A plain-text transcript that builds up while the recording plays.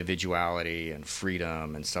individuality and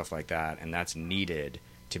freedom and stuff like that, and that's needed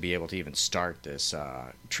to be able to even start this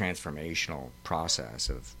transformational process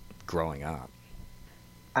of growing up.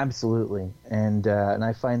 Absolutely, and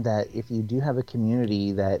I find that if you do have a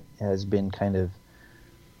community that has been kind of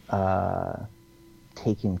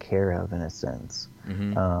taken care of in a sense,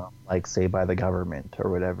 like say by the government or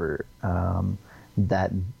whatever,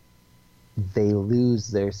 that they lose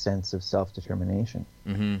their sense of self-determination.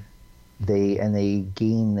 They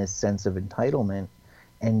gain this sense of entitlement,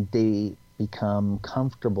 and they become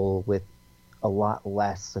comfortable with a lot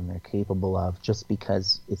less than they're capable of just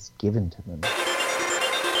because it's given to them.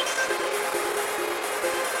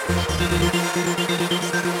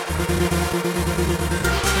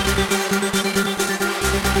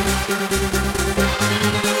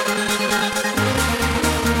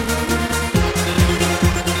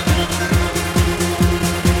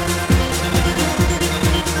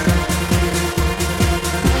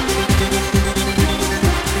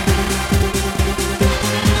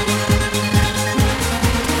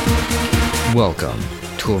 Welcome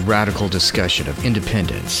to a radical discussion of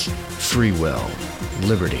independence, free will,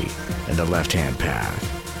 liberty, and the left-hand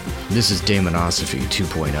path. This is Daemonosophy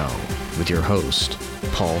 2.0 with your host,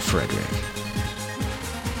 Paul Frederick.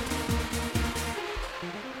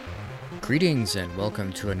 Greetings and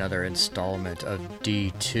welcome to another installment of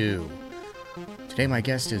D2. Today my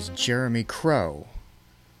guest is Jeremy Crow.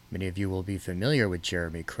 Many of you will be familiar with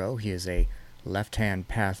Jeremy Crow. He is a left-hand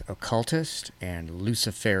path occultist and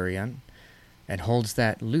Luciferian, and holds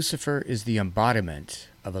that Lucifer is the embodiment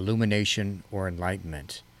of illumination or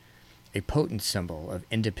enlightenment, a potent symbol of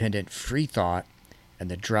independent free thought and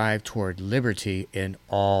the drive toward liberty in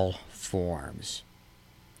all forms.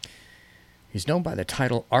 He's known by the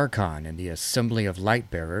title Archon in the Assembly of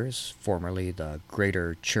Lightbearers, formerly the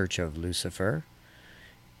Greater Church of Lucifer,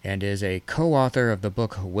 and is a co-author of the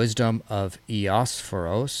book Wisdom of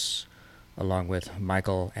Eosphoros, along with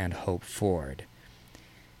Michael and Hope Ford.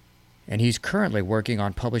 And he's currently working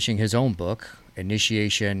on publishing his own book,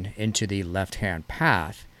 Initiation into the Left-Hand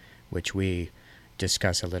Path, which we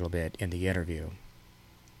discuss a little bit in the interview.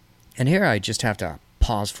 And here I just have to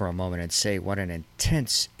pause for a moment and say what an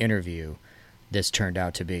intense interview this turned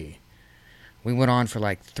out to be. We went on for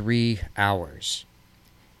like 3 hours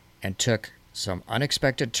and took some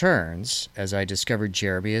unexpected turns as I discovered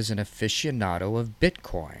Jeremy is an aficionado of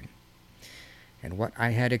Bitcoin. And what I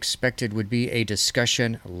had expected would be a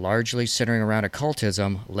discussion largely centering around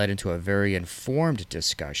occultism led into a very informed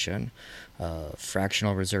discussion of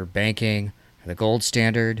fractional reserve banking, the gold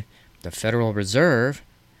standard, the Federal Reserve,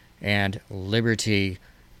 and liberty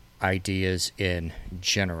ideas in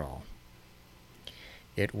general.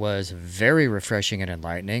 It was very refreshing and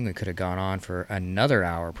enlightening. We could have gone on for another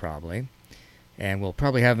hour probably, and we'll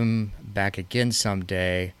probably have him back again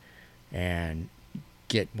someday and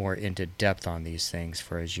get more into depth on these things,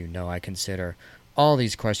 for as you know, I consider all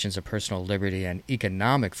these questions of personal liberty and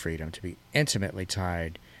economic freedom to be intimately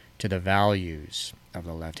tied to the values of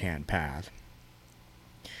the left-hand path.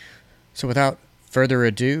 So without further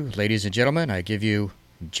ado, ladies and gentlemen, I give you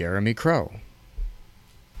Jeremy Crow.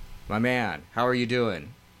 My man, how are you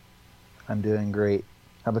doing? I'm doing great.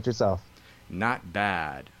 How about yourself? Not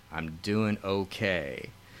bad. I'm doing okay.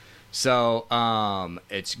 So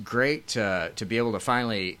it's great to be able to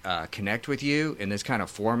finally connect with you in this kind of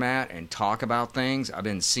format and talk about things. I've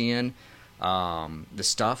been seeing the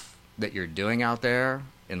stuff that you're doing out there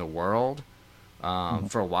in the world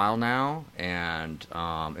for a while now, and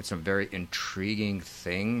it's some very intriguing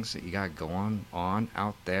things that you got going on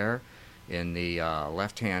out there in the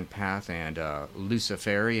left-hand path and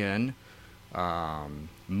Luciferian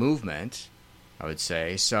movement, I would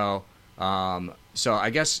say. So I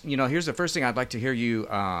guess, here's the first thing I'd like to hear you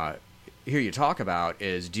talk about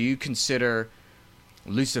is, do you consider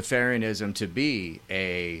Luciferianism to be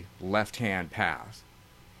a left-hand path?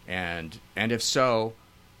 And if so,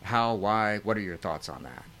 how, why, what are your thoughts on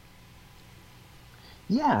that?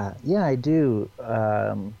 Yeah, I do.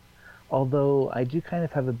 Although I do kind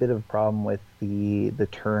of have a bit of a problem with the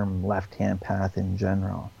term left-hand path in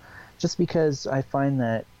general, just because I find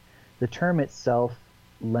that the term itself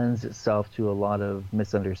lends itself to a lot of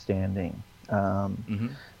misunderstanding.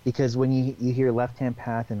 Because when you hear left-hand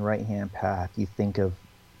path and right-hand path, you think of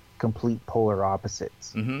complete polar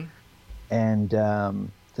opposites. And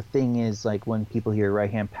the thing is, like, when people hear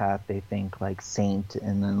right-hand path, they think like saint,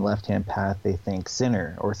 and then left-hand path, they think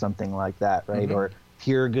sinner or something like that, right? Or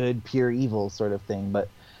pure good, pure evil sort of thing. But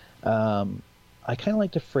I kind of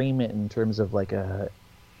like to frame it in terms of like a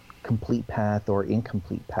complete path or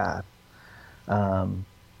incomplete path.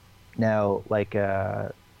 Now, like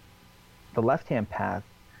the left-hand path,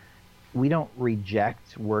 we don't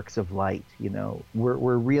reject works of light. You know,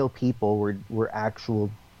 we're real people. We're actual.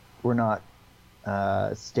 We're not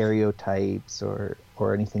stereotypes or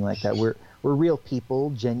anything like that. We're real people,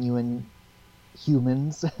 genuine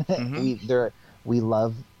humans. Mm-hmm. We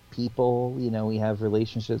love people. You know, we have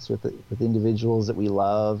relationships with individuals that we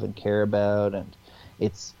love and care about, and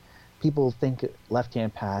it's people think Left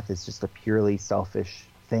Hand Path is just a purely selfish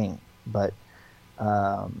thing, but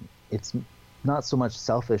it's not so much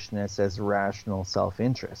selfishness as rational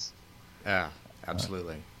self-interest. Yeah,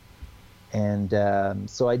 absolutely. And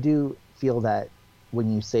so I do feel that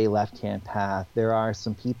when you say left-hand path, there are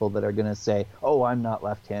some people that are going to say, "Oh, I'm not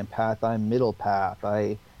left-hand path. I'm middle path.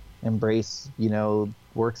 I embrace, you know,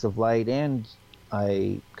 works of light, and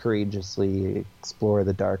I courageously explore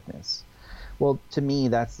the darkness." Well, to me,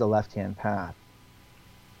 that's the left-hand path.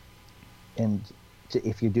 And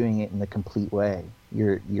if you're doing it in the complete way,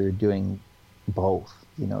 you're doing both.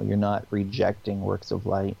 You know, you're not rejecting works of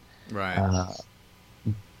light. Right.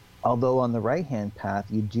 Although on the right-hand path,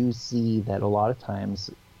 you do see that a lot of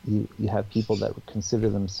times you have people that would consider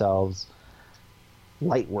themselves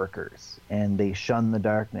light workers, and they shun the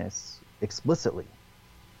darkness explicitly.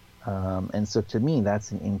 And so to me,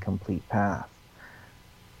 that's an incomplete path.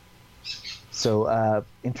 So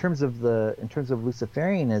in terms of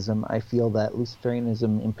Luciferianism, I feel that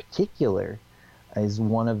Luciferianism in particular is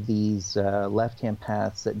one of these left-hand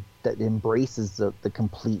paths that embraces the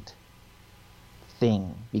complete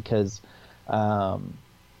thing, because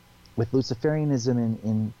with Luciferianism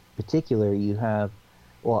in particular, you have,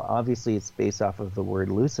 well, obviously it's based off of the word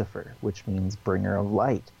Lucifer, which means bringer of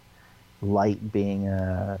light, light being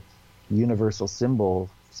a universal symbol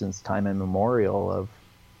since time immemorial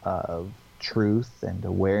of truth and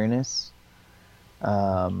awareness.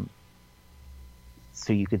 So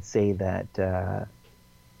you could say that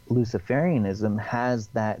Luciferianism has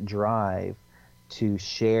that drive to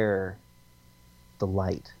share the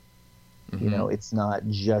light. Mm-hmm. You know, it's not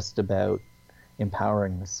just about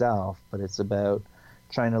empowering the self, but it's about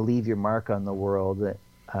trying to leave your mark on the world,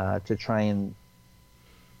 to try and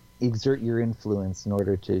exert your influence in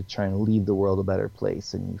order to try and leave the world a better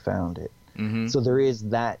place, and you found it. Mm-hmm. So there is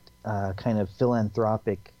that kind of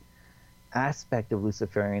philanthropic aspect of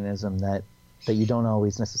Luciferianism that you don't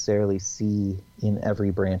always necessarily see in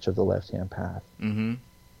every branch of the left-hand path. Mm-hmm.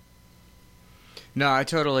 No, I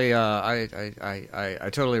totally, I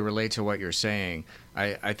totally relate to what you're saying.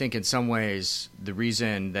 I think in some ways the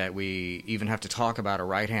reason that we even have to talk about a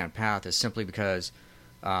right-hand path is simply because,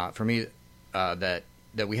 for me, that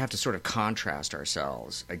we have to sort of contrast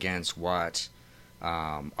ourselves against what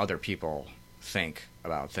other people think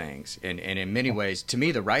about things. And in many ways, to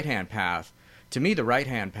me, the right-hand path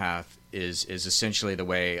is essentially the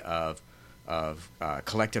way of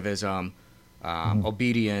collectivism,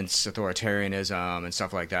 obedience, authoritarianism, and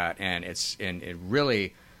stuff like that. And it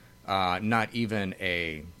really not even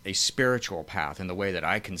a spiritual path in the way that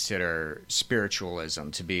I consider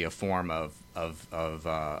spiritualism to be a form of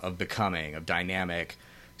becoming, of dynamic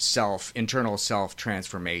internal self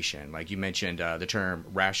transformation. Like you mentioned, the term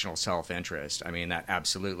rational self-interest. I mean, that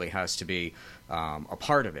absolutely has to be a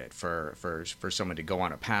part of it for someone to go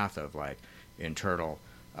on a path of like internal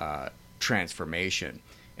transformation.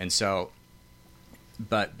 And so,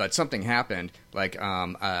 but something happened. Like,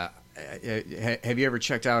 have you ever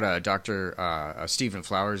checked out Dr. Stephen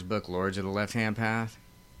Flowers' book, Lords of the Left-Hand Path?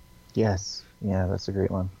 Yes. Yeah, that's a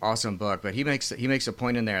great one. Awesome book. But he makes a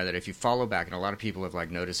point in there that if you follow back, and a lot of people have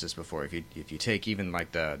like noticed this before, if you take even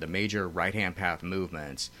like the major right-hand path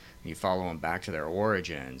movements and you follow them back to their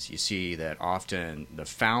origins, you see that often the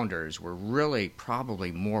founders were really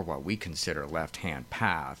probably more what we consider left-hand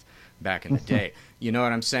path back in the day. You know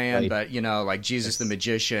what I'm saying? Right. But you know, like Jesus the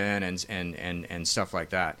magician and stuff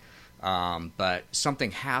like that. But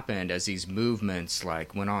something happened as these movements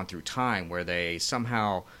like went on through time where they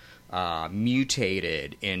somehow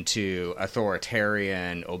mutated into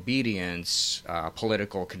authoritarian obedience,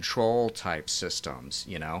 political control type systems,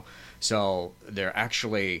 you know. So they're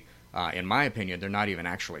actually, in my opinion, they're not even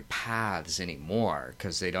actually paths anymore,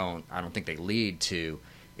 because I don't think they lead to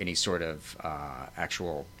any sort of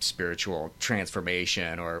actual spiritual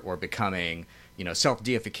transformation or becoming, you know,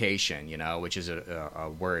 self-deification, you know, which is a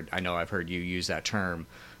word I know I've heard you use that term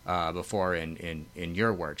before in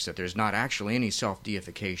your works, that there's not actually any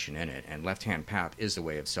self-deification in it, and left-hand path is the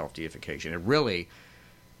way of self-deification. It really,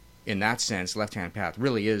 in that sense, left-hand path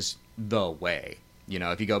really is the way. You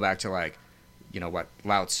know, if you go back to like, you know, what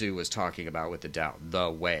Lao Tzu was talking about with the Tao, the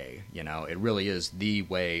way, you know, it really is the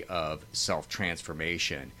way of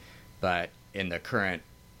self-transformation. But in the current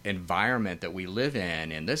environment that we live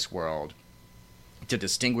in this world, to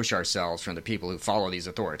distinguish ourselves from the people who follow these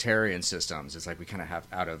authoritarian systems. It's like we kind of have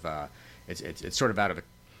out of it's sort of out of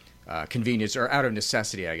convenience, or out of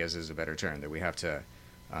necessity, I guess is a better term, that we have to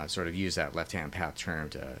sort of use that left-hand path term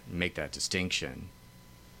to make that distinction.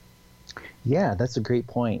 Yeah, that's a great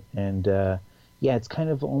point. And yeah, it's kind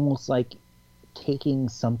of almost like taking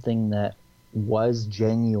something that was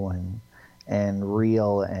genuine and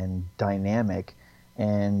real and dynamic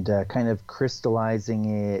and kind of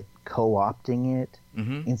crystallizing it, co-opting it,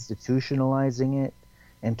 institutionalizing it,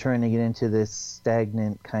 and turning it into this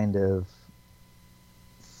stagnant kind of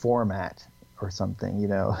format or something, you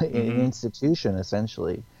know, an institution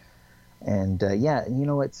essentially. And yeah, you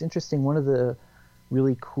know, it's interesting. One of the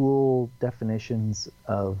really cool definitions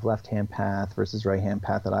of left-hand path versus right-hand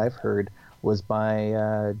path that I've heard was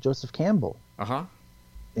by Joseph Campbell.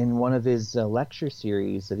 In one of his lecture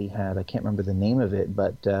series that he had. I can't remember the name of it,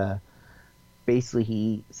 but basically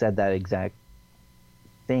he said that exact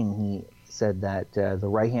thing. He said that the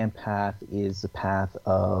right-hand path is the path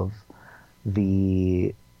of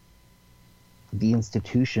the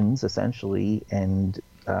institutions, essentially, and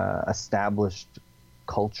established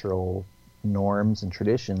cultural norms and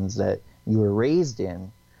traditions that you were raised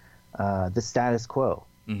in, the status quo.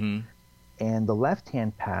 And the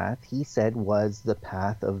left-hand path, he said, was the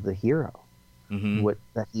path of the hero. What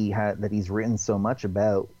that he's written so much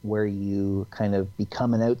about, where you kind of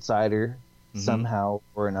become an outsider somehow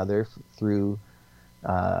or another through,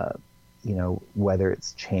 you know, whether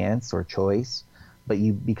it's chance or choice, but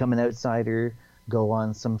you become an outsider, go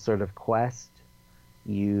on some sort of quest,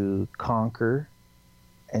 you conquer,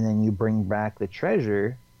 and then you bring back the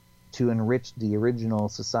treasure to enrich the original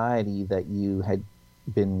society that you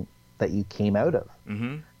came out of.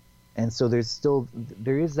 And so there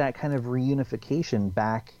is that kind of reunification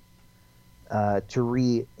back to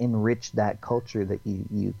re-enrich that culture that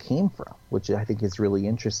you came from, which I think is really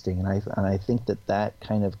interesting. And I think that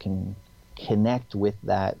kind of can connect with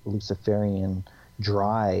that Luciferian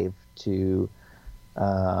drive to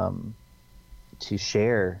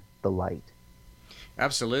share the light.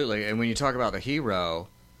 Absolutely. And when you talk about the hero,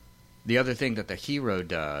 the other thing that the hero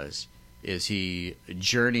does is he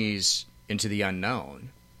journeys into the unknown.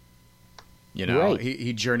 You know, right.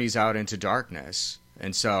 he journeys out into darkness.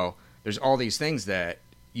 And so there's all these things that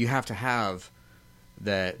you have to have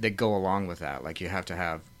that go along with that. Like you have to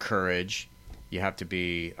have courage. You have to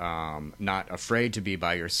be not afraid to be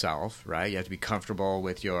by yourself, right? You have to be comfortable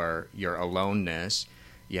with your aloneness.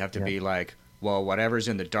 You have to be like, well, whatever's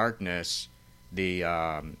in the darkness, the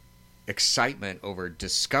excitement over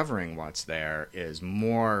discovering what's there is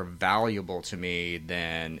more valuable to me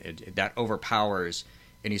than that overpowers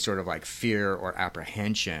any sort of like fear or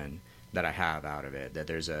apprehension that I have out of it, that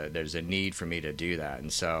there's a need for me to do that.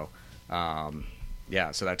 And so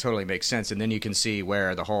yeah, so that totally makes sense. And then you can see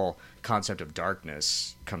where the whole concept of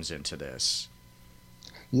darkness comes into this.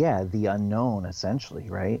 Yeah, the unknown, essentially,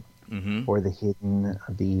 right? Or the hidden,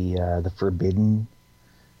 the forbidden.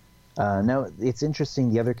 Now, it's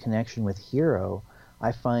interesting, the other connection with hero,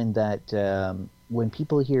 I find that when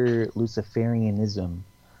people hear Luciferianism,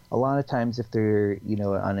 a lot of times if they're, you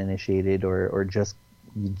know, uninitiated or just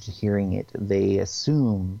hearing it, they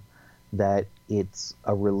assume that it's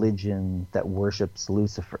a religion that worships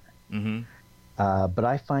Lucifer. But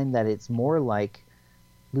I find that it's more like,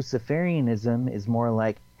 Luciferianism is more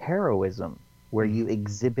like heroism, where you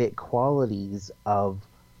exhibit qualities of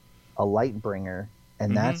a light bringer.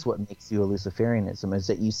 And that's what makes you a Luciferianism, is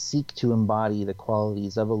that you seek to embody the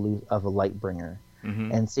qualities of a light bringer.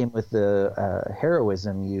 And same with the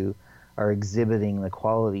heroism, you are exhibiting the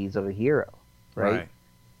qualities of a hero, right?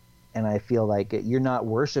 And I feel like you're not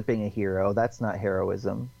worshiping a hero. That's not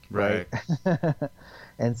heroism, right?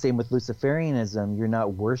 And same with Luciferianism, you're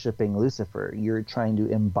not worshiping Lucifer. You're trying to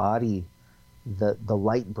embody the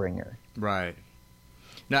light bringer. Right.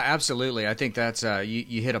 No, absolutely. I think that's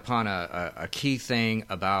you hit upon a key thing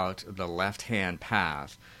about the left-hand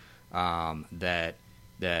path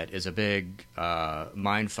that is a big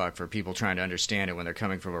mind fuck for people trying to understand it when they're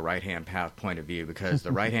coming from a right-hand path point of view, because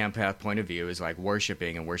the right-hand path point of view is like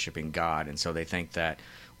worshiping God, and so they think that,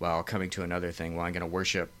 well, coming to another thing, well, I'm going to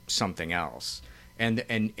worship something else, and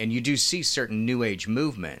you do see certain New Age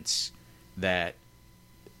movements that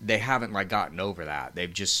they haven't like gotten over that.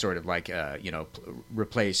 They've just sort of like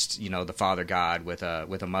replaced the father god with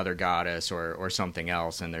a mother goddess or something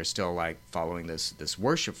else, and they're still like following this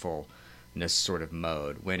worshipfulness sort of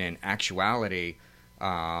mode. When in actuality,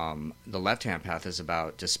 the left-hand path is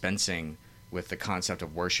about dispensing with the concept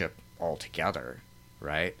of worship altogether,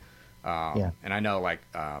 right? And I know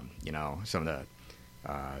some of the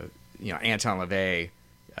Anton LaVey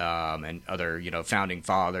and other, founding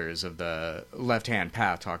fathers of the left-hand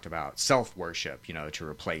path talked about self-worship, to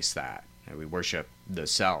replace that. We worship the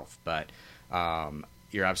self, but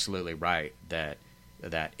you're absolutely right that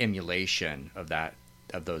emulation of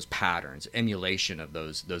those patterns, emulation of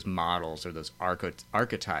those models or those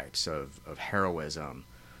archetypes of heroism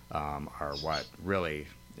are what really,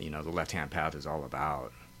 the left-hand path is all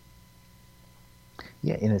about.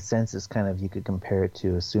 Yeah, in a sense, it's kind of, you could compare it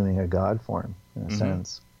to assuming a god form, in a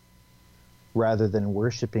sense. Rather than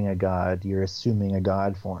worshiping a god, you're assuming a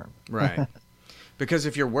god form. Right. Because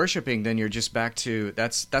if you're worshiping, then you're just back to,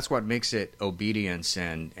 that's what makes it obedience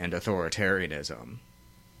and authoritarianism.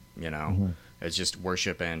 It's just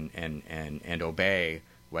worship and obey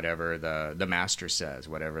whatever the master says,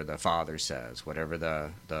 whatever the father says, whatever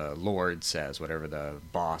the Lord says, whatever the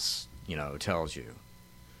boss, tells you.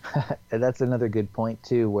 That's another good point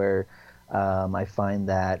too, where I find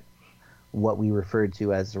that what we referred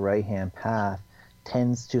to as the right-hand path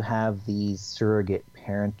tends to have these surrogate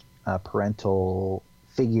parental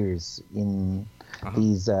figures in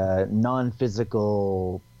these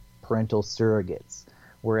non-physical parental surrogates,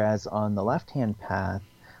 whereas on the left-hand path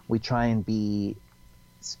we try and be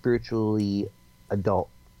spiritually adult.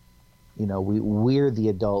 We're the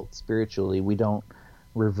adult spiritually. We don't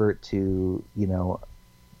revert to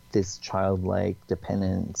this childlike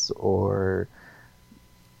dependence or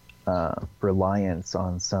reliance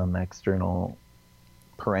on some external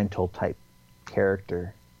parental type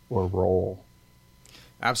character or role.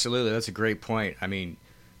 Absolutely, that's a great point. I mean,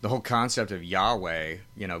 the whole concept of Yahweh,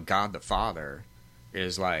 God the Father,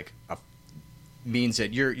 is like means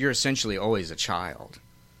that you're essentially always a child.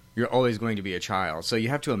 You're always going to be a child. So you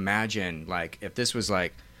have to imagine, like, if this was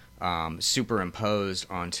like superimposed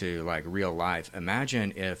onto like real life.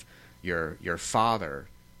 Imagine if your father,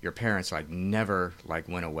 your parents, like never like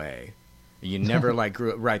went away. You never like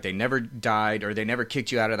grew up, right? They never died, or they never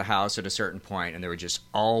kicked you out of the house at a certain point, and they were just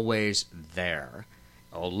always there,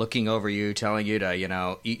 looking over you, telling you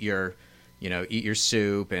to eat your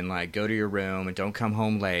soup and like go to your room and don't come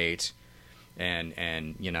home late, and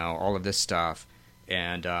all of this stuff.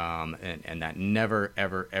 And that never,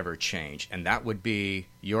 ever, ever changed. And that would be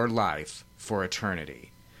your life for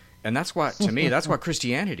eternity. And that's what, to me, that's what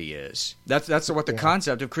Christianity is. That's what the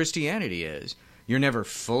concept of Christianity is. You're never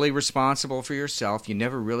fully responsible for yourself. You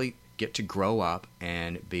never really get to grow up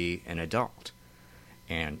and be an adult.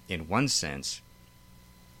 And in one sense,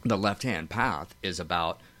 the left-hand path is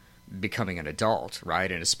about becoming an adult, right?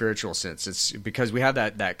 In a spiritual sense, it's because we have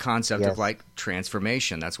that concept of like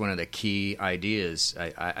transformation. That's one of the key ideas.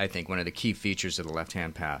 I think one of the key features of the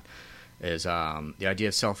left-hand path is the idea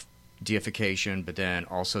of self-deification, but then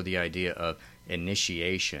also the idea of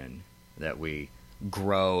initiation, that we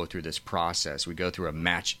grow through this process. We go through a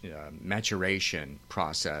maturation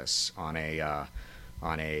process on a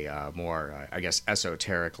more, I guess,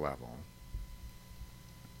 esoteric level.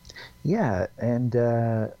 Yeah, and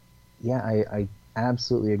I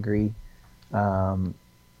absolutely agree. I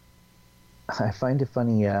find it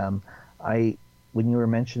funny. When you were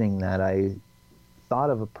mentioning that, I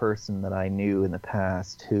thought of a person that I knew in the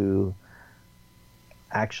past who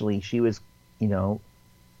actually, she was,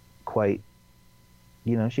 quite,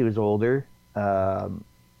 she was older, but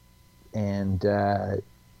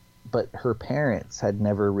her parents had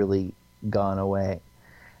never really gone away,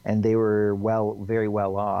 and they were very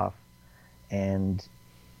well off, and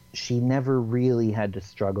she never really had to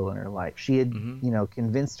struggle in her life. She had,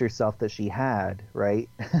 convinced herself that she had, right?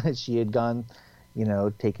 She had gone,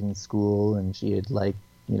 taken school, and she had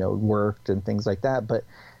worked and things like that. But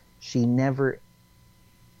she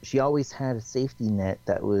always had a safety net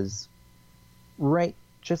that was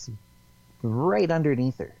just right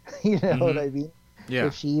underneath her. You know what I mean? Yeah.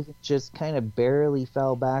 If she even just kind of barely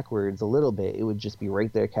fell backwards a little bit, it would just be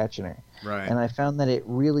right there catching her. Right. And I found that it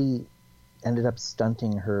really ended up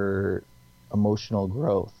stunting her emotional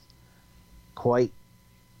growth quite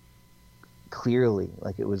clearly.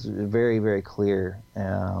 Like, it was very, very clear.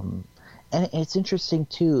 And it's interesting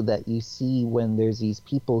too that you see when there's these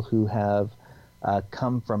people who have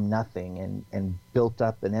come from nothing and built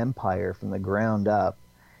up an empire from the ground up,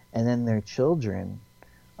 and then their children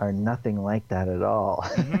are nothing like that at all.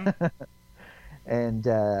 And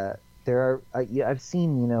I've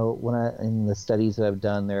seen, in the studies that I've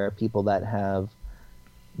done, there are people that have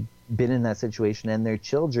been in that situation, and their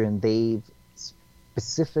children, they've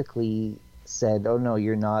specifically said, oh no,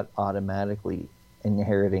 you're not automatically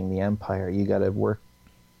inheriting the empire. You got to work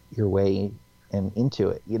your way into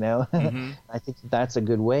it, I think that's a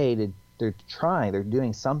good way they're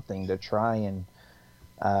doing something to try and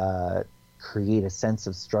create a sense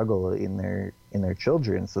of struggle in their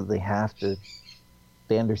children, so they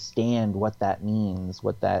understand what that means,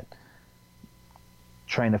 what that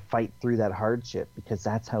trying to fight through that hardship, because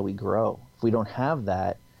that's how we grow. If we don't have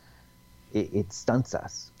that, it stunts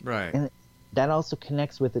us. Right. And that also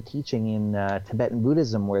connects with the teaching in Tibetan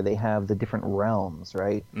Buddhism, where they have the different realms,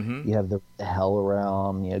 right? Mm-hmm. You have the hell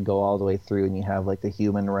realm, you go all the way through, and you have like the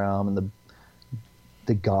human realm and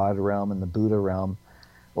the God realm and the Buddha realm.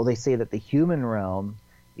 Well, they say that the human realm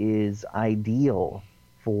is ideal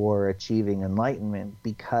for achieving enlightenment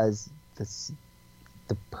because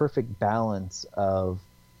the perfect balance of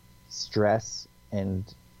stress and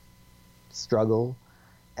struggle,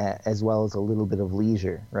 as well as a little bit of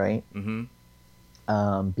leisure, right? Mm-hmm.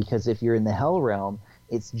 Because if you're in the hell realm,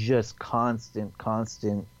 it's just constant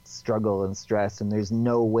struggle and stress, and there's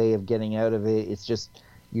no way of getting out of it. It's just,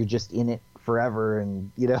 you're just in it forever,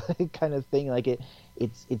 and kind of thing. Like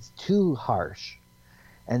it's too harsh.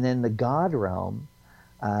 And then the God realm,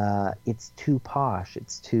 it's too posh,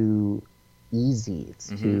 it's too easy, it's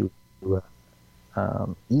Mm-hmm.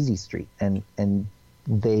 too easy street, and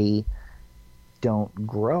they don't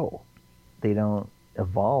grow, they don't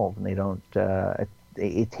evolve, and they don't.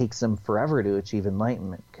 It takes them forever to achieve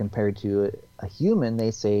enlightenment. Compared to a human,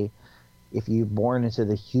 they say, if you're born into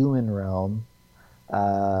the human realm,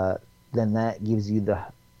 then that gives you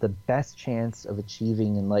the best chance of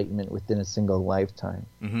achieving enlightenment within a single lifetime,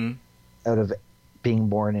 Mm-hmm. out of being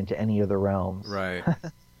born into any of the realms. Right.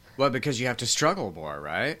 Well, because you have to struggle more,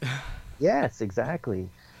 right? Yes, exactly.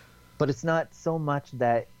 But it's not so much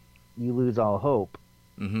that you lose all hope,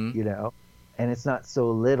 Mm-hmm. and it's not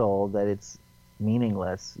so little that it's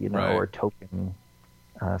meaningless, Right. or token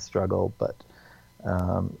struggle, but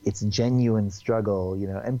it's genuine struggle,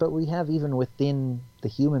 but we have, even within the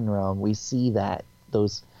human realm, we see that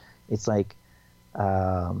it's like,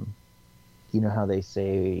 how they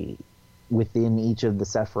say within each of the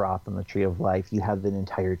Sephiroth on the Tree of Life, you have an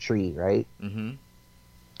entire tree, right? Mm-hmm.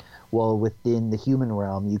 Well, within the human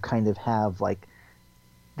realm, you kind of have like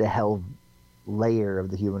the hell layer of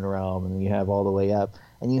the human realm, and you have all the way up,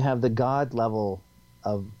 and you have the God level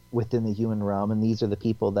of within the human realm, and these are the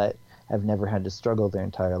people that have never had to struggle their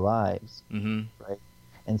entire lives, Mm-hmm. right?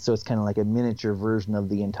 And so it's kind of like a miniature version of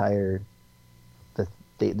the entire.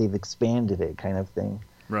 They've expanded it, kind of thing.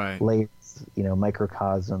 Right. Layers,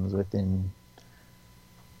 microcosms within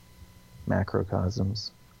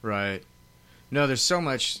macrocosms. Right. No, there's so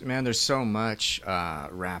much, man. There's so much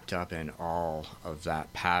wrapped up in all of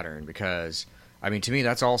that pattern, because, I mean, to me,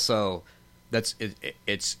 it's also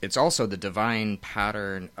the divine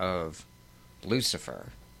pattern of Lucifer,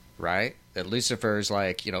 right? That Lucifer's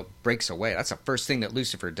like, breaks away. That's the first thing that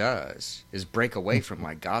Lucifer does, is break away from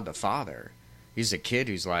like God the Father. He's a kid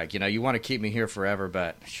who's like, you want to keep me here forever,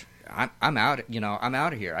 but I'm out. I'm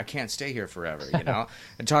out of here. I can't stay here forever. And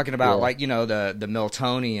talking about Yeah. like the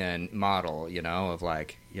Miltonian model, of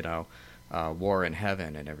like war in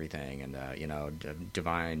heaven and everything, and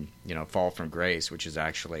divine fall from grace, which is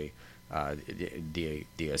actually the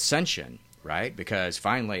ascension, right? Because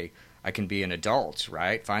finally I can be an adult,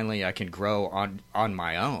 right? Finally I can grow on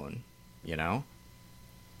my own,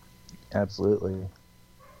 Absolutely.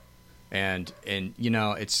 and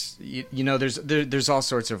it's there's all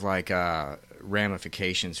sorts of like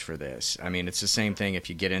ramifications for this. I mean, it's the same thing if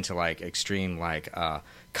you get into like extreme like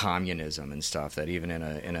communism and stuff, that even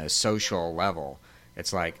in a social level,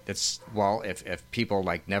 it's like, if people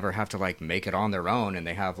like never have to like make it on their own, and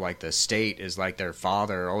they have like the state is like their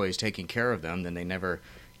father always taking care of them, then they never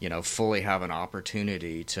fully have an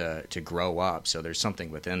opportunity to grow up. So there's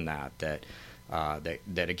something within that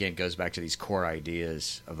again goes back to these core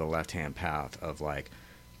ideas of the left-hand path of like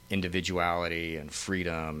individuality and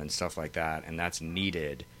freedom and stuff like that, and that's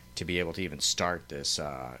needed to be able to even start this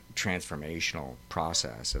transformational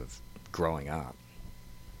process of growing up.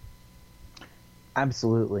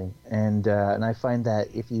 Absolutely. And I find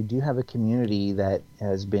that if you do have a community that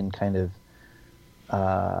has been kind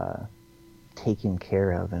of taken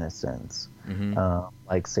care of, in a sense, Mm-hmm.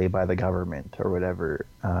 like say by the government or whatever,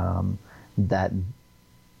 that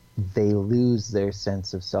they lose their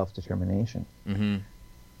sense of self-determination. Mm-hmm.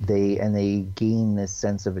 They gain this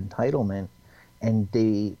sense of entitlement, and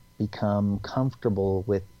they become comfortable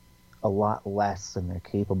with a lot less than they're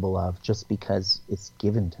capable of, just because it's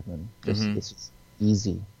given to them. Mm-hmm. It's just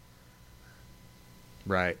easy.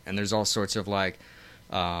 Right, and there's all sorts of like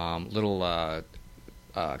little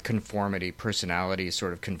conformity personality,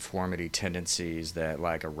 sort of conformity tendencies that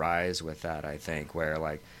like arise with that. I think where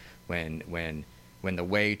like when the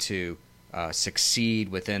way to succeed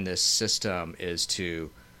within this system is to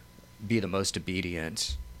be the most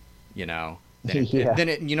obedient, you know. Yeah. Then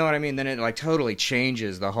it, you know what I mean? Then it like totally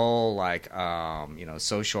changes the whole like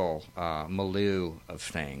social milieu of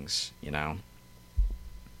things, you know.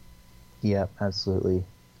 Yeah, absolutely.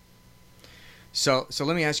 So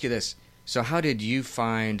let me ask you this. So how did you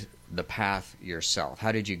find the path yourself?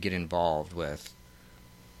 How did you get involved with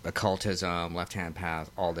occultism, left hand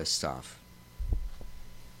path, all this stuff?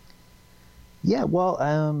 Yeah,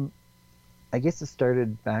 well, I guess it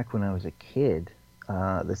started back when I was a kid,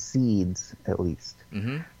 the seeds at least.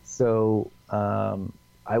 Mm-hmm. So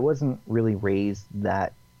I wasn't really raised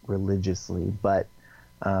that religiously, but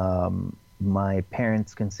my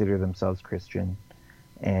parents consider themselves Christian,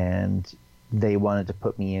 and they wanted to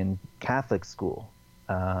put me in Catholic school.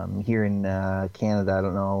 Here in Canada, I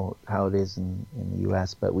don't know how it is in the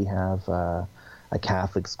U.S., but we have a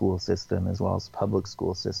Catholic school system as well as a public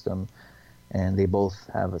school system, and they both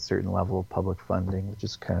have a certain level of public funding, which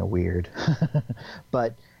is kind of weird.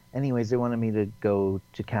 But anyways, they wanted me to go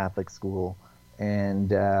to Catholic school,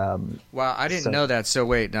 and Wow, I didn't know that. So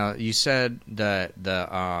wait, now you said that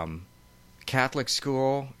the Catholic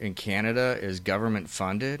school in Canada is government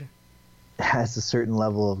funded? has a certain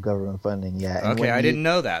level of government funding. Yeah. And Okay, I didn't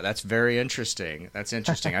know that. That's very interesting. That's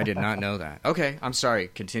interesting. I did not know that. Okay, I'm sorry.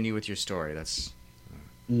 Continue with your story. That's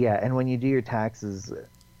Yeah, and when you do your taxes,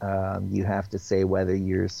 you have to say whether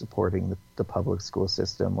you're supporting the public school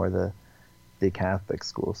system or the Catholic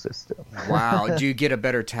school system. wow. Do you get a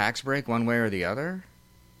better tax break one way or the other?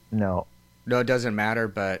 No, No, it doesn't matter,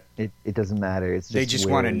 but it doesn't matter. It's just they just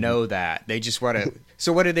want to know that. They just want to.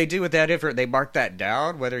 So what do they do with that? If they mark that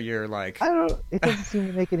down, whether you're like, I don't. It doesn't seem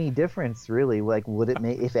to make any difference, really. Like, would it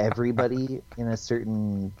make if everybody in a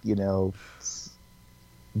certain,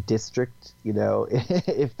 district,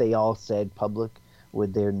 if they all said public,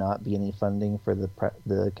 would there not be any funding for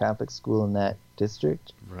the Catholic school in that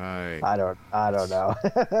district? right? I don't know.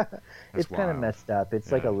 It's kind of wild. messed up.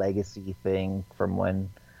 It's like Yeah. a legacy thing from when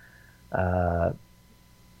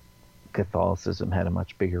Catholicism had a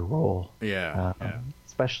much bigger role, Yeah, yeah.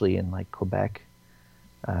 especially in like Quebec.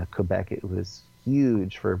 Quebec, it was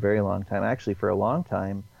huge for a very long time. Actually, for a long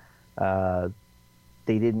time,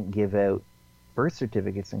 they didn't give out birth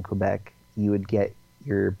certificates in Quebec. You would get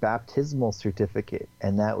your baptismal certificate,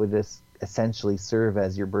 and that would just essentially serve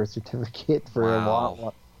as your birth certificate for a Wow.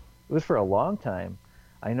 long. It was for a long time.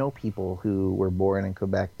 I know people who were born in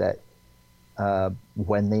Quebec that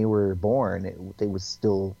when they were born, it was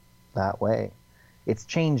still that way. It's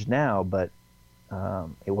changed now, but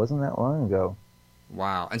it wasn't that long ago.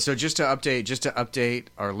 Wow. And so just to update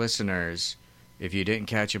our listeners, if you didn't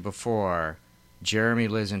catch it before, Jeremy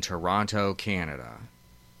lives in Toronto, Canada.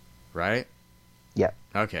 Right? Yeah,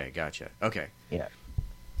 Okay, gotcha. Okay. yeah.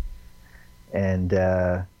 And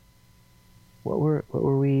what were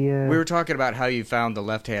we? We were talking about how you found the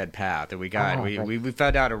left-hand path, and we got Oh, we, right. we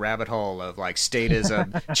found out a rabbit hole of like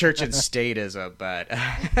statism, church and statism, but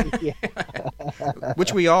Yeah.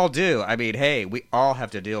 which we all do. I mean, hey, we all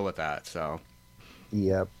have to deal with that. So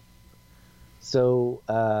Yep. So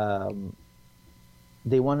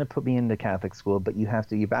they want to put me into Catholic school, but you have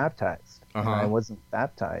to be baptized. And Uh-huh. I wasn't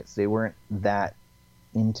baptized. They weren't that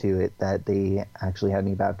into it that they actually had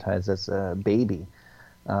me baptized as a baby.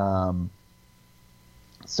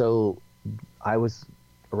 So I was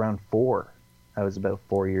around 4. I was about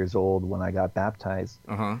 4 years old when I got baptized,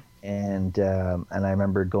 uh-huh. and I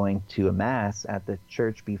remember going to a mass at the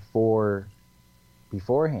church beforehand,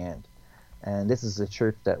 and this is a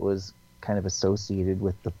church that was kind of associated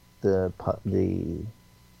with the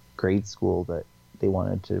grade school that they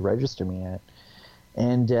wanted to register me at.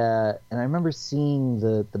 And I remember seeing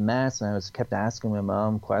the mass, and I kept asking my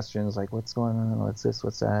mom questions like, "What's going on? What's this?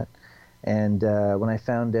 What's that?" And when I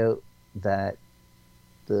found out that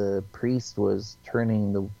the priest was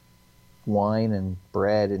turning the wine and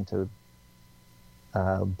bread into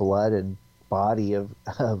blood and body of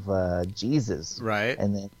Jesus, Right.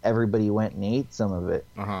 and then everybody went and ate some of it,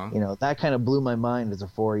 Uh-huh. that kind of blew my mind as a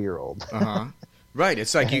 4-year-old. Uh-huh. Right.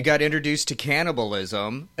 It's like you got introduced to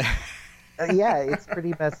cannibalism. Yeah, it's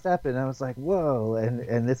pretty messed up, and I was like, whoa,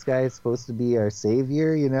 and this guy is supposed to be our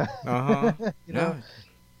savior, Uh-huh. you know?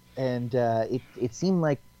 And it seemed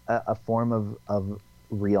like a form of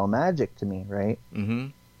real magic to me, right? Mm-hmm.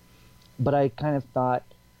 But I kind of thought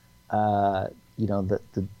that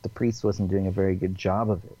the priest wasn't doing a very good job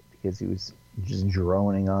of it, because he was just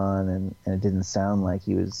droning on, and it didn't sound like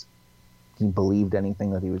he believed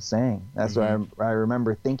anything that he was saying. That's what I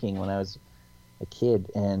remember thinking when I was a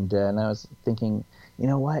kid, and I was thinking, you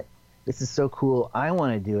know what, this is so cool, I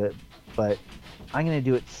want to do it, but I'm going to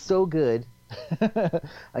do it so good I'm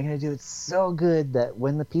going to do it so good that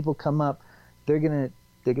when the people come up, they're going to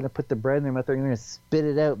put the bread in their mouth. They're gonna spit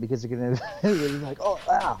it out because they're gonna they're like, oh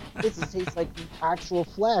wow, tastes like actual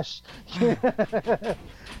flesh. And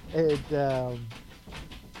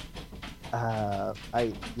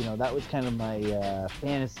that was kind of my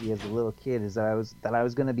fantasy as a little kid, is that I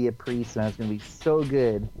was gonna be a priest, and I was gonna be so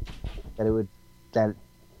good that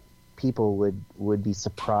people would be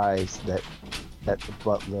surprised that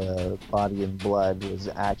the body and blood was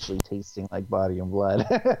actually tasting like body and blood.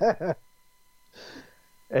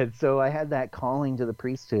 And so I had that calling to the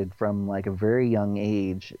priesthood from like a very young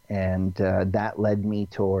age, and that led me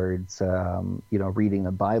towards reading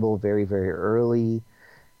the Bible very, very early,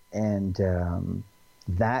 and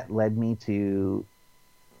that led me to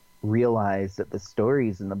realize that the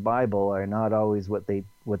stories in the Bible are not always what they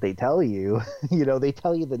tell you. They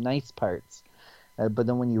tell you the nice parts, but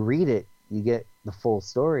then when you read it, you get the full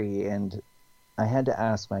story. And I had to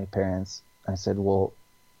ask my parents. I said, well,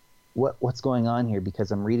 what's going on here?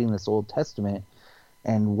 Because I'm reading this Old Testament,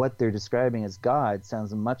 and what they're describing as God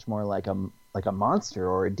sounds much more like a monster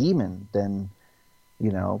or a demon than,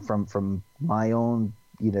 from my own,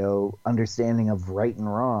 understanding of right and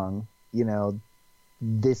wrong.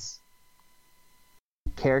 This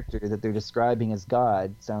character that they're describing as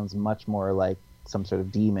God sounds much more like some sort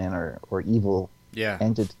of demon or evil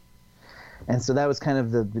entity. And so that was kind of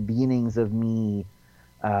the beginnings of me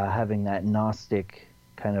having that Gnostic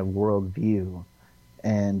kind of worldview.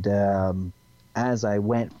 And as I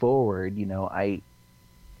went forward, I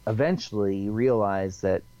eventually realized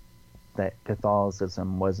that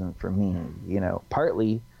Catholicism wasn't for me.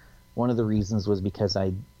 Partly one of the reasons was because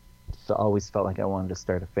I always felt like I wanted to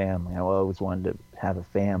start a family. I always wanted to have a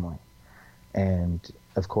family. And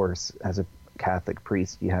of course, as a Catholic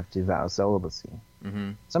priest, you have to vow celibacy.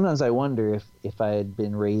 Mm-hmm. Sometimes I wonder if I had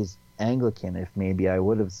been raised Anglican, if maybe I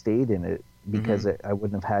would have stayed in it, because I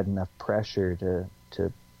wouldn't have had enough pressure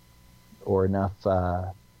to or enough,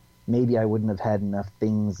 maybe I wouldn't have had enough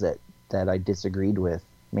things that I disagreed with,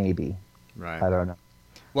 maybe. Right. I don't know.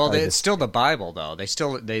 Well, it's still the Bible, though. They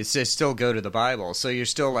still go to the Bible, so you're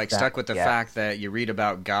still stuck with the fact that you read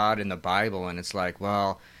about God in the Bible, and it's like,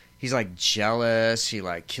 well, he's jealous. He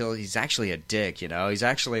kills. He's actually a dick, He's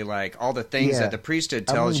actually all the things that the priesthood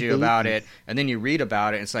tells you about it, and then you read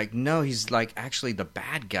about it, and it's like, no, he's actually the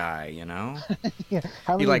bad guy, Yeah.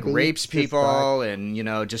 He rapes people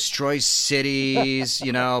and destroys cities,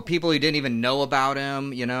 people who didn't even know about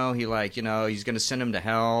him, He he's going to send him to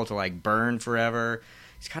hell to burn forever.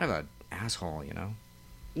 He's kind of an asshole,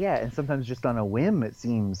 Yeah, and sometimes just on a whim, it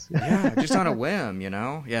seems. Yeah, just on a whim,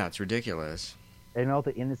 Yeah, it's ridiculous. And all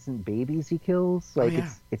the innocent babies he kills,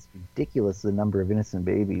 it's ridiculous the number of innocent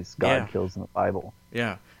babies God kills in the Bible.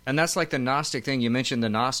 Yeah, and that's the Gnostic thing. You mentioned the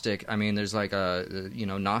Gnostic. I mean, there's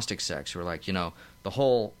Gnostic sects where the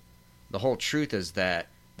whole truth is that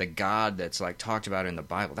the God that's talked about in the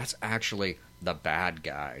Bible, that's actually the bad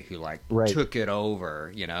guy who took it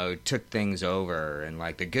over, took things over, and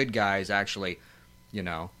the good guy is actually,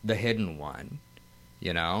 the hidden one,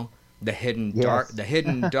 the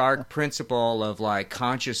hidden dark principle of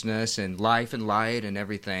consciousness and life and light and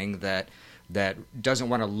everything that doesn't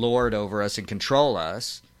want to lord over us and control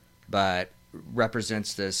us, but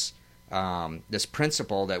represents this this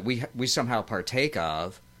principle that we somehow partake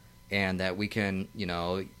of, and that we can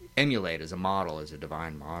emulate as a model, as a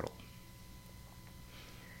divine model.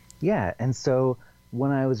 Yeah, and so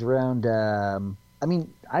when I was around,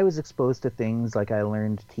 I was exposed to things I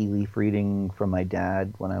learned tea leaf reading from my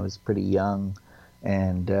dad when I was pretty young,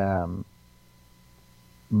 and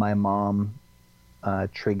my mom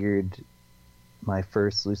triggered my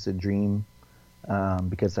first lucid dream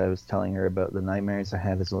because I was telling her about the nightmares I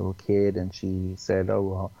had as a little kid, and she said, "Oh,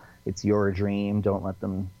 well, it's your dream. Don't let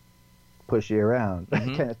them push you around,"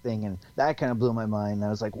 kind of thing. And that kind of blew my mind. And I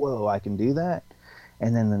was like, "Whoa, I can do that!"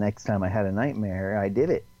 And then the next time I had a nightmare, I did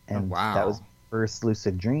it, and that was my first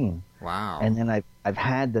lucid dream. Wow! And then I've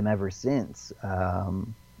had them ever since.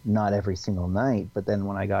 Not every single night, but then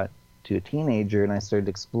when I got to a teenager and I started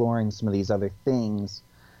exploring some of these other things,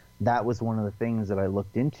 that was one of the things that I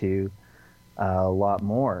looked into a lot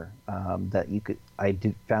more. Found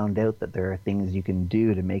out that there are things you can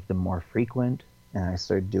do to make them more frequent, and I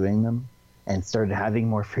started doing them and started having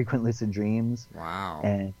more frequent lucid dreams. Wow.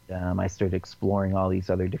 And I started exploring all these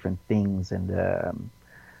other different things, and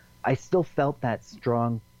I still felt that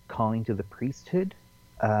strong calling to the priesthood,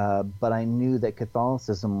 but I knew that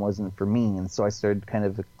Catholicism wasn't for me, and so I started kind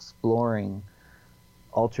of exploring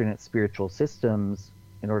alternate spiritual systems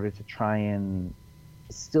in order to try and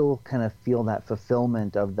still kind of feel that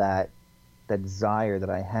fulfillment of that desire that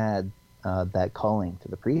I had, that calling to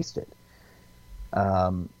the priesthood.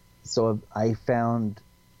 So I found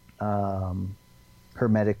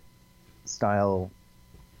Hermetic style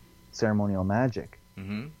ceremonial magic.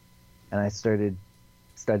 Mm-hmm. And I started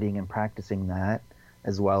studying and practicing that,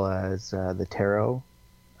 as well as the tarot.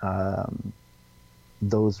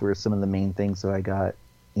 Those were some of the main things that I got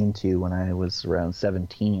into when I was around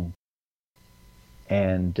 17.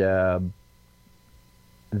 And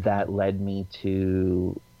that led me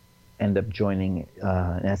to end up joining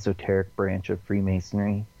an esoteric branch of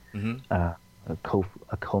Freemasonry, Mm-hmm. a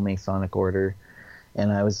co-Masonic order.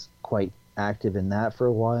 And I was quite active in that for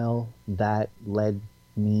a while. That led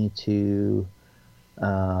me to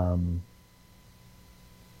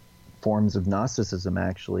forms of Gnosticism,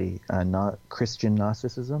 actually, not Christian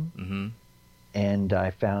Gnosticism. Mm-hmm. And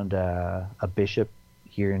I found a bishop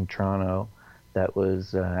here in Toronto that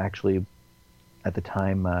was actually, at the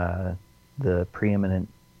time, the preeminent,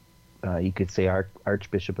 you could say,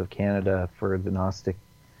 Archbishop of Canada for the Gnostic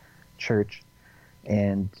Church.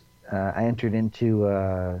 And I entered into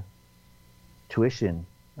a tuition,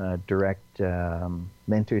 direct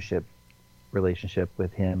mentorship relationship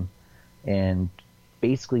with him. And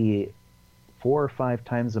basically 4 or 5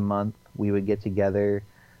 times a month we would get together.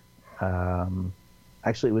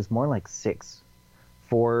 Actually, it was more like 6.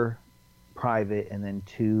 4 private, and then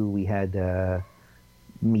 2 we had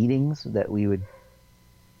meetings that we would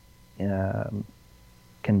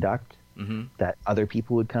conduct, Mm-hmm. that other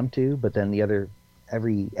people would come to. But then the other,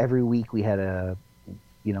 every week we had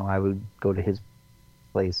I would go to his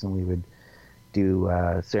place and we would do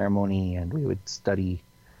ceremony, and we would study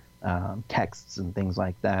texts and things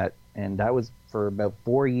like that. And that was for about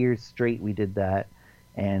 4 years straight we did that.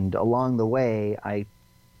 And along the way I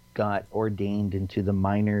got ordained into the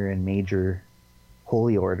minor and major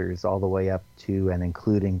holy orders, all the way up to and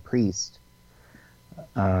including priest.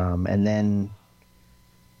 And then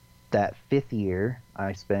that 5th year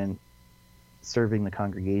I spent serving the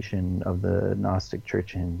congregation of the Gnostic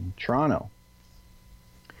Church in Toronto.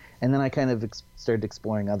 And then I kind of started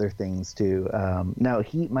exploring other things too. Now,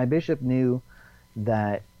 my bishop knew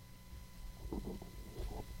that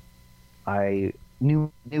I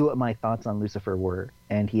knew what my thoughts on Lucifer were,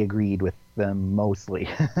 and he agreed with them mostly.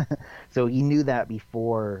 So he knew that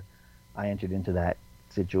before I entered into that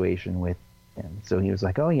situation with him. So he was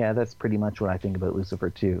like, "Oh yeah, that's pretty much what I think about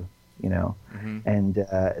Lucifer too," you know. Mm-hmm.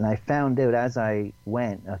 And I found out as I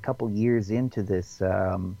went, a couple years into this.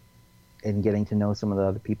 And getting to know some of the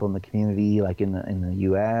other people in the community, like in the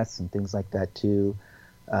U.S. and things like that too.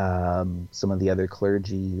 Some of the other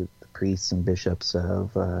clergy, the priests and bishops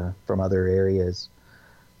from other areas.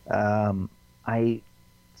 I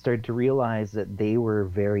started to realize that they were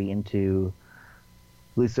very into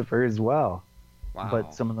Lucifer as well. Wow.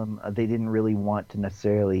 But some of them, they didn't really want to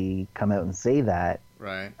necessarily come out and say that,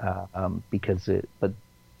 Right. because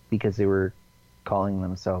they were calling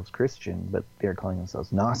themselves Christian, but they're calling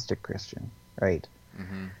themselves Gnostic Christian, right?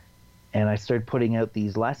 Mm-hmm. And I started putting out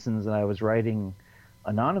these lessons that I was writing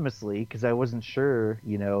anonymously because I wasn't sure,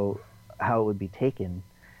 how it would be taken.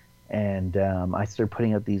 And I started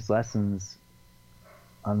putting out these lessons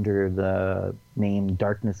under the name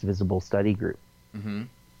Darkness Visible Study Group. Mm-hmm.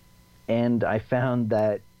 And I found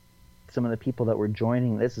that some of the people that were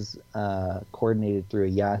joining, this is coordinated through a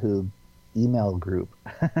Yahoo email group.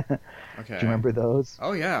 Okay. Do you remember those?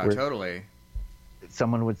 Oh yeah, Where totally.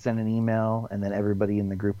 someone would send an email and then everybody in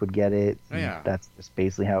the group would get it. Oh, yeah. That's just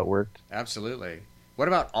basically how it worked. Absolutely. What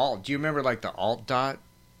about alt? Do you remember like the alt dot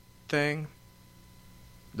thing?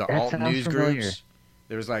 The That alt sounds news familiar. groups?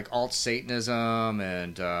 There was like alt Satanism,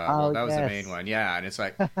 and Oh, that was the yes. main one. Yeah, and it's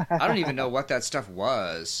like I don't even know what that stuff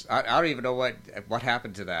was. I don't even know what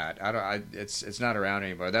happened to that. It's not around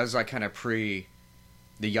anymore. That was like kind of pre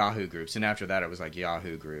the Yahoo groups, and after that it was like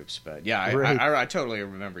Yahoo groups. But yeah, Right. I totally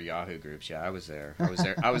remember Yahoo groups. Yeah, I was there.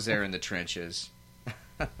 I was there in the trenches.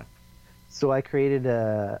 So I created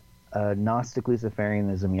a Gnostic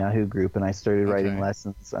Luciferianism Yahoo group, and I started writing Okay.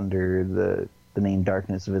 lessons under the name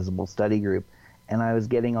Darkness Visible Study Group. And I was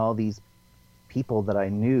getting all these people that I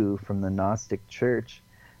knew from the Gnostic Church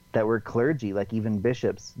that were clergy, like even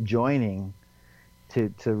bishops, joining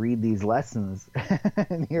to read these lessons.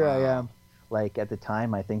 And here I Wow. am. Like at the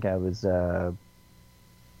time, I think I was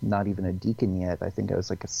not even a deacon yet. I think I was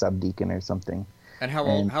like a subdeacon or something. And how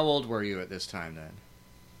old were you at this time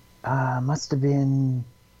then? Must have been,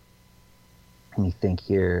 let me think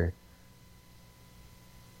here,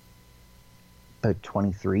 about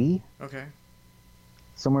 23, Okay.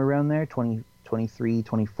 somewhere around there, 20, 23,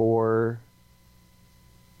 24,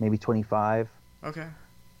 maybe 25, Okay.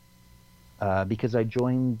 because I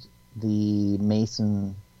joined the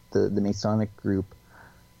Masonic group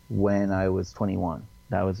when I was 21.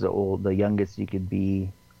 That was the youngest you could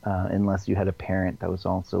be unless you had a parent that was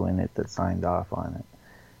also in it that signed off on it.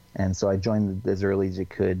 And so I joined as early as you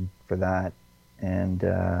could for that, and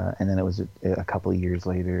then it was a couple of years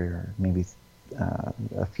later, or maybe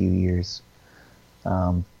a few years.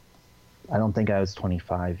 I don't think I was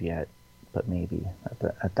 25 yet, but maybe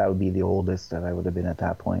that would be the oldest that I would have been at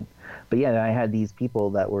that point. But yeah, I had these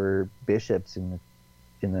people that were bishops in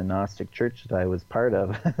the Gnostic church that I was part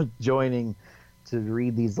of, joining to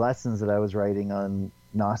read these lessons that I was writing on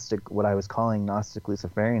Gnostic, what I was calling Gnostic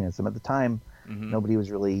Luciferianism. At the time, nobody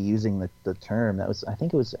was really using the term. I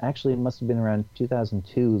think it must have been around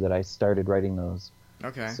 2002 that I started writing those.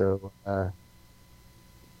 Okay. So,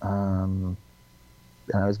 and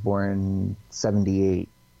I was born 78.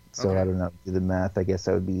 So Okay. I don't know, do the math. I guess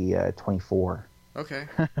that would be 24. Okay.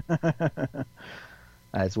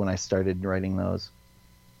 That's when I started writing those.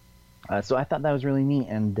 So I thought that was really neat,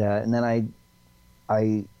 and then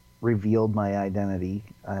I revealed my identity.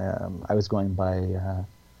 I was going by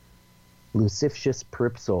Lucifius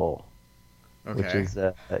Peripsol, which is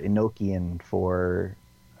Enochian for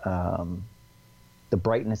the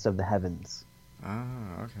brightness of the heavens.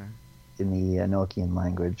 Ah, okay. In the Enochian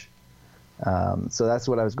language. So that's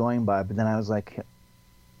what I was going by. But then I was like,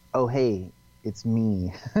 oh, hey, it's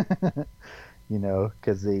me.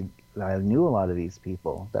 Because I knew a lot of these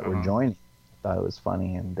people that were joining. I thought it was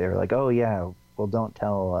funny. And they were like, oh, yeah, well, don't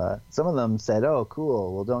tell. Some of them said, oh,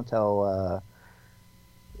 cool. Well, don't tell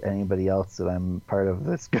anybody else that I'm part of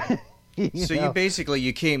this. You basically,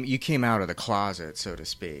 you came out of the closet, so to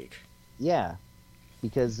speak. Yeah,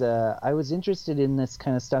 because I was interested in this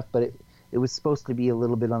kind of stuff, but it was supposed to be a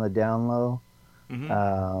little bit on the down low.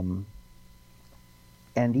 Mm-hmm.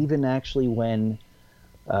 And even actually when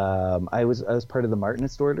I was part of the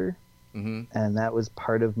Martinist order, mm-hmm. and that was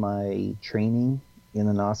part of my training in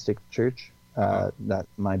the Gnostic Church. That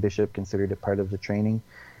my bishop considered it part of the training.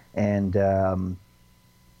 And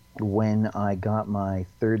when I got my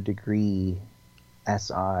third degree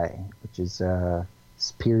SI, which is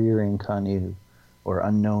Superior Inconnu, or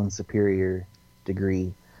Unknown Superior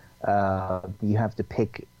degree, you have to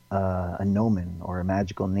pick a nomen or a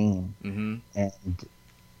magical name, mm-hmm.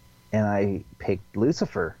 and I picked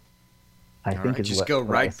Lucifer. I think it's just go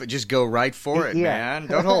right for it, man.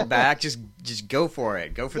 Don't hold back. Just go for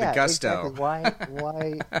it. Go for the gusto. Exactly.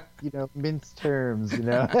 Why mince terms,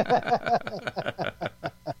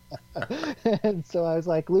 And so I was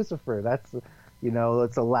like, Lucifer. That's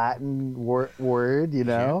it's a Latin word,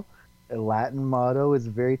 Yeah. A Latin motto is a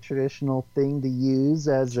very traditional thing to use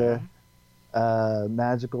as a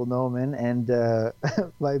magical nomen, and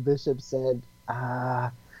my bishop said,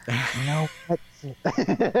 what? Like,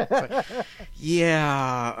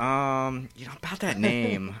 yeah, about that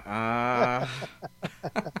name.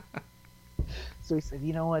 So he said,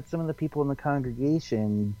 what? Some of the people in the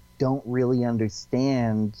congregation don't really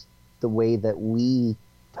understand the way that we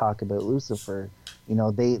talk about Lucifer.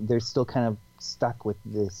 They're still kind of stuck with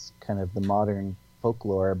this kind of the modern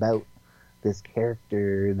folklore about this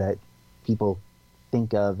character that people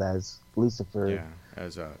think of as Lucifer. Yeah,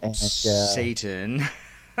 as Satan.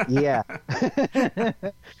 Yeah.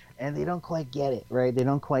 And they don't quite get it, right? They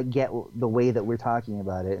don't quite get the way that we're talking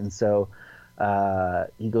about it. And so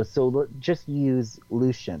he goes, so just use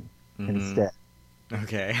Lucian mm-hmm. instead.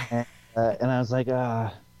 Okay. And I was like,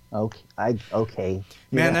 okay.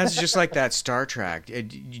 Man, that's just like that Star Trek. Do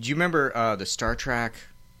you remember the Star Trek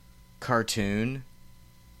cartoon?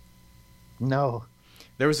 No.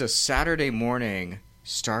 There was a Saturday morning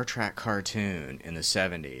Star Trek cartoon in the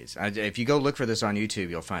 70s. If you go look for this on YouTube,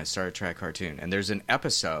 you'll find Star Trek cartoon. And there's an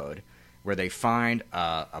episode where they find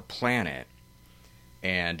a planet,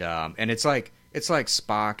 and it's like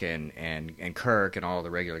Spock and Kirk and all the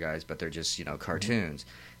regular guys, but they're just cartoons.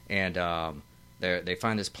 And they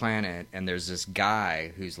find this planet, and there's this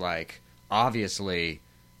guy who's like obviously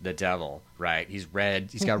the devil, right? He's red.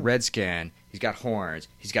 He's got red skin. He's got horns.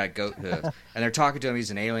 He's got goat hooves. And they're talking to him. He's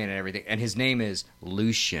an alien and everything. And his name is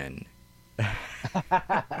Lucian. But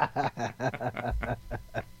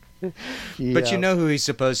you know who he's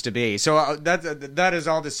supposed to be. So that is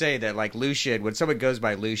all to say that, like, Lucian, when someone goes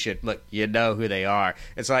by Lucian, look, you know who they are.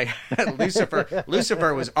 It's like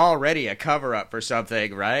Lucifer was already a cover-up for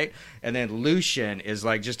something, right? And then Lucian is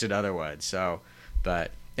like just another one. So,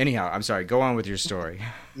 but anyhow, I'm sorry. Go on with your story.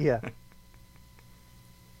 Yeah.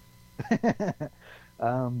 And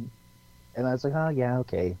I was like, oh yeah,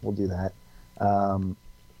 okay, we'll do that.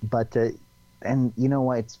 But and you know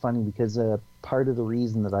what? It's funny because part of the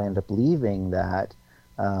reason that I ended up leaving that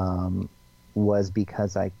was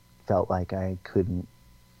because I felt like I couldn't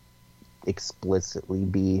explicitly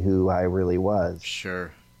be who I really was.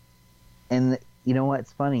 Sure. And you know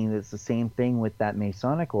what's funny? It's the same thing with that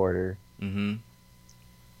Masonic order. Mm-hmm.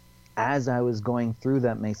 As I was going through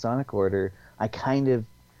that Masonic order,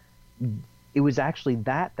 it was actually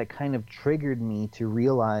that kind of triggered me to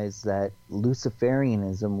realize that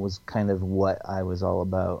Luciferianism was kind of what I was all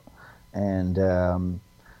about. And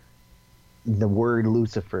the word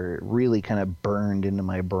Lucifer really kind of burned into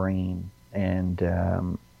my brain. And I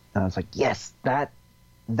was like, yes,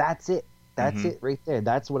 that's it. That's it right there.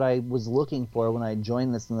 That's what I was looking for when I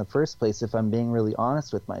joined this in the first place, if I'm being really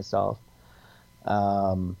honest with myself.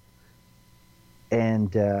 And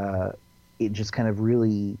it just kind of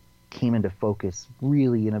really came into focus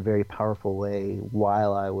really in a very powerful way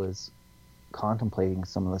while I was contemplating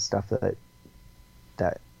some of the stuff that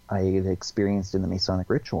I had experienced in the Masonic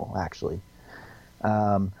ritual, actually.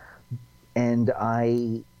 And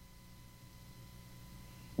I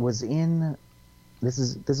was in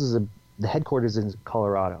the headquarters in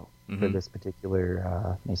Colorado for this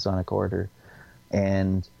particular Masonic order,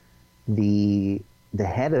 and the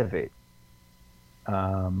head of it,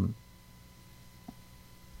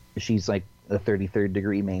 she's like a 33rd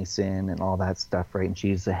degree Mason and all that stuff, right? And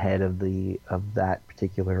she's the head of that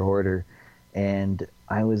particular order. And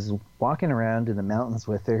I was walking around in the mountains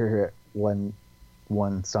with her one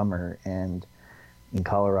summer and in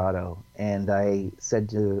Colorado, and I said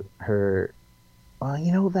to her, well,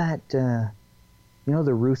 you know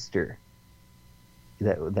the rooster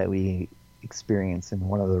that we experience in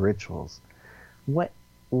one of the rituals.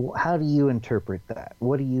 How do you interpret that?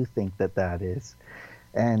 What do you think that is?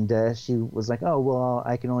 And she was like, oh, well,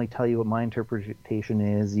 I can only tell you what my interpretation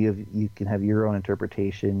is. You can have your own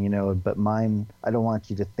interpretation, but mine, I don't want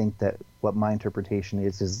you to think that what my interpretation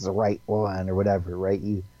is the right one or whatever, right?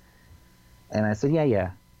 And I said,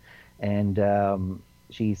 yeah. And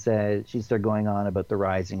she started going on about the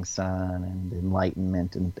rising sun and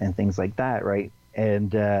enlightenment and things like that, right?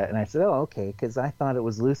 And I said, oh, okay, because I thought it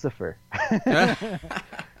was Lucifer.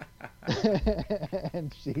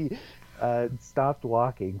 And she stopped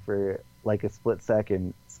walking for like a split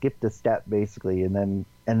second, skipped a step basically, and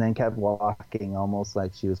then kept walking almost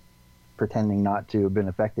like she was pretending not to have been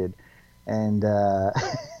affected. And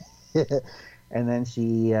and then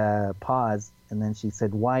she paused, and then she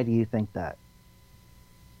said, why do you think that?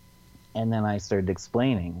 And then I started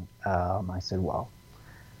explaining. I said, well,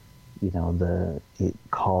 it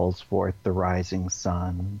calls forth the rising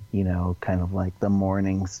sun, kind of like the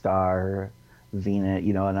morning star, Venus,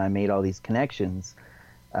 and I made all these connections,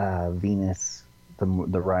 Venus,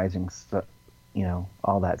 the rising,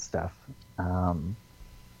 all that stuff. And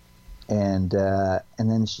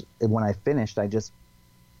then when I finished, I just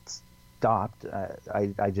stopped.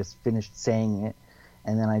 I just finished saying it,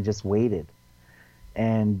 and then I just waited.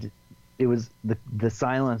 And it was the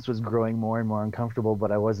silence was growing more and more uncomfortable,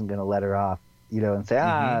 but I wasn't going to let her off, and say,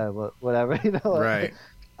 whatever, Right.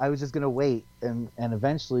 I was just going to wait. And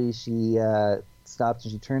eventually she stopped,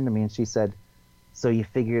 and she turned to me and she said, so you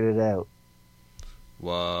figured it out?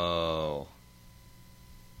 Whoa.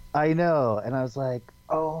 I know. And I was like,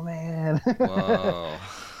 oh man. Whoa.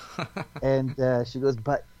 And she goes,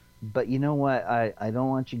 but you know what? I don't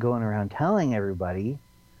want you going around telling everybody,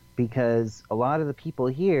 because a lot of the people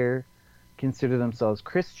here consider themselves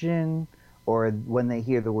Christian, or when they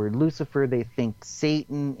hear the word Lucifer, they think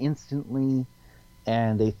Satan instantly,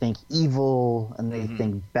 and they think evil, and they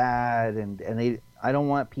think bad, and I don't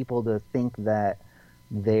want people to think that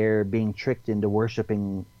they're being tricked into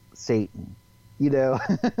worshiping Satan,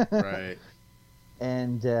 Right.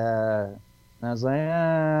 And I was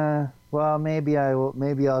like, well, maybe I will.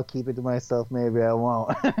 Maybe I'll keep it to myself. Maybe I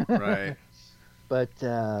won't. Right. But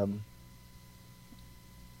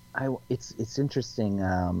it's interesting,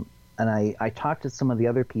 and I talked to some of the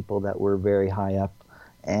other people that were very high up,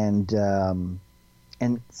 and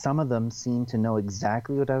some of them seemed to know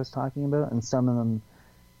exactly what I was talking about, and some of them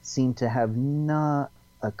seemed to have not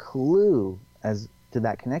a clue as to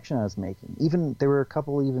that connection I was making. Even there were a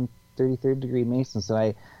couple even 33rd degree Masons that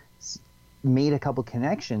I made a couple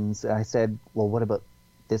connections. I said, well, what about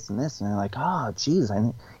this and this? And they're like, oh, geez,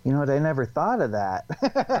 I never thought of that.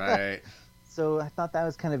 Right. So I thought that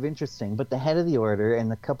was kind of interesting. But the head of the order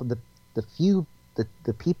and the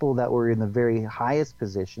people that were in the very highest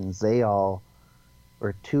positions, they all,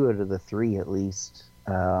 or two out of the three at least,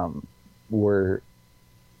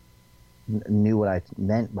 knew what I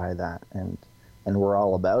meant by that, and were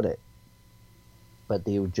all about it. But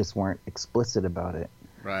they just weren't explicit about it.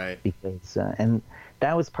 Right. Because and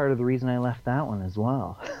that was part of the reason I left that one as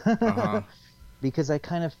well. Because I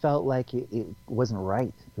kind of felt like it wasn't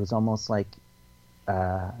right. It was almost like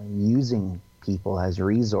using people as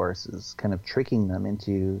resources, kind of tricking them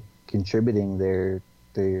into contributing their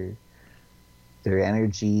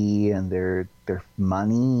energy and their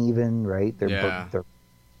money, even, right? Their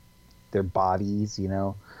bodies,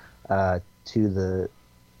 to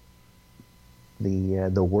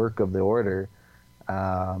the work of the order,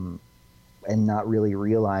 and not really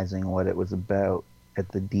realizing what it was about at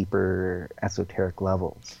the deeper esoteric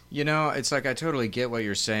levels. It's like I totally get what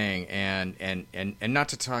you're saying, and not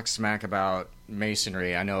to talk smack about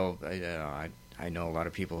Masonry. I know I know a lot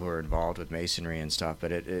of people who are involved with Masonry and stuff,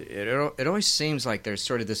 but it always seems like there's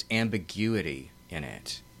sort of this ambiguity in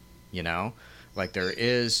it, like there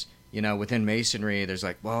is, within Masonry, there's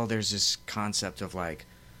like, well, there's this concept of like,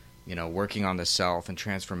 working on the self and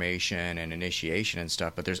transformation and initiation and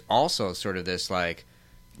stuff, but there's also sort of this like,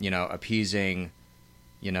 appeasing,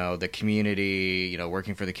 the community,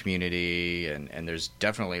 working for the community, and there's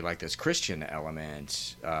definitely like this Christian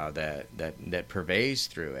element that pervades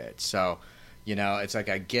through it. So, it's like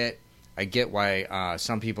I get why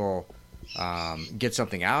some people get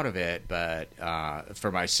something out of it, but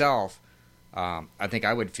for myself, I think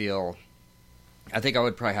I would probably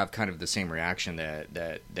have kind of the same reaction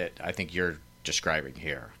that I think you're describing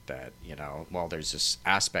here. That well, there's this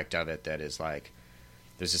aspect of it that is like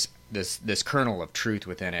there's this kernel of truth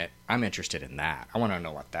within it. I'm interested in that. I want to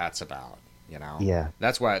know what that's about. Yeah.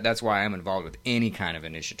 That's why I'm involved with any kind of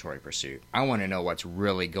initiatory pursuit. I want to know what's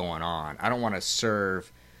really going on. I don't want to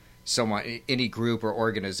serve someone. Any group or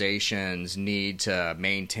organizations need to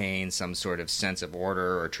maintain some sort of sense of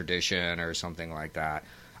order or tradition or something like that.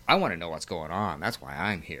 I want to know what's going on. That's why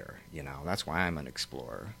I'm here. That's why I'm an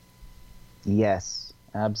explorer. Yes,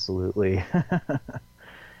 absolutely.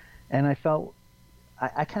 And I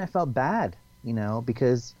kind of felt bad,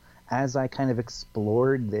 because as I kind of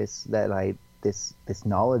explored this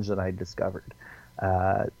knowledge that I discovered,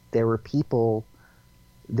 there were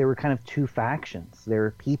kind of two factions. There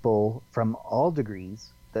were people from all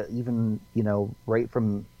degrees that even, right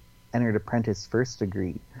from entered apprentice first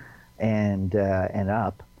degree and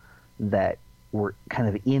up, that were kind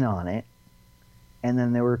of in on it. And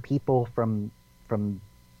then there were people from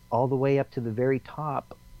all the way up to the very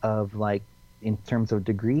top of, like, in terms of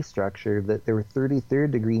degree structure, that there were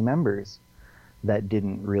 33rd degree members that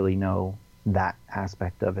didn't really know that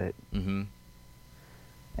aspect of it. Mm-hmm.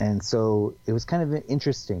 And so it was kind of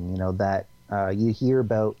interesting, that you hear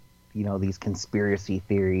about, these conspiracy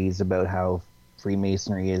theories about how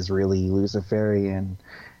Freemasonry is really Luciferian,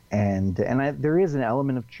 and there is an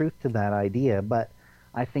element of truth to that idea, but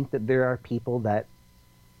I think that there are people that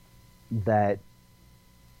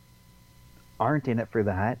aren't in it for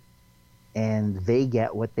that, and they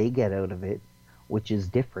get what they get out of it, which is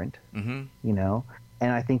different, mm-hmm.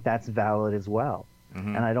 And I think that's valid as well.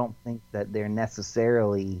 Mm-hmm. And I don't think that they're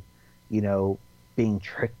necessarily, being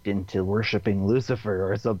tricked into worshiping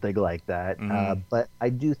Lucifer or something like that. Mm-hmm. But I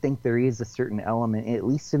do think there is a certain element, at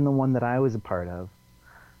least in the one that I was a part of.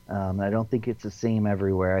 I don't think it's the same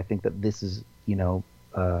everywhere. I think that this is,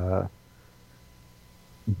 at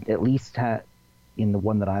least in the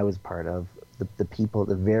one that I was part of, the people at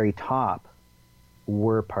the very top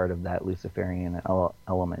were part of that Luciferian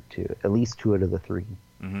element too. At least two out of the three.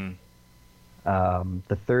 Mm-hmm.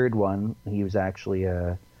 The third one, he was actually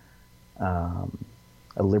a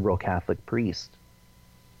liberal Catholic priest,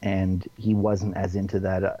 and he wasn't as into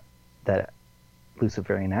that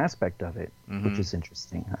Luciferian aspect of it, mm-hmm. which is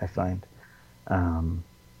interesting, I find.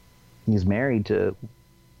 He was married to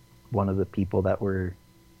one of the people that were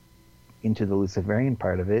into the Luciferian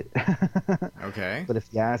part of it. Okay. But if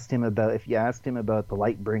you asked him about the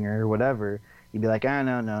Lightbringer or whatever, he'd be like,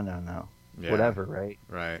 no, yeah. Whatever, right?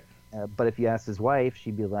 Right. But if you asked his wife,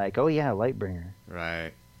 she'd be like, oh yeah, Lightbringer.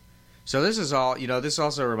 Right. So this is all, this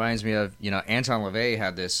also reminds me of, Anton LaVey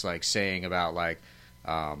had this like saying about like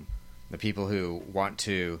the people who want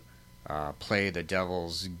to play the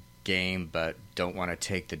devil's game but don't want to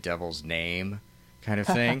take the devil's name kind of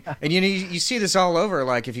thing. And you see this all over,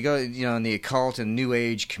 like if you go in the occult and new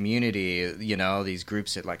age community, these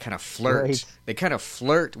groups that like kind of flirt. Right. They kind of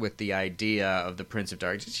flirt with the idea of the Prince of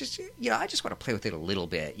Darkness. It's just I just want to play with it a little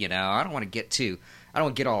bit, I don't want to get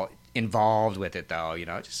all involved with it though,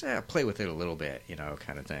 just play with it a little bit,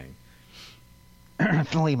 kind of thing.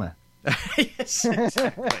 Thelema. Yes,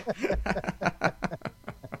 exactly.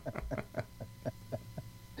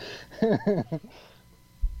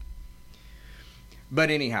 But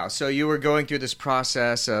anyhow, so you were going through this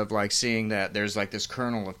process of like seeing that there's like this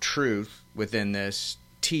kernel of truth within this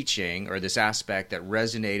teaching or this aspect that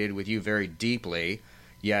resonated with you very deeply,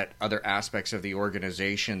 yet other aspects of the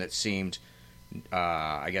organization that seemed,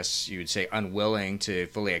 I guess you would say, unwilling to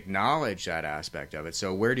fully acknowledge that aspect of it.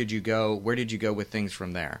 So where did you go with things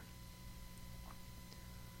from there?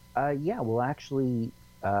 Yeah, well, actually,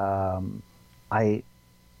 I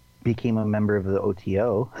became a member of the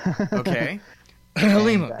OTO, Okay. and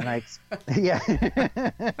Lima. and yeah.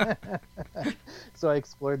 So I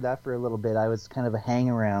explored that for a little bit. I was kind of a hang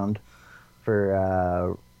around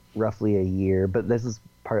for roughly a year, but this is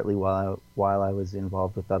partly while I was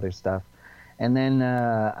involved with other stuff. And then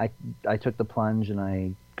I took the plunge and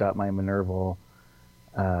I got my Minerval,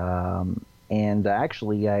 and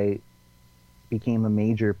actually I became a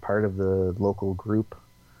major part of the local group.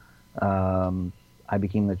 I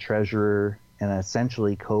became the treasurer and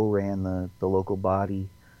essentially co-ran the local body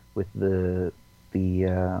with the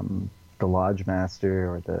lodge master,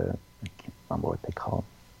 or I can't remember what they call it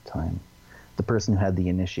at the time, the person who had the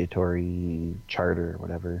initiatory charter or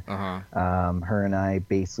whatever. Her and I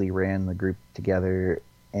basically ran the group together,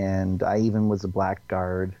 and I even was a black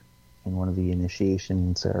guard in one of the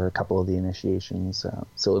initiations, or a couple of the initiations.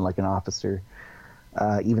 So like an officer,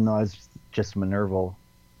 even though I was just Minerval.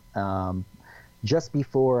 Just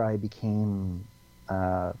before I became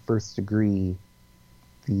first degree,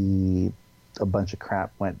 a bunch of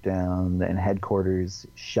crap went down, and headquarters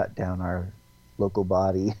shut down our local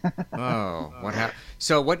body. Oh, what happened?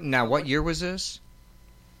 So what year was this?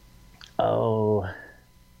 Oh,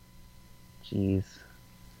 jeez.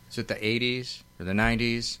 Is it the 80s or the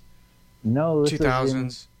 90s? No, this 2000s? was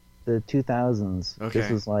in the 2000s. Okay.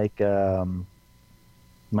 This was like,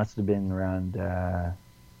 must have been around, I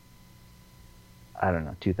don't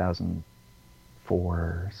know, 2004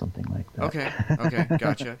 or something like that. Okay,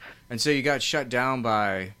 gotcha. And so you got shut down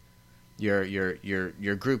by your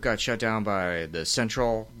group got shut down by the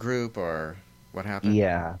central group, or what happened?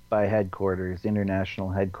 Yeah, by headquarters,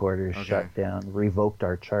 international headquarters, Okay. shut down, revoked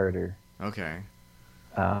our charter. Okay.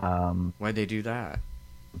 Um, Why'd they do that?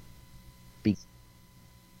 the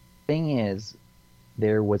thing is,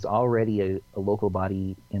 there was already a local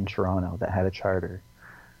body in Toronto that had a charter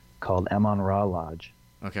called Amon Ra Lodge,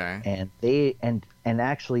 Okay. and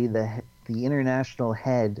actually the international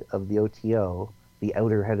head of the OTO, the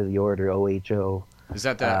outer head of the order, OHO. Is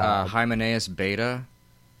that the Hymenaeus Beta?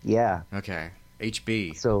 Yeah. Okay.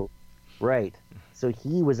 HB. So, right. So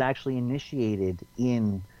he was actually initiated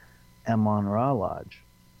in Amon Ra Lodge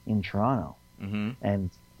in Toronto, Mm-hmm. and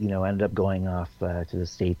ended up going off to the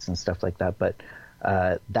States and stuff like that. But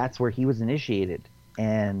that's where he was initiated,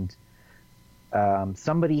 and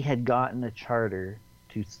somebody had gotten a charter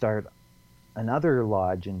to start another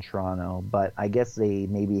lodge in Toronto, but I guess they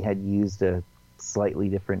maybe had used a slightly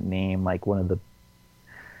different name, like one of the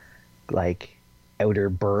outer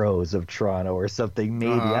boroughs of Toronto or something.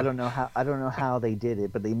 Maybe I don't know how they did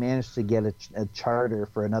it, but they managed to get a charter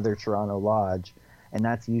for another Toronto lodge, and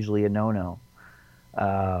that's usually a no-no.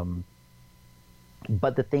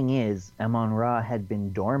 But the thing is, Amon Ra had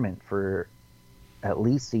been dormant for at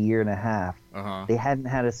least a year and a half. They hadn't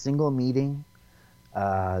had a single meeting.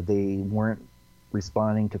 They weren't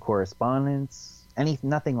responding to correspondence,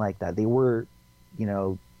 nothing like that. They were,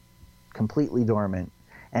 completely dormant.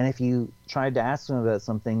 And if you tried to ask them about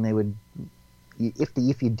something, they would,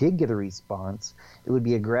 if you did get a response, it would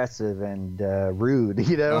be aggressive and rude,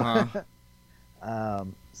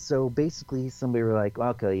 So basically, somebody were like,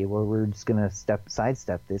 okay, well, we're just gonna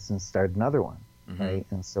sidestep this and start another one, right?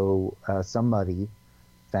 And so somebody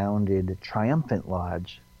founded Triumphant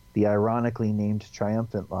Lodge, the ironically named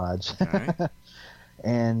Triumphant Lodge. Okay.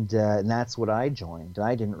 And that's what I joined.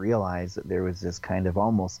 I didn't realize that there was this kind of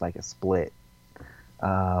almost like a split.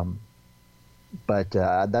 But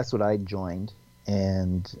that's what I joined,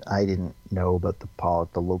 and I didn't know about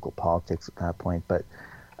the local politics at that point. But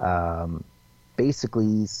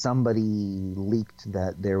basically, somebody leaked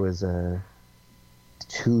that there was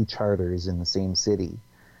two charters in the same city,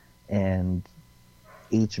 and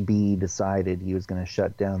HB decided he was going to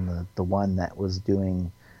shut down the one that was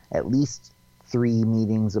doing at least 3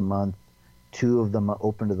 meetings a month, 2 of them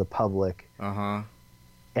open to the public,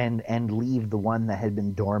 and leave the one that had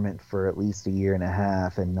been dormant for at least a year and a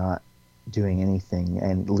half and not doing anything,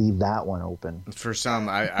 and leave that one open. For some,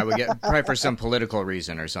 I would get probably for some political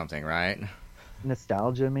reason or something, right?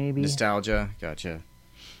 Nostalgia, maybe. Nostalgia, gotcha.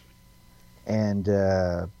 And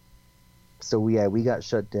so we got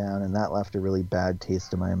shut down, and that left a really bad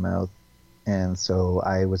taste in my mouth. And so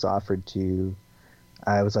I was offered to.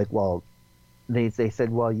 I was like, well, they said,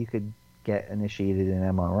 well, you could get initiated in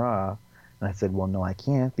Amon Ra. And I said, well, no, I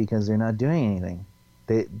can't, because they're not doing anything.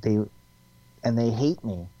 They hate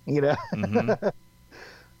me, even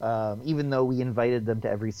though we invited them to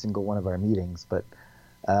every single one of our meetings. But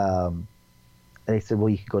they said, well,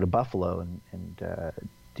 you could go to Buffalo and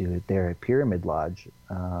do it there at Pyramid Lodge.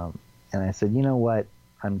 And I said, you know what?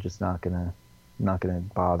 I'm just not going to not gonna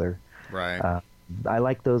bother. Right. I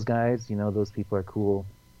like those guys, those people are cool.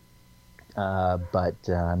 But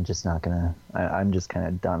I'm just not gonna. I'm just kind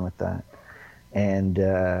of done with that. And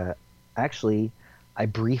actually, I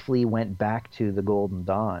briefly went back to the Golden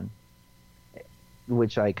Dawn,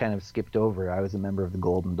 which I kind of skipped over. I was a member of the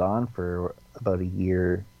Golden Dawn for about a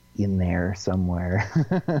year in there somewhere.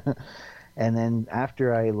 And then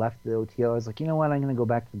after I left the OTO, I was like, you know what? I'm going to go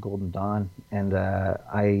back to the Golden Dawn. And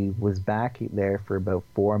I was back there for about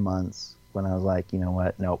 4 months when I was like, you know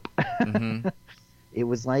what? Nope. Mm-hmm. It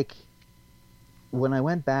was like when I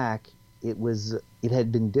went back, it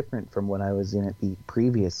had been different from when I was in it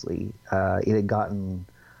previously. It had gotten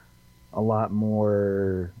a lot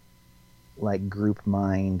more like group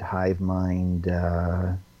mind, hive mind,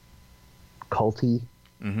 culty.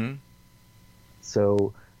 Mm-hmm.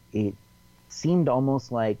 So it seemed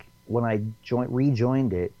almost like when I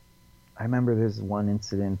rejoined it, I remember there's one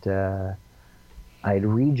incident. I'd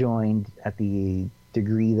rejoined at the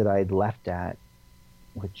degree that I'd left at,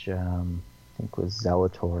 which I think was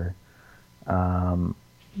Zelator.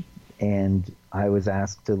 And I was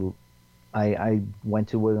asked to. I went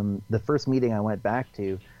to them. The first meeting I went back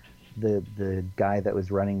to, the guy that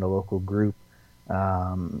was running the local group,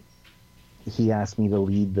 he asked me to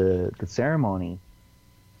lead the ceremony,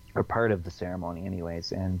 or part of the ceremony,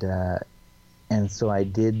 anyways. And so I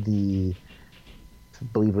did I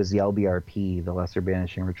believe it was the LBRP, the Lesser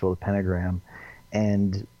Banishing Ritual of the Pentagram,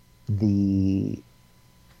 and the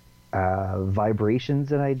vibrations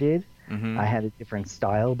that I did. Mm-hmm. I had a different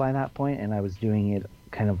style by that point, and I was doing it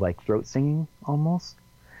kind of like throat singing almost.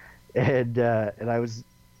 And I was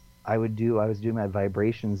doing my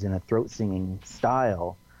vibrations in a throat singing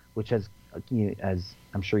style, which has, as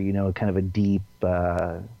I'm sure you know, kind of a deep,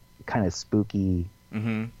 kind of spooky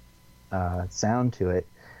Mm-hmm. sound to it.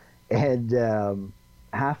 And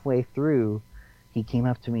halfway through, he came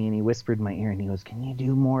up to me and he whispered in my ear and he goes, "Can you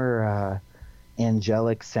do more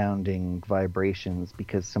angelic sounding vibrations,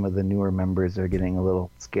 because some of the newer members are getting a little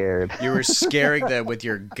scared." You were scaring them with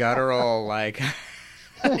your guttural, like,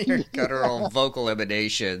 your guttural vocal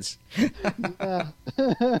emanations. Yeah.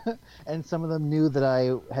 And some of them knew that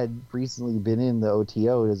I had recently been in the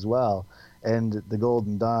OTO as well, and the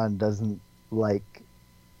Golden Dawn doesn't like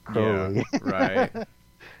Crowley. Yeah, right.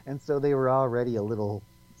 And so they were already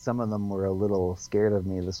some of them were a little scared of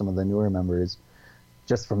me, some of the newer members,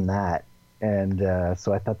 just from that. And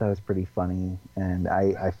so I thought that was pretty funny, and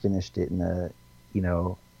I finished it in a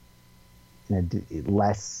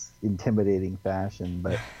less intimidating fashion,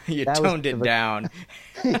 but You toned it down.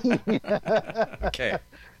 Yeah. Okay.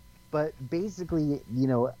 But basically,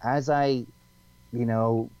 as I,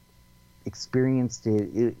 experienced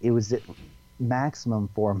it was at maximum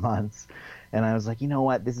 4 months, and I was like, you know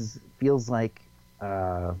what, this feels like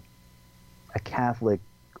a Catholic,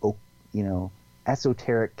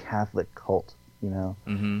 esoteric Catholic cult,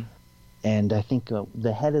 Mm-hmm. And I think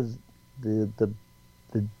the head of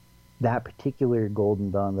that particular Golden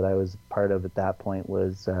Dawn that I was part of at that point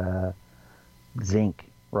was Zink,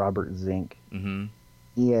 Robert Zink. Mm-hmm.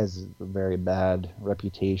 He has a very bad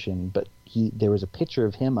reputation, but there was a picture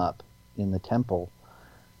of him up in the temple,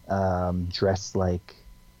 dressed like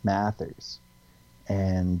Mathers,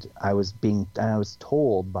 and I was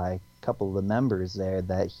told by a couple of the members there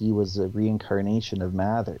that he was a reincarnation of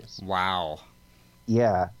Mathers. Wow.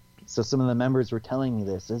 Yeah. So some of the members were telling me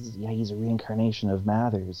this. He's a reincarnation of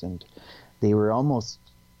Mathers, and they were almost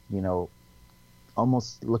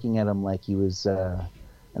looking at him like he was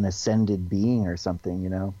an ascended being or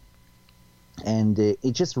something, And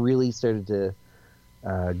it just really started to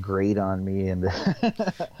grate on me. And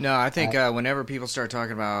No, I think whenever people start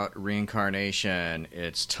talking about reincarnation,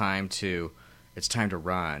 it's time to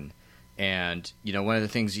run. And one of the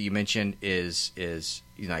things that you mentioned is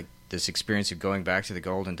like this experience of going back to the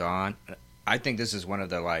Golden Dawn. I think this is one of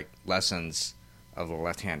the like lessons of the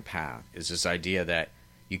left-hand path, is this idea that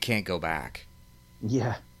you can't go back.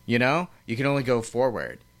 Yeah. You can only go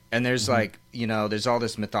forward. And there's like, there's all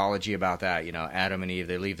this mythology about that, Adam and Eve,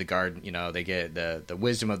 they leave the garden, they get the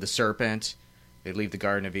wisdom of the serpent, they leave the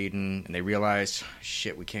Garden of Eden, and they realize,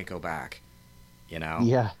 shit, we can't go back,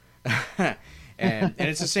 Yeah. and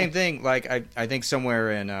it's the same thing, like, I think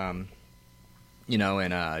somewhere in,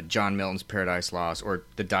 in John Milton's Paradise Lost, or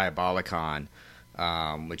the Diabolicon,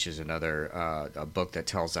 which is another a book that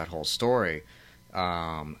tells that whole story,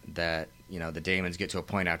 that the daemons get to a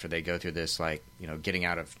point after they go through this, like, getting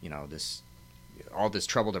out of all this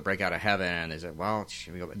trouble to break out of heaven. They say, well,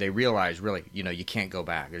 should we go back? They realize, really, you can't go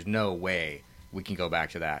back. There's no way we can go back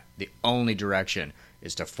to that. The only direction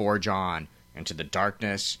is to forge on into the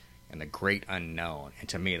darkness and the great unknown. And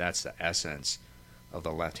to me, that's the essence of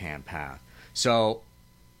the left-hand path. So,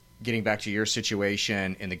 getting back to your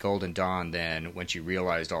situation in the Golden Dawn, then, once you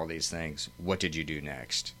realized all these things, what did you do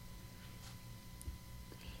next?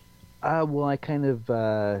 Well, I kind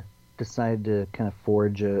of decided to kind of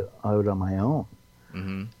forge out on my own.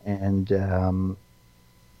 Mm-hmm. And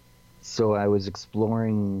so I was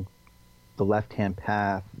exploring the left-hand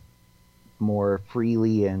path more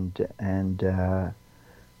freely and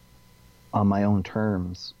on my own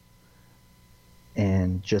terms,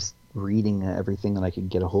 and just reading everything that I could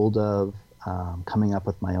get a hold of, coming up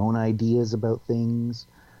with my own ideas about things,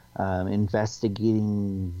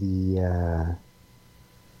 investigating the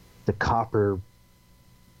copper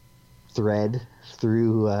thread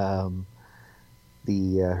through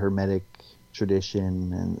the Hermetic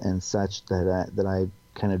tradition and such that I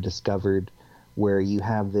kind of discovered, where you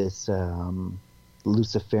have this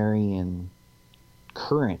Luciferian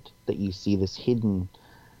current that you see, this hidden,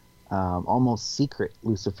 almost secret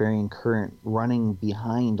Luciferian current running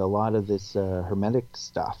behind a lot of this Hermetic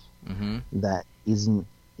stuff that isn't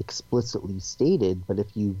explicitly stated, but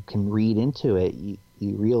if you can read into it, you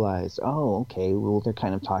realize, oh, okay, well, they're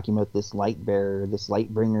kind of talking about this light bearer, this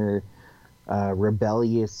light bringer,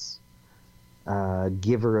 rebellious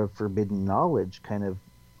giver of forbidden knowledge kind of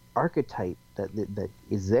archetype that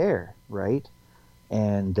is there, right?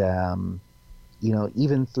 And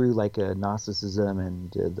even through like a Gnosticism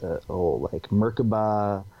and the whole like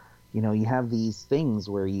Merkaba, you have these things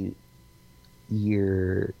where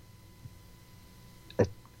you're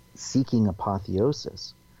seeking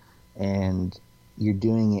apotheosis, and you're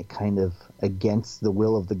doing it kind of against the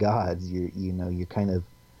will of the gods. You're kind of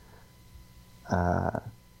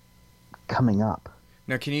coming up.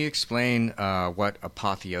 Now, can you explain what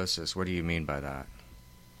apotheosis? What do you mean by that?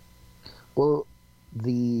 Well,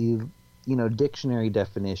 the dictionary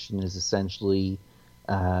definition is essentially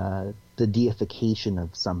the deification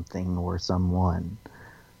of something or someone.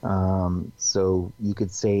 So you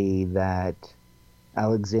could say that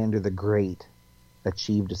Alexander the Great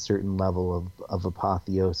achieved a certain level of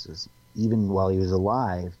apotheosis, even while he was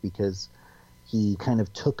alive, because he kind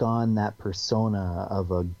of took on that persona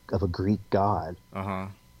of a Greek god,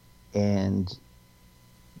 and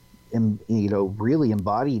really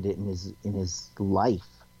embodied it in his life,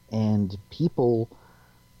 and people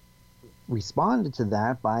responded to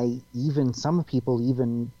that by some people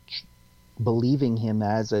even believing him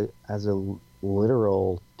as a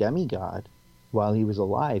literal demigod while he was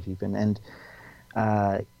alive, even. And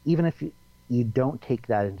even if you don't take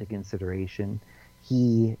that into consideration,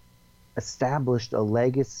 he established a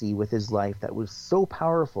legacy with his life that was so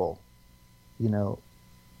powerful.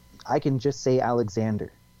 I can just say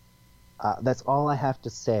Alexander. That's all I have to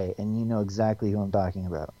say, and you know exactly who I'm talking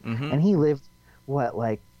about. Mm-hmm. And he lived,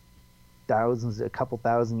 a couple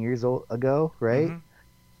thousand years ago, right?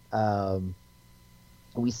 Mm-hmm.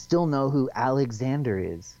 We still know who Alexander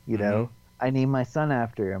is, Mm-hmm. I named my son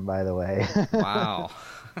after him, by the way. Wow.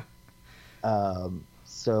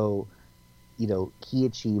 So, he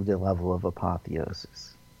achieved a level of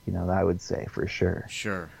apotheosis, I would say, for sure.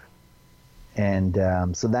 Sure. And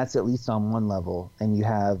so that's at least on one level. And you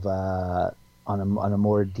have, on a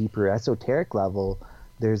more deeper esoteric level,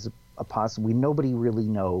 there's a possibility nobody really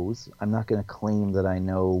knows. I'm not going to claim that I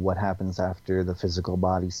know what happens after the physical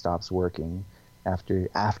body stops working, after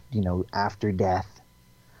death.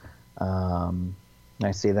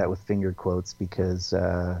 I say that with finger quotes because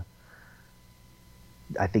I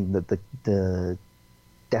think that the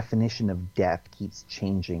definition of death keeps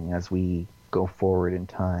changing as we go forward in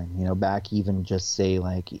time. Back even just say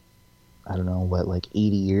 80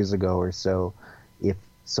 years ago or so, if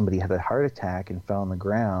somebody had a heart attack and fell on the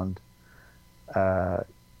ground,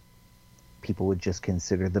 people would just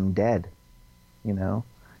consider them dead.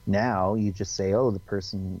 Now you just say, oh, the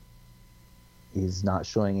person is not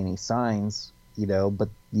showing any signs, but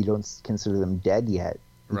you don't consider them dead yet,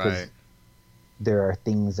 because right. There are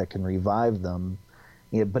things that can revive them.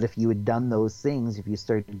 But if you had done those things, if you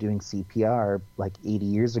started doing CPR 80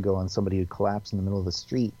 years ago on somebody who collapsed in the middle of the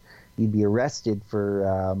street, you'd be arrested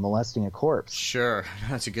for molesting a corpse. Sure,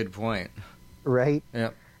 that's a good point. Right?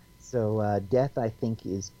 Yep. So death, I think,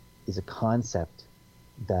 is a concept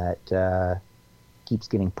that keeps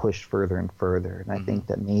getting pushed further and further. And I think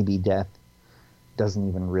that maybe death doesn't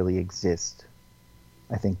even really exist.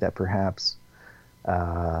 I think that perhaps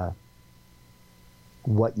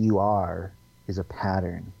what you are is a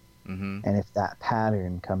pattern. And if that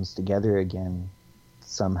pattern comes together again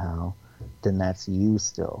somehow, then that's you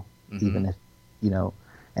still. Even if,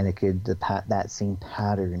 and it could, that same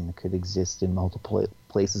pattern could exist in multiple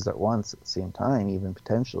places at once at the same time, even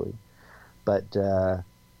potentially. But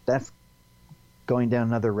that's going down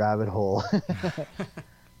another rabbit hole.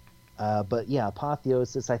 But yeah,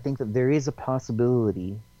 apotheosis, I think that there is a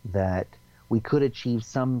possibility that we could achieve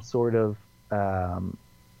some sort of um,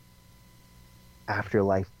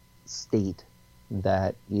 afterlife state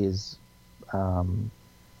that is um,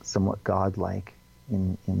 somewhat godlike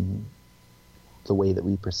in the way that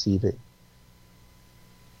we perceive it.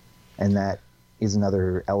 And that is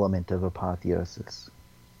another element of apotheosis.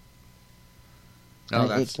 Oh,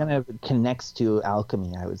 And it kind of connects to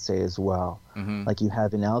alchemy, I would say, as well. Mm-hmm. Like you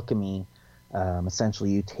have in alchemy, essentially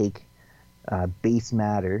you take base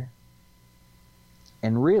matter,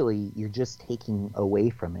 and really you're just taking away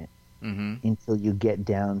from it Mm-hmm. until you get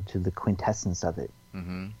down to the quintessence of it.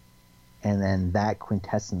 Mm-hmm. And then that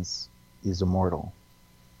quintessence is immortal.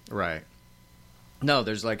 Right. No,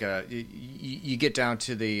 there's like you get down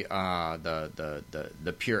to the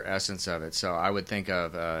pure essence of it. So I would think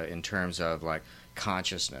of in terms of like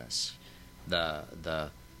consciousness, the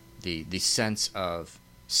sense of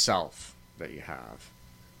self that you have,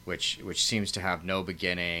 which seems to have no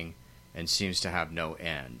beginning and seems to have no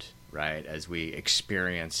end, right? As we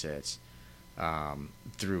experience it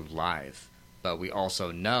through life, but we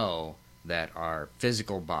also know that our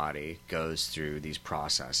physical body goes through these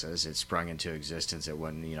processes. It sprung into existence at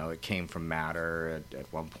when it came from matter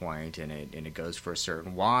at one point, and it goes for a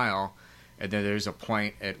certain while, and then there's a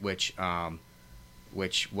point at which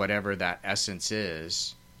whatever that essence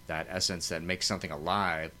is, that essence that makes something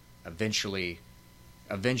alive, eventually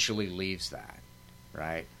leaves that,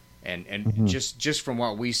 right? And Mm-hmm. just from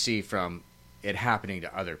what we see from it happening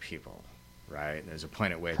to other people, right? There's a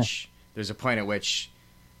point at which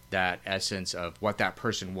that essence of what that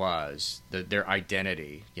person was, their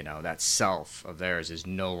identity, that self of theirs is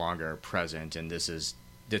no longer present, and this is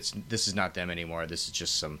not them anymore. This is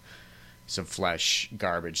just some flesh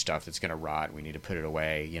garbage stuff that's going to rot. We need to put it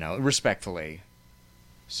away, respectfully,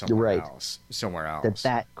 somewhere Right. else.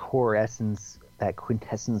 That core essence, that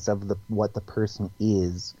quintessence of what the person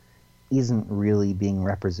is, isn't really being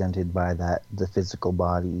represented by the physical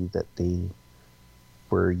body that they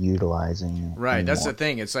were utilizing. Right, anymore. that's the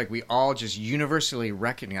thing. It's like we all just universally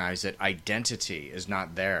recognize that identity is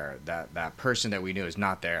not there. That person that we knew is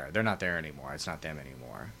not there. They're not there anymore. It's not them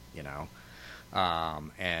anymore.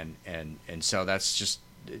 And so that's just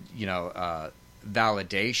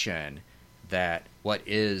validation that what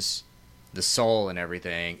is the soul and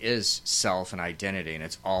everything is self and identity, and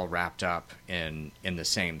it's all wrapped up in the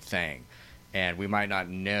same thing. And we might not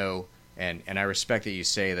know. And I respect that you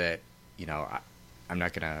say that. I'm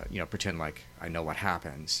not gonna pretend like I know what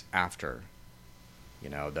happens after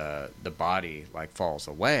the body like falls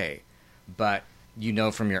away, but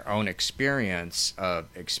from your own experience of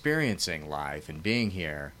experiencing life and being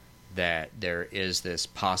here that there is this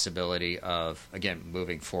possibility of, again,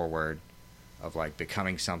 moving forward, of like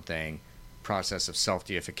becoming something, process of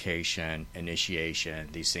self-deification, initiation,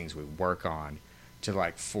 these things we work on to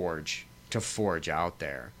like forge out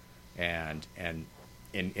there. And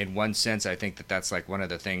in one sense, I think that's like one of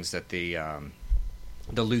the things that the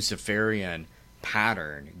Luciferian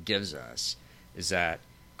pattern gives us, is that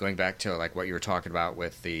going back to like what you were talking about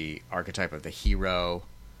with the archetype of the hero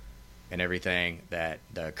and everything, that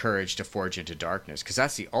the courage to forge into darkness, because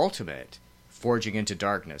that's the ultimate forging into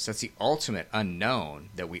darkness. That's the ultimate unknown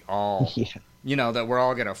that we all, that we're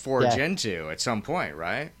all going to forge into at some point,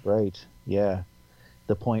 right? Right. Yeah.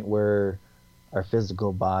 The point where our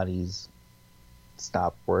physical bodies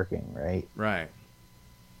stop working, right? Right.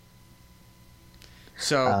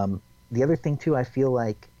 So the other thing too, I feel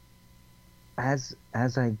like as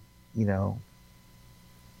I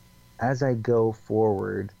as I go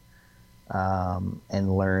forward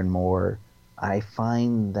and learn more, I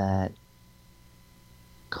find that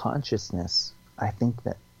consciousness, I think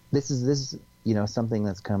that this is something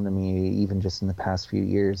that's come to me even just in the past few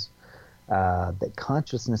years, that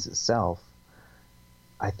consciousness itself,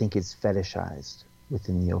 I think, is fetishized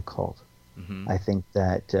within the occult. Mm-hmm. I think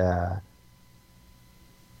that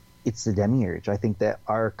it's the demiurge. I think that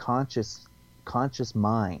our conscious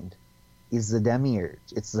mind is the demiurge.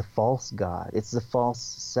 It's the false god. It's the false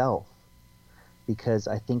self. Because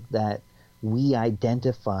I think that we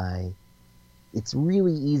identify, it's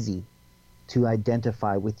really easy to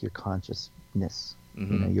identify with your consciousness.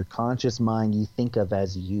 Mm-hmm. Your conscious mind you think of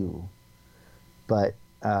as you. But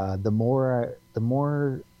the more I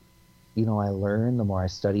learn, the more I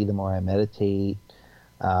study, the more I meditate,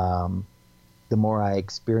 the more I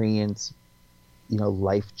experience,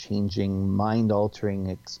 life-changing, mind-altering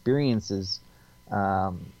experiences,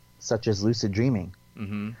 such as lucid dreaming.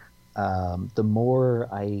 Mm-hmm. The more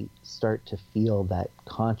I start to feel that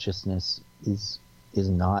consciousness is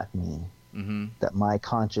not me. Mm-hmm. that my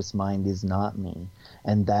conscious mind is not me,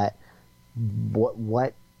 and that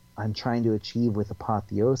what I'm trying to achieve with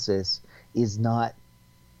apotheosis is not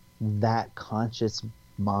that conscious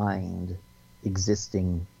mind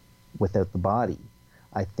existing without the body.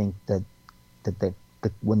 I think that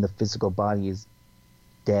when the physical body is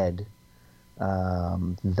dead,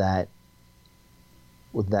 that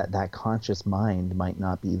conscious mind might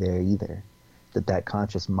not be there either. That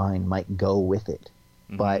conscious mind might go with it,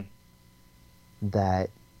 Mm-hmm. but that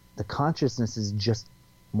the consciousness is just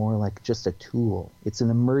more like just a tool. It's an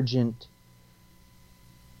emergent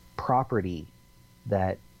property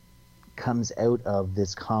that comes out of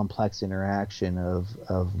this complex interaction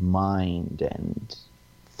of mind and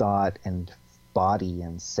thought and body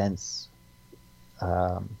and sense,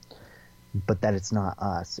 but that it's not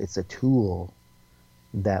us. It's a tool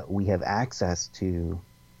that we have access to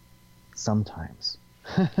sometimes.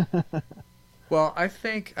 Well, I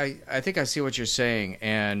think I see what you're saying,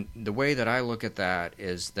 and the way that I look at that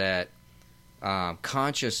is that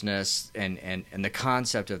consciousness and the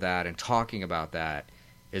concept of that and talking about that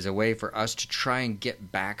is a way for us to try and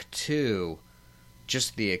get back to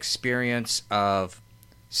just the experience of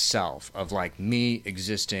self, of like me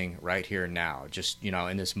existing right here now, just,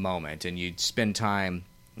 in this moment. And you'd spend time,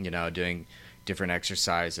 doing different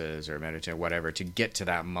exercises or meditating, whatever, to get to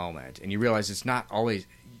that moment. And you realize it's not always,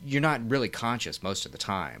 you're not really conscious most of the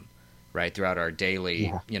time, right? Throughout our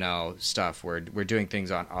daily, stuff, we're doing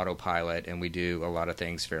things on autopilot, and we do a lot of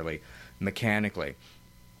things fairly mechanically.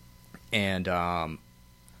 And the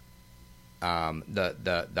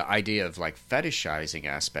idea of like fetishizing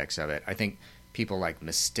aspects of it, I think people like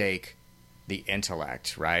mistake the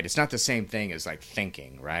intellect, right? It's not the same thing as like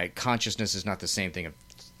thinking, right? Consciousness is not the same thing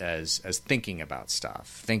as thinking about stuff.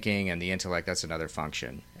 Thinking and the intellect, that's another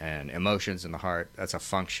function. And emotions in the heart, that's a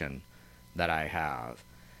function that I have.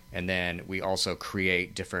 And then we also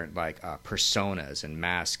create different like personas and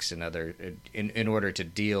masks and other in order to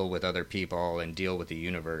deal with other people and deal with the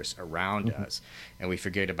universe around us. And we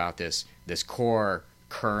forget about this core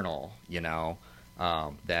kernel,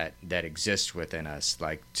 that exists within us.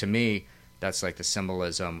 Like, to me, that's like the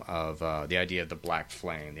symbolism of the idea of the black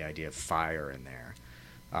flame, the idea of fire in there.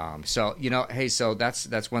 So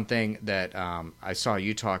that's one thing that I saw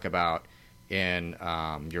you talk about in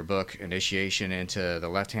your book, Initiation into the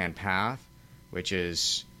Left-Hand Path, which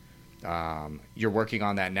is you're working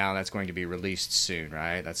on that now. That's going to be released soon,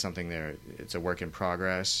 right? That's something there. It's a work in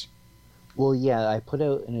progress. Well, yeah, I put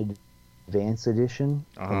out an advanced edition,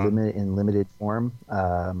 in limited form.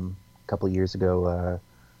 A couple of years ago,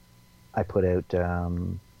 I put out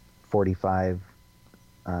 45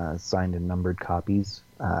 signed and numbered copies,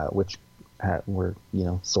 which were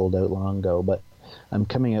sold out long ago. But I'm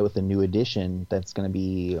coming out with a new edition that's going to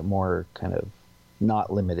be more kind of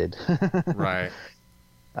not limited. Right.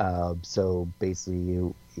 So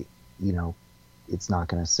basically, it's not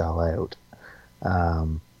going to sell out.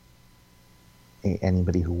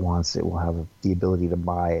 Anybody who wants it will have the ability to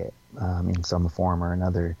buy it in some form or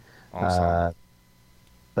another. Awesome.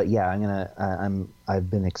 But yeah, I've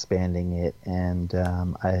been expanding it, and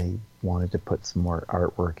I wanted to put some more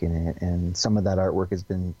artwork in it, and some of that artwork has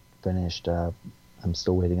been finished. I'm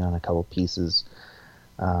still waiting on a couple pieces.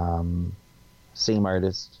 Same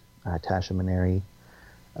artist, Tasha Maneri.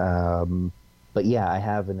 But yeah, I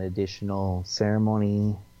have an additional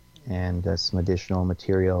ceremony and some additional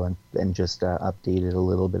material, and just updated a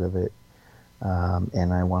little bit of it.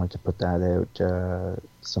 And I wanted to put that out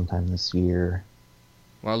sometime this year.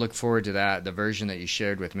 Well, I look forward to that. The version that you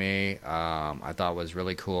shared with me, I thought was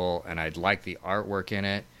really cool, and I liked the artwork in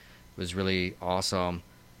it. It was really awesome.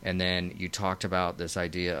 And then you talked about this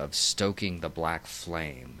idea of stoking the black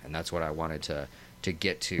flame, and that's what I wanted to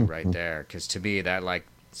get to right there, because to me, that like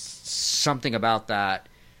something about that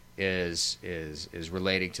is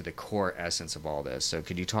relating to the core essence of all this. So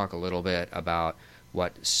could you talk a little bit about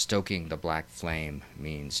what stoking the black flame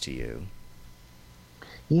means to you?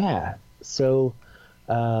 Yeah. So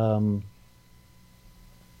a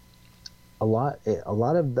lot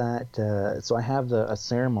of that. So I have a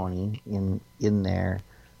ceremony in there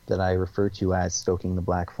that I refer to as stoking the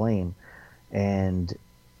black flame, and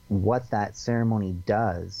what that ceremony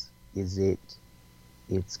does is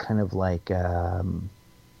it's kind of like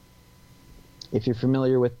if you're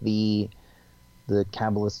familiar with the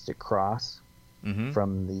Kabbalistic cross,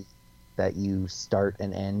 from that you start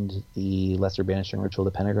and end the Lesser Banishing Ritual,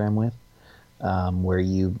 the pentagram with, where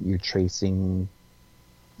you're tracing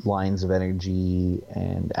lines of energy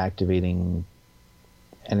and activating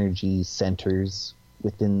energy centers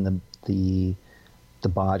within the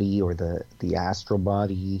body, or the astral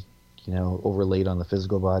body, overlaid on the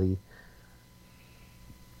physical body.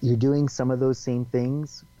 you're doing some of those same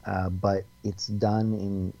things, but it's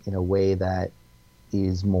done in a way that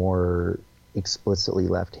is more explicitly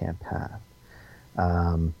left-hand path.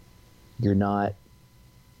 Um, you're not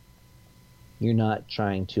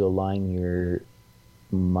trying to align your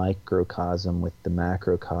microcosm with the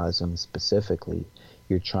macrocosm specifically.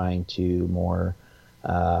 You're trying to more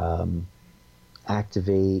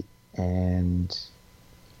activate and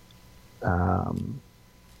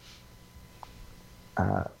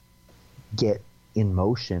get in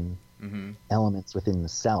motion elements within the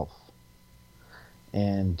self.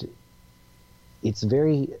 And it's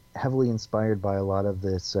very heavily inspired by a lot of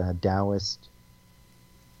this Taoist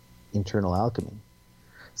internal alchemy.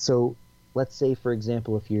 So let's say, for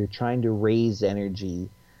example, if you're trying to raise energy,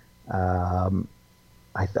 I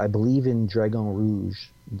believe in Dragon Rouge,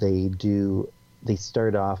 they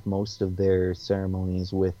start off most of their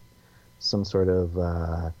ceremonies with some sort of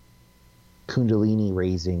Kundalini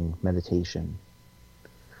raising meditation.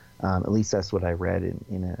 At least that's what I read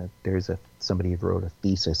there's somebody who wrote a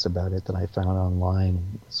thesis about it that I found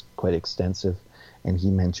online. It's quite extensive, and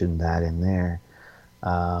he mentioned that in there.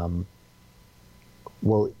 Well,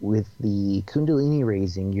 with the Kundalini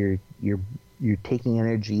raising, you're taking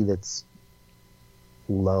energy that's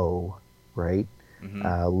low, right?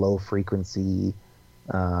 Low frequency,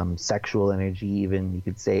 sexual energy, even you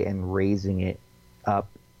could say, and raising it up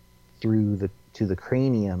to the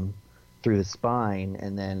cranium, through the spine,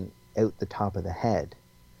 and then out the top of the head.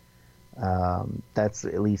 That's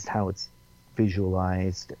at least how it's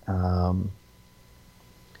visualized.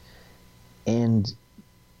 And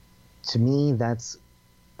to me, that's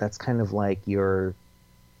kind of like I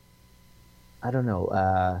don't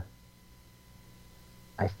know,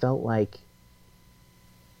 I felt like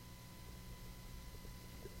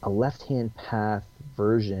a left-hand path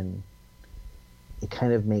version, it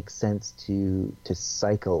kind of makes sense to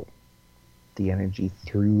cycle the energy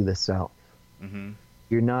through the self.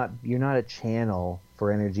 You're not a channel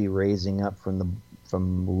for energy raising up from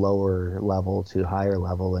lower level to higher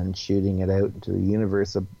level and shooting it out into the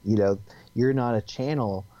universe. You're not a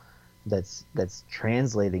channel that's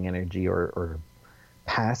translating energy or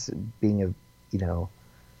being a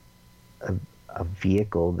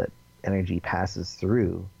vehicle that energy passes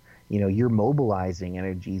through. You're mobilizing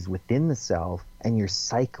energies within the self and you're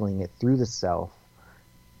cycling it through the self.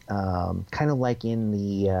 Kind of like in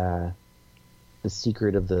the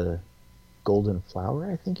Secret of the Golden Flower,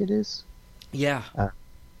 I think it is. Yeah.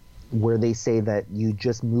 Where they say that you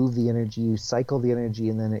just move the energy, you cycle the energy,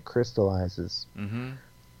 and then it crystallizes.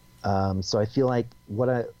 So I feel like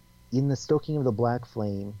in the Stoking of the Black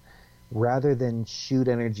Flame, rather than shoot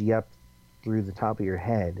energy up through the top of your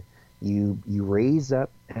head, you raise up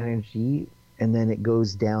energy, and then it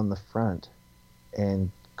goes down the front and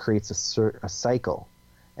creates a cycle.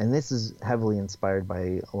 And this is heavily inspired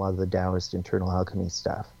by a lot of the Taoist internal alchemy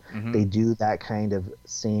stuff. They do that kind of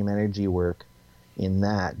same energy work in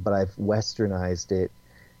that, but I've westernized it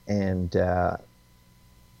and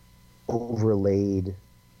overlaid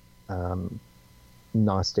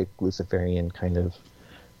Gnostic Luciferian kind of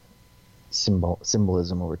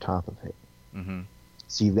symbolism over top of it.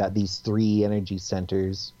 So you've got these three energy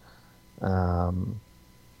centers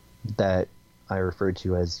that I refer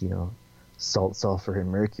to as, salt, sulfur, and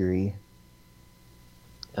mercury,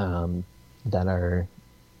 that are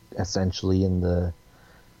essentially in the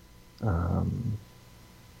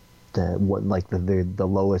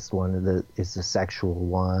lowest one is the sexual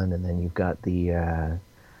one, and then you've got the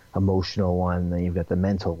emotional one, then you've got the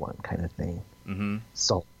mental one, kind of thing.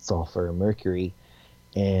 Salt, sulfur, mercury,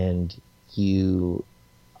 and you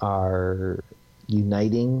are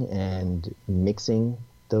uniting and mixing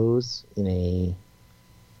those in a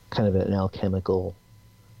kind of an alchemical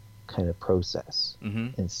kind of process,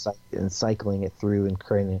 and cycling it through and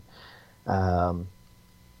creating.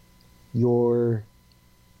 You're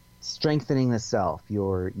strengthening the self.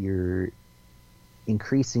 You're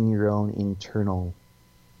increasing your own internal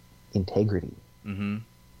integrity,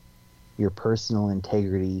 your personal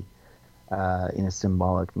integrity, in a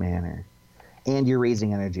symbolic manner, and you're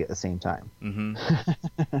raising energy at the same time.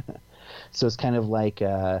 So it's kind of like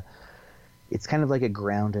a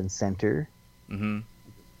ground and center.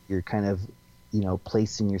 You're kind of,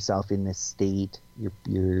 placing yourself in this state.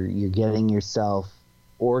 You're getting yourself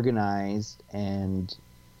organized and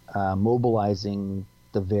mobilizing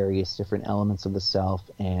the various different elements of the self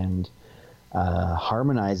and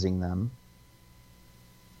harmonizing them,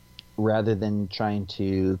 rather than trying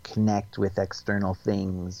to connect with external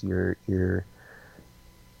things. You're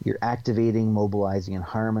activating, mobilizing, and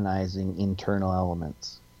harmonizing internal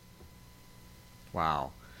elements.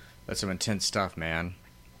 Wow. That's some intense stuff, man.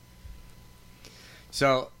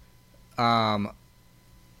 So,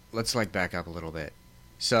 let's like back up a little bit.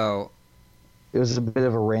 So, It was a bit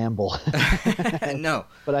of a ramble. no,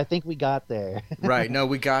 but I think we got there. right? No,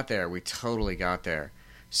 we got there. We totally got there.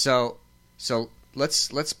 So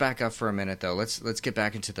let's back up for a minute though. Let's get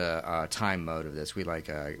back into the time mode of this. We got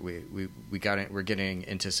it. We're getting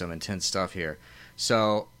into some intense stuff here.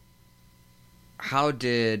 So, how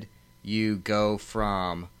did you go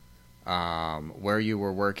from where you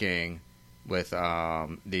were working with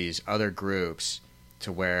these other groups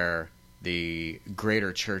to where the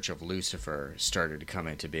Greater Church of Lucifer started to come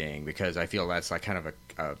into being? Because I feel that's like kind of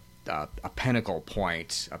a pinnacle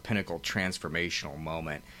point, a pinnacle transformational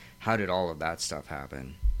moment. How did all of that stuff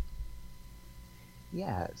happen?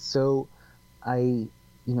 Yeah, so I,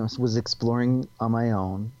 was exploring on my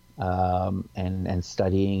own, and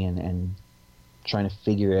studying and trying to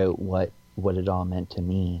figure out what it all meant to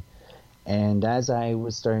me. And as I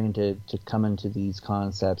was starting to come into these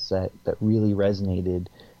concepts that really resonated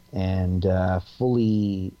and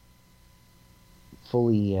fully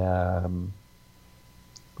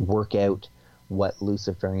work out what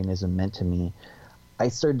Luciferianism meant to me, I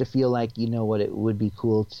started to feel like, it would be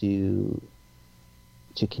cool to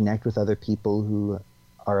connect with other people who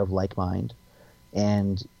are of like mind.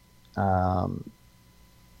 And I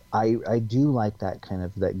do like that kind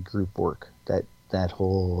of that group work, that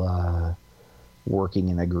whole working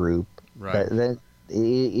in a group. Right.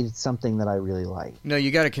 It's something that I really like. No,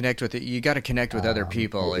 you got to connect with it. You got to connect with other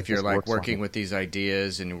people. If you're like working with these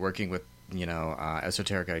ideas and working with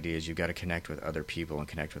esoteric ideas, you've got to connect with other people and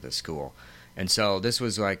connect with a school. And so this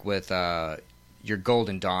was like with your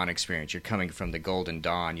Golden Dawn experience. You're coming from the Golden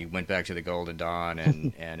Dawn. You went back to the Golden Dawn,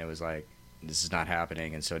 and and it was like, this is not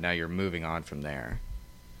happening. And so now you're moving on from there.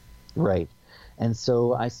 Right. And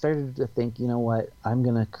so I started to think, what, I'm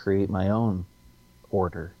going to create my own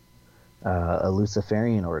order, a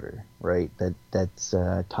Luciferian order, right?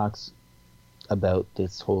 That talks about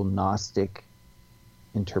this whole Gnostic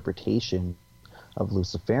interpretation of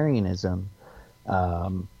Luciferianism,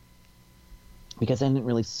 because I didn't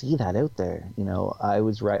really see that out there. I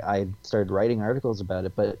started writing articles about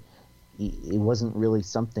it, but it wasn't really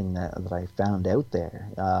something that I found out there.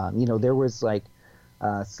 There was like,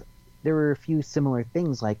 there were a few similar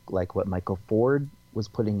things like what Michael Ford was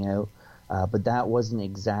putting out, but that wasn't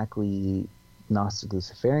exactly Gnostic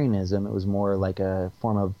Luciferianism. It was more like a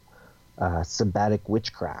form of sabbatic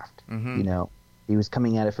witchcraft. Mm-hmm. He was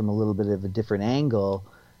coming at it from a little bit of a different angle,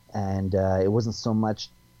 and it wasn't so much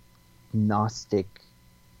Gnostic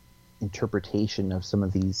interpretation of some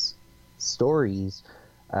of these stories,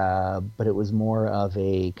 but it was more of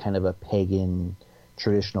a kind of a pagan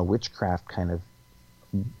traditional witchcraft kind of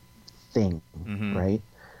thing, mm-hmm. right?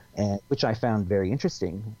 And which I found very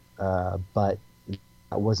interesting, but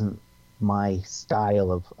that wasn't my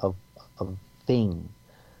style of thing.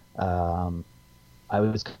 I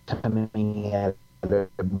was coming at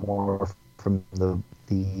it more from the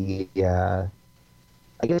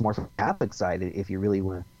I guess more from the Catholic side, if you really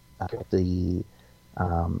want the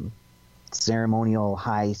ceremonial,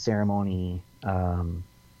 high ceremony,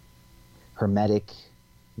 Hermetic,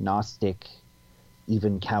 Gnostic,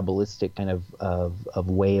 even Kabbalistic kind of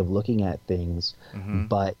way of looking at things, mm-hmm.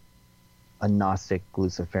 but a Gnostic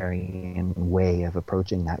Luciferian way of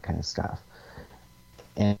approaching that kind of stuff.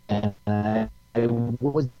 And I didn't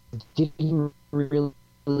really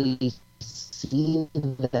see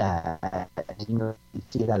that. I didn't really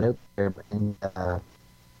see that out there. And I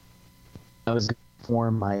was going to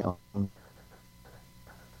form my own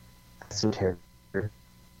esoteric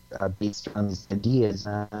based on these ideas.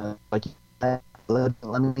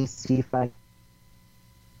 Let me see if I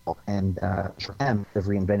and them of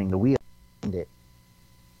reinventing the wheel.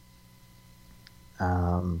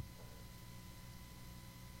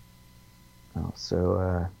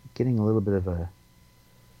 Getting a little bit of a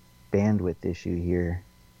bandwidth issue here.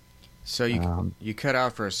 So you cut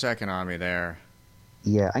out for a second on me there.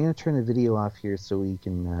 Yeah, I'm going to turn the video off here so we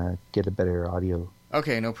can get a better audio.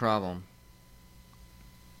 Okay, no problem.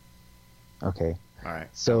 Okay. All right.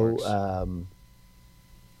 So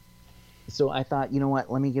I thought,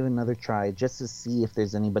 what, let me give it another try just to see if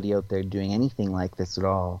there's anybody out there doing anything like this at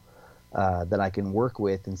all that I can work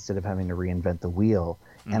with instead of having to reinvent the wheel.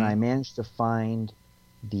 Mm-hmm. And I managed to find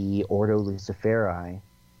the Ordo Luciferi,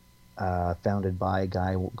 founded by a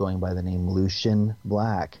guy going by the name Lucian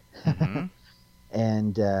Black. Mm-hmm.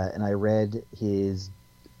 And I read his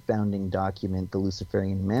founding document, the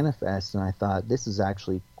Luciferian Manifest, and I thought this is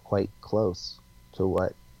actually quite close to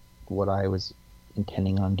what I was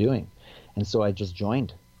intending on doing. And so I just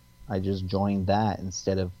joined that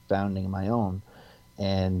instead of founding my own.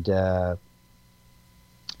 And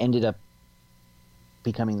ended up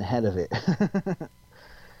becoming the head of it.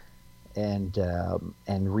 and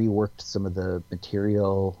reworked some of the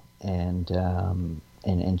material and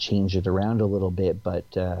changed it around a little bit, but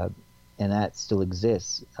and that still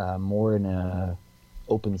exists more in a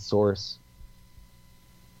open source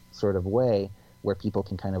sort of way, where people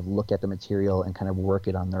can kind of look at the material and kind of work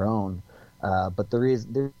it on their own. But there's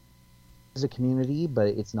a community, but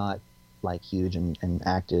it's not like huge and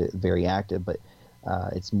active, very active, but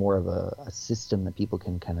it's more of a system that people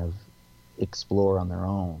can kind of explore on their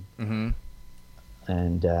own. Mm-hmm.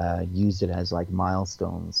 And use it as like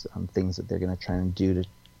milestones, things that they're going to try and do to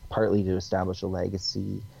partly to establish a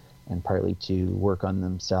legacy and partly to work on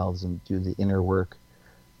themselves and do the inner work.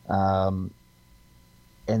 And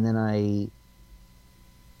then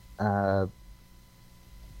the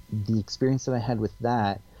experience that I had with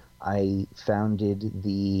that, I founded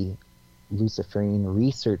the Luciferian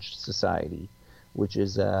Research Society, which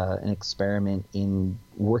is an experiment in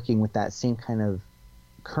working with that same kind of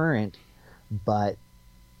current, but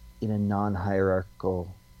in a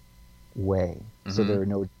non-hierarchical way.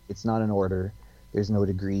 Mm-hmm. So it's not an order, there's no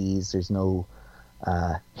degrees, there's no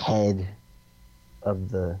head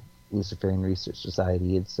of the Luciferian Research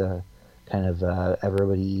Society. It's kind of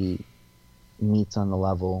everybody meets on the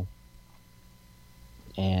level,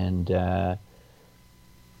 and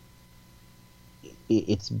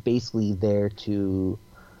it's basically there to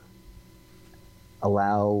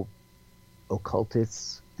allow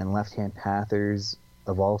occultists and left-hand pathers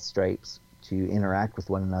of all stripes to interact with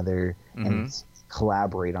one another and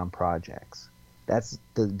collaborate on projects. That's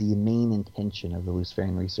the main intention of the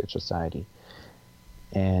Luciferian Research Society.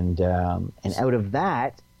 And out of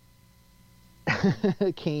that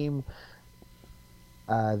came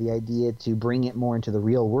the idea to bring it more into the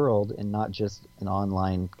real world and not just an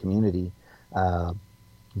online community,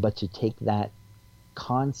 but to take that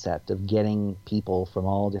concept of getting people from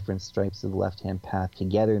all different stripes of the left-hand path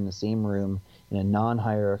together in the same room in a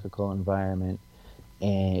non-hierarchical environment,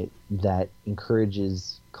 and that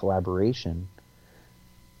encourages collaboration.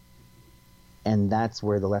 And that's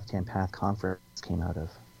where the Left-Hand Path Conference came out of.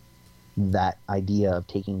 That idea of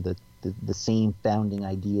taking the same founding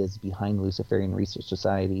ideas behind Luciferian Research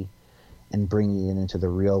Society and bringing it into the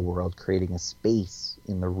real world, creating a space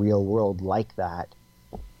in the real world like that.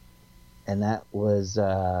 And that was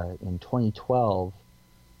in 2012.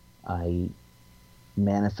 I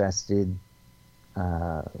manifested,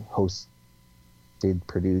 hosted,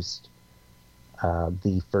 produced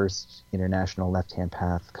the first International Left-Hand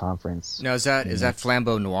Path Conference. Now, is that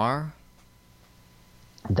Flambeau Noir?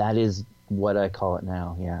 That is what I call it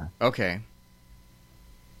now, yeah. Okay.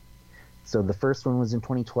 So the first one was in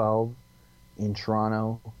 2012 in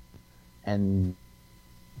Toronto, and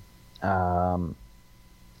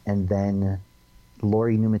then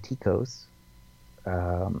Lori Pneumatikos,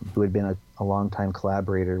 who had been a long-time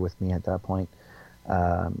collaborator with me at that point,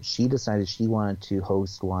 she decided she wanted to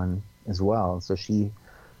host one as well. So she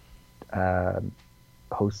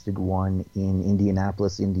hosted one in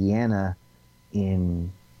Indianapolis, Indiana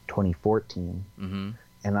in 2014. Mm-hmm.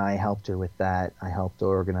 And I helped her with that. I helped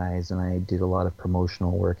organize, and I did a lot of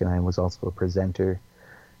promotional work, and I was also a presenter.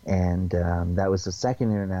 And that was the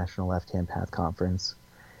second International Left-Hand Path Conference.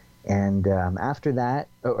 And after that,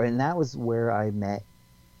 and that was where I met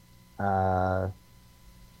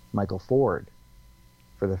Michael Ford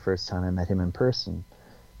for the first time. I met him in person,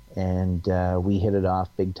 and we hit it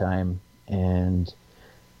off big time. And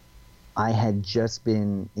I had just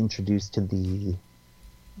been introduced to the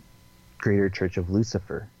Greater Church of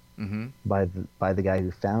Lucifer by the guy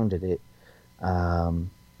who founded it,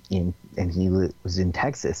 and he was in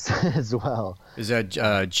Texas as well. Is that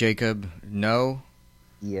Jacob No?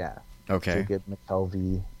 Yeah. Okay. Jacob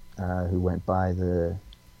McKelvey, who went by the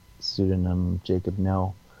pseudonym Jacob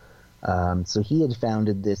No. So he had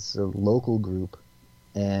founded this local group,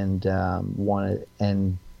 and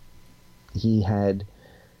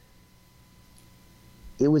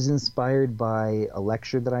it was inspired by a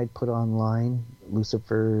lecture that I'd put online,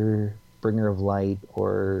 Lucifer, Bringer of Light,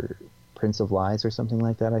 or Prince of Lies, or something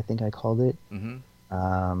like that, I think I called it. Mm-hmm.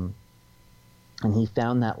 And he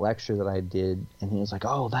found that lecture that I did, and he was like,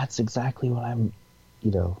 oh, that's exactly what I'm,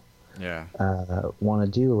 want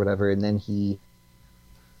to do or whatever. And then he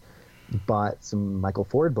bought some Michael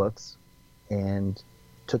Ford books and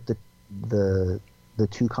took the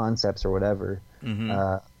two concepts or whatever,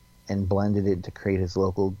 and blended it to create his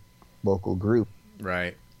local group.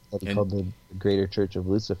 Right. That he called the Greater Church of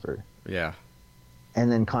Lucifer. Yeah. And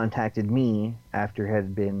then contacted me after it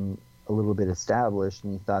had been a little bit established,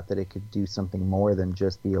 and he thought that it could do something more than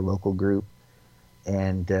just be a local group.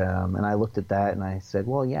 And I looked at that and I said,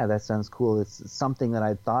 well, yeah, that sounds cool. It's something that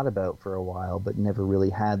I'd thought about for a while, but never really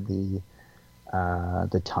had the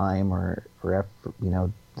time or effort,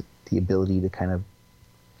 the ability to kind of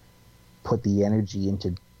put the energy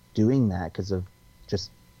into doing that because of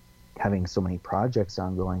just having so many projects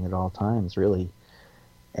ongoing at all times, really.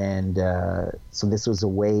 And so this was a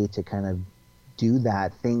way to kind of do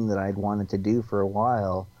that thing that I'd wanted to do for a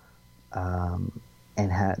while. And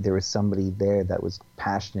there was somebody there that was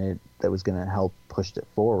passionate, that was going to help push it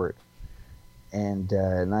forward. And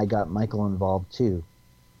I got Michael involved too.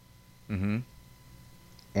 Mm-hmm.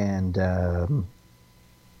 And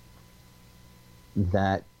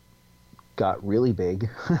that got really big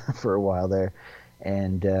for a while there.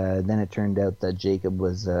 And then it turned out that Jacob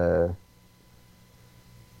was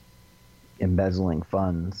embezzling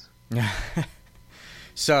funds.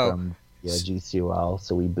 So from GCOL,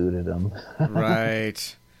 so we booted him.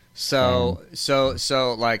 Right. So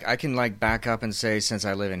like I can like back up and say, since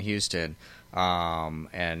I live in Houston,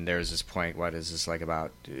 and there's this point, what is this, like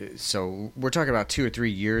about, so we're talking about 2 or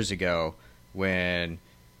 3 years ago when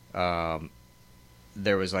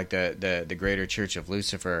there was like the Greater Church of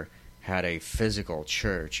Lucifer had a physical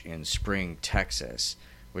church in Spring, Texas,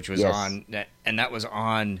 which was on, and that was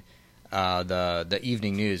on the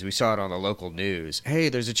evening news. We saw it on the local news. Hey,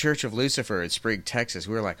 there's a Church of Lucifer in Spring, Texas.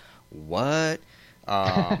 We were like, what?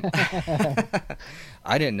 I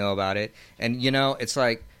didn't know about it. And it's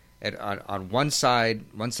like on one side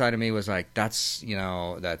of me was like, that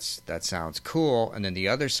sounds cool, and then the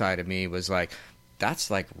other side of me was like,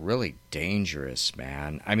 that's like really dangerous,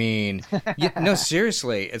 man. I mean, no,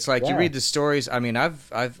 seriously, it's like you read the stories. I mean,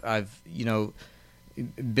 I've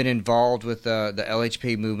been involved with the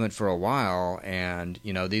LHP movement for a while, and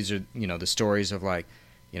these are the stories of like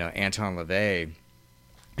Anton LaVey,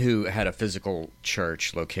 who had a physical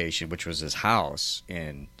church location, which was his house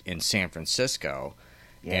in San Francisco,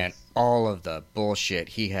 and all of the bullshit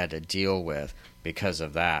he had to deal with because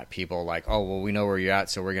of that. People like, oh well, we know where you're at,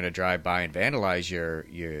 so we're going to drive by and vandalize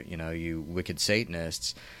you wicked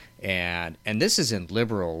Satanists, and this is in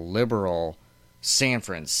liberal San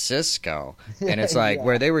Francisco, and it's like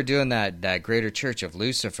where they were doing that Greater Church of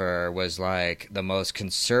Lucifer was like the most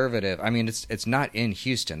conservative. I mean, it's not in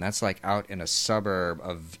Houston. That's like out in a suburb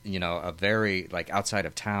of a very like outside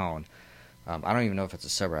of town. I don't even know if it's a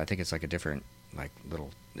suburb. I think it's like a different like little.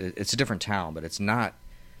 It's a different town, but it's not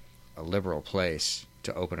a liberal place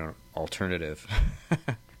to open an alternative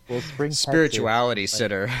spirituality Texas,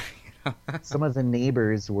 center. Some of the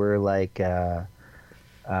neighbors were like an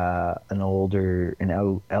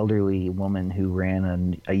elderly woman who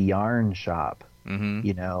ran a yarn shop,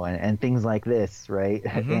 and things like this, right?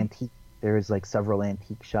 Mm-hmm. Antique. There was like several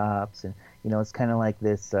antique shops, and it's kind of like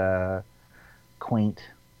this quaint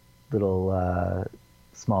little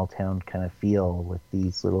small town kind of feel with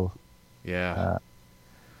these little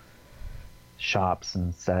shops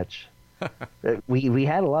and such. we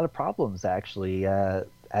had a lot of problems actually,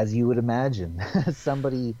 as you would imagine.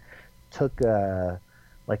 Somebody took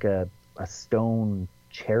like a stone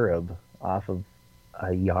cherub off of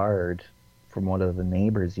a yard from one of the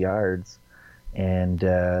neighbors' yards, and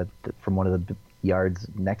from one of the yards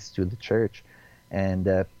next to the church,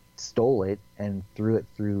 and stole it and threw it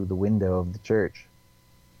through the window of the church.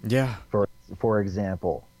 Yeah. For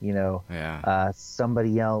example,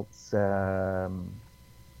 somebody else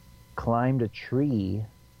climbed a tree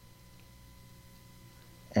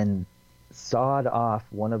and sawed off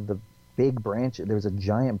one of the big branches. There was a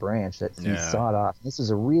giant branch that he sawed off. This is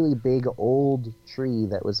a really big old tree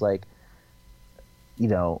that was like,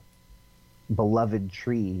 beloved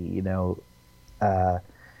tree,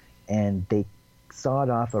 and they sawed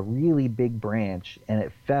off a really big branch, and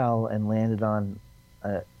it fell and landed on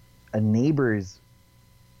a neighbor's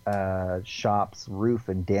shop's roof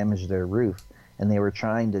and damaged their roof. And they were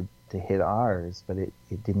trying to hit ours, but it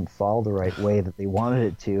didn't fall the right way that they wanted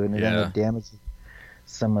it to, and it ended up damaging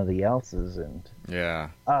somebody else's. And there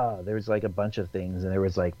was like a bunch of things, and there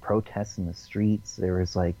was like protests in the streets. There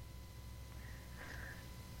was like,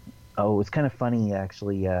 it was kind of funny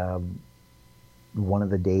actually. One of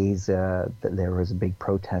the days that there was a big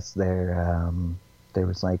protest there, there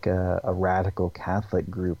was like a radical Catholic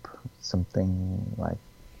group, something like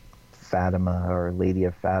Fatima or Lady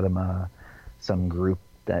of Fatima, some group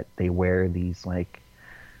that they wear these like,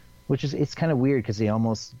 it's kind of weird because they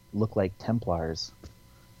almost look like Templars,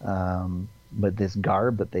 but this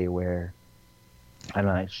garb that they wear, I'm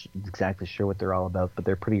not exactly sure what they're all about, but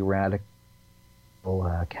they're pretty radical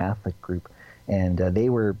Catholic group, and they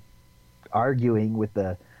were arguing with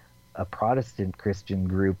a Protestant Christian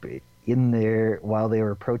group in there while they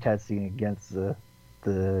were protesting against the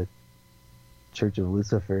the Church of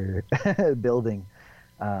Lucifer building.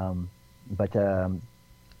 But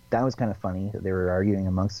that was kind of funny. They were arguing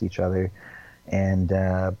amongst each other. And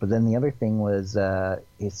but then the other thing was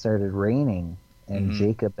it started raining, and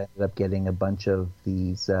Jacob ended up getting a bunch of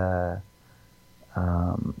these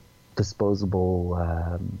disposable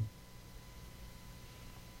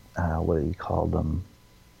what do you call them?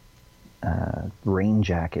 Rain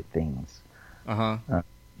jacket things. What's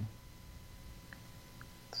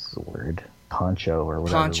the word? Poncho or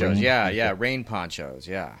whatever. Ponchos, yeah, rain ponchos,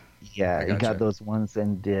 yeah. Yeah, he got those ones,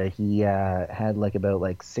 and he had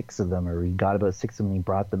about 6 of them, or he got about 6 of them. And he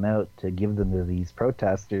brought them out to give them to these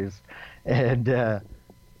protesters, and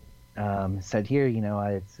said, "Here,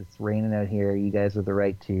 it's raining out here. You guys have the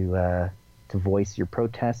right to voice your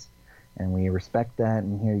protest, and we respect that.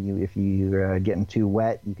 And here, if you're getting too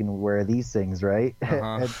wet, you can wear these things, right?"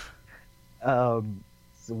 And, so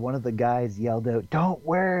one of the guys yelled out, "Don't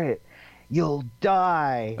wear it. You'll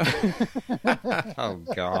die." Oh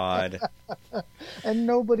God. And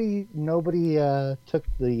nobody took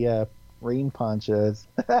the rain ponchos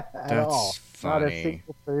at all. Funny. Not a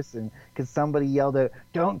single person, because somebody yelled out,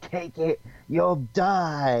 "Don't take it, you'll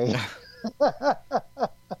die."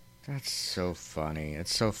 That's so funny.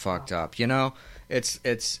 It's so fucked up. It's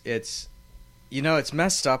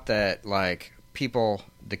messed up that people,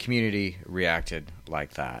 the community reacted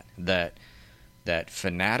like that. That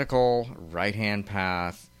fanatical right-hand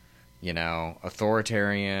path,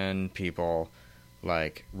 authoritarian people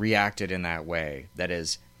reacted in that way. That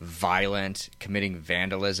is violent, committing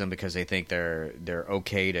vandalism because they think they're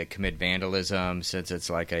okay to commit vandalism since it's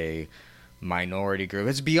like a minority group.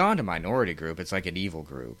 It's beyond a minority group. It's like an evil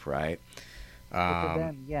group, right? For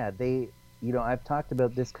them, yeah, they, I've talked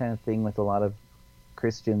about this kind of thing with a lot of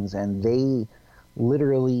Christians, and they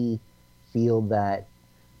literally feel that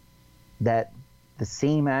the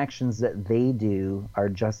same actions that they do are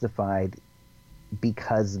justified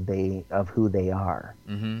because of who they are,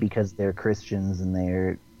 because they're Christians and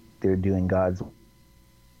they're doing God's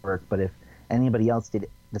work. But if anybody else did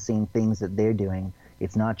the same things that they're doing,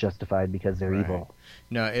 it's not justified because they're evil.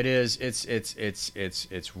 No, it is.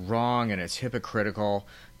 It's wrong, and it's hypocritical.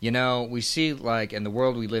 We see in the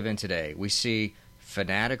world we live in today, we see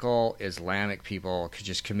fanatical Islamic people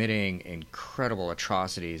just committing incredible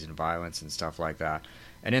atrocities and violence and stuff like that.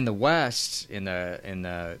 And in the West, in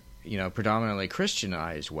the predominantly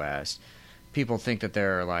Christianized West, people think that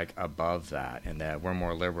they're above that, and that we're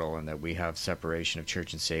more liberal, and that we have separation of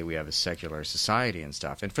church and state, we have a secular society and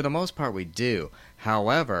stuff. And for the most part we do.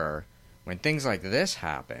 However, when things like this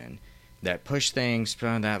happen that push things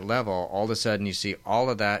beyond that level, all of a sudden you see all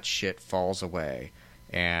of that shit falls away.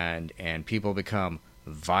 And people become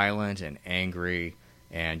violent and angry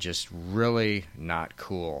and just really not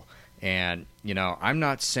cool. And I'm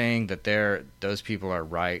not saying that those people are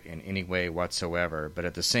right in any way whatsoever, but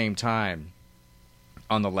at the same time,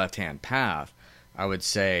 on the left-hand path, I would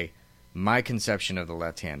say my conception of the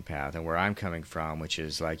left-hand path and where I'm coming from, which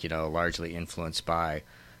is largely influenced by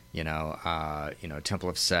Temple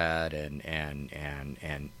of Set and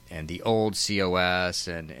the old COS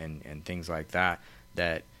and things like that.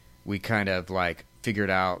 That we kind of figured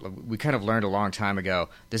out, we kind of learned a long time ago,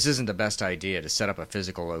 this isn't the best idea to set up a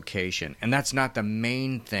physical location. And that's not the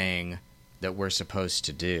main thing that we're supposed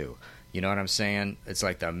to do. You know what I'm saying? It's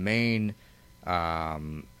the main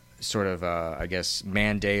sort of, I guess,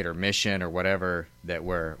 mandate or mission or whatever that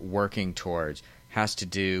we're working towards has to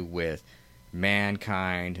do with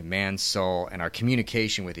mankind, man's soul, and our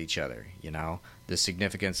communication with each other. The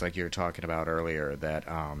significance, like you were talking about earlier, that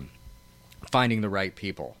finding the right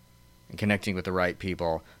people and connecting with the right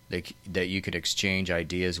people that you could exchange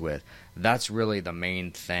ideas with. That's really the main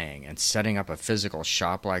thing. And setting up a physical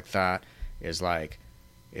shop like that is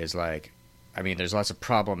there's lots of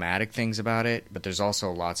problematic things about it, but there's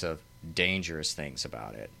also lots of dangerous things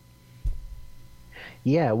about it.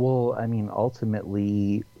 Yeah, well,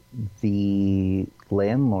 ultimately, the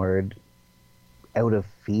landlord, out of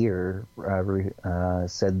fear,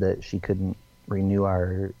 said that she couldn't renew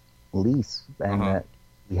our lease, and that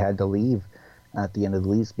we had to leave at the end of the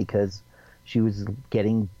lease because she was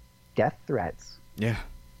getting death threats. Yeah.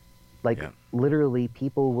 Literally,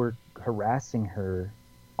 people were harassing her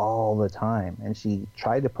all the time, and she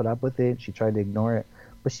tried to put up with it, she tried to ignore it,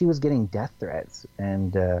 but she was getting death threats.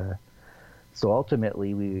 And so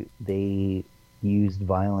ultimately they used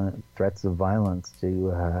threats of violence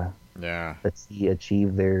to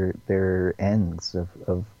achieve their ends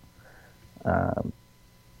of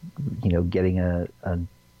getting a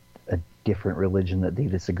different religion that they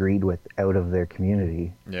disagreed with out of their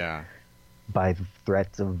community. Yeah. by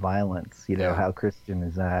threats of violence. You know, Yeah. how Christian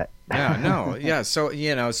is that? Yeah, no, yeah. So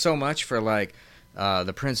so much for like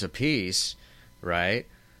the Prince of Peace, right?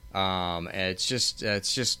 It's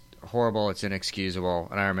just horrible. It's inexcusable.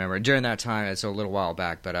 And I remember during that time, it's a little while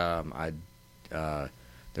back, but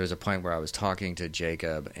there was a point where I was talking to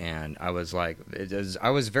Jacob, and I was like,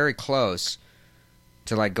 I was very close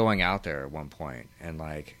to like going out there at one point and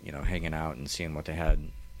like hanging out and seeing what they had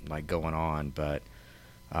like going on, but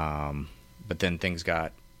then things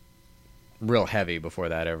got real heavy before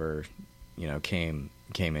that ever came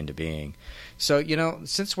into being. So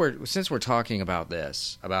since we're talking about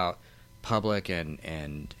this, about public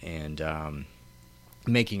and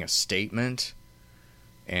making a statement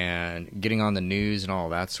and getting on the news and all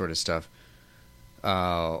that sort of stuff,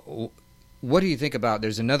 what do you think about,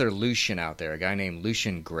 there's another Lucian out there, a guy named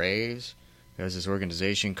Lucian Graves, who has this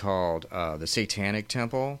organization called the Satanic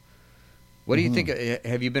Temple. What do you think?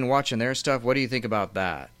 Have you been watching their stuff? What do you think about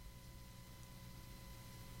that?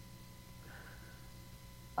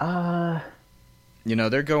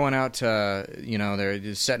 They're going out to, they're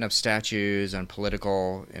just setting up statues on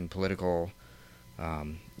political,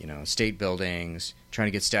 state buildings, trying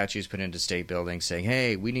to get statues put into state buildings, saying,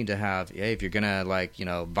 hey, we need to have, hey, if you're going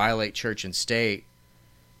to, violate church and state,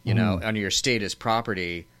 under your state as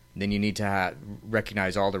property, then you need to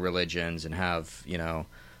recognize all the religions and have,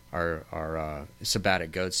 our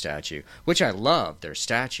sabbatic goat statue, which I love their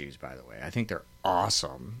statues, by the way. I think they're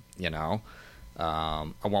awesome,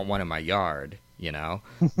 I want one in my yard,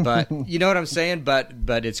 but you know what I'm saying? But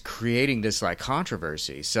it's creating this like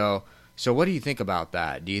controversy. So what do you think about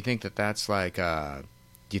that? Do you think that that's like, do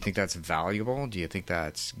you think that's valuable? Do you think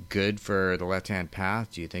that's good for the left-hand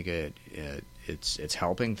path? Do you think it's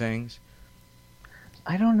helping things?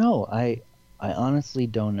 I don't know. I honestly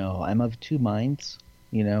don't know. I'm of two minds,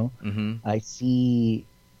 I see.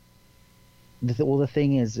 The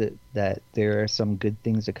thing is that there are some good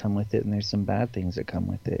things that come with it, and there's some bad things that come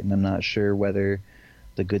with it, and I'm not sure whether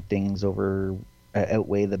the good things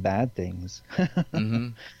outweigh the bad things.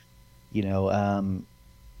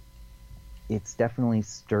 It's definitely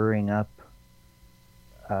stirring up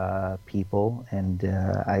people, and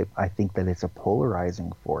I think that it's a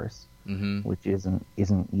polarizing force, which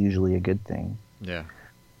isn't usually a good thing. Yeah.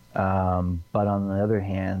 But on the other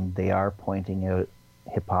hand, they are pointing out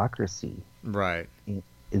hypocrisy, right?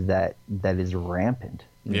 That is rampant,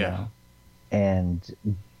 you know, and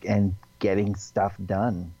getting stuff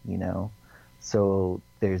done, So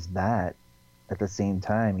there's that at the same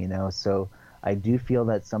time, So I do feel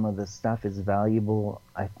that some of the stuff is valuable.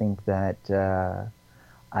 I think that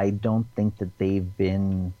I don't think that they've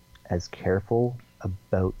been as careful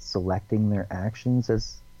about selecting their actions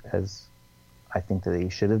as I think that they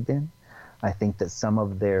should have been. I think that some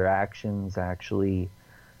of their actions actually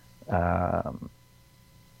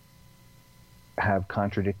have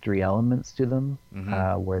contradictory elements to them,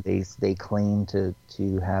 where they claim to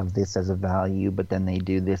have this as a value, but then they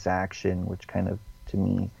do this action, which kind of, to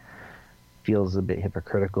me, feels a bit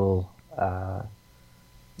hypocritical.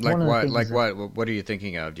 Like what? Like what? What are you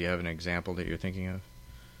thinking of? Do you have an example that you're thinking of?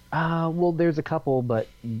 Well, there's a couple, but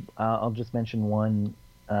I'll just mention one.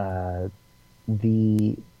 There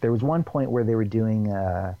was one point where they were doing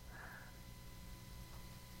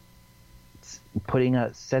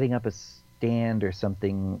setting up a stand or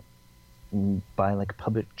something by like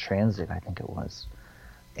public transit, I think it was,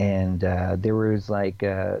 and there was like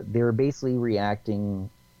they were basically reacting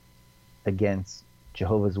against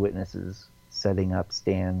Jehovah's Witnesses setting up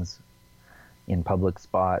stands in public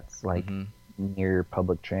spots like near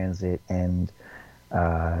public transit and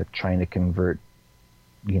trying to convert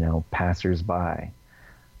passersby.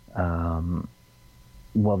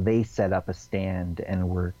 Well, they set up a stand and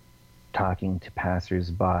were talking to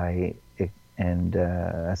passersby and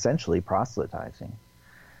essentially proselytizing.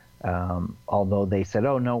 Although they said,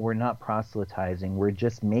 "Oh no, we're not proselytizing. We're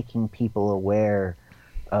just making people aware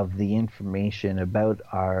of the information about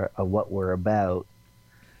what we're about."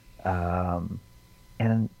 And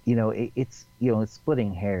it's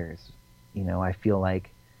splitting hairs. I feel like,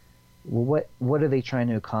 well, what are they trying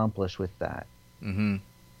to accomplish with that?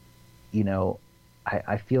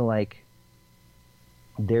 I feel like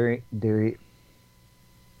they're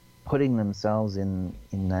putting themselves in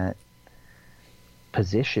that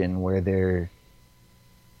position where they're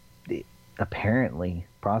apparently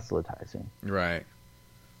proselytizing, right?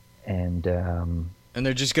 And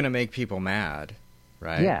they're just going to make people mad,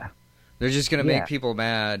 right? Yeah. They're just going to make people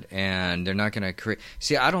mad, and they're not going to create.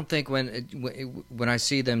 See, I don't think when I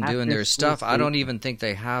see them doing their stuff, I don't even think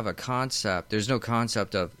they have a concept. There's no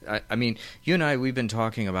concept of. I mean, you and I, we've been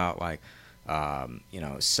talking about like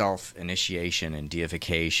self-initiation and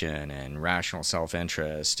deification and rational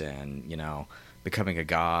self-interest and, becoming a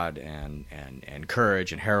god and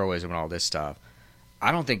courage and heroism and all this stuff.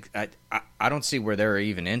 I don't see where they're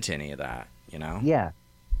even into any of that, Yeah,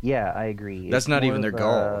 I agree. That's not even their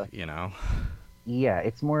goal, Yeah,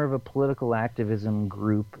 it's more of a political activism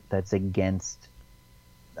group that's against,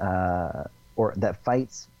 or that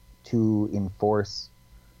fights to enforce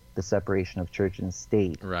the separation of church and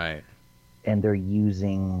state. Right. And they're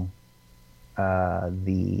using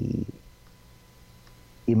the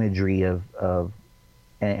imagery of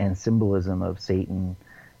and symbolism of Satan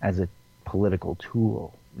as a political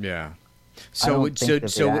tool. Yeah. So I don't think of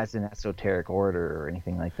it as an esoteric order or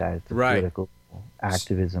anything like that. It's a political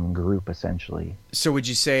activism group, essentially. So would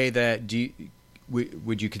you say that?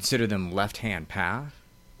 Would you consider them left-hand path?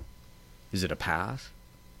 Is it a path?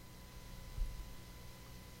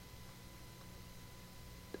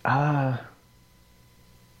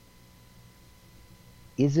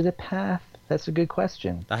 Is it a path? That's a good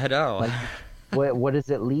question. I know. What does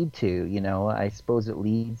it lead to? I suppose it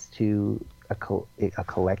leads to a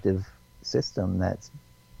collective system that's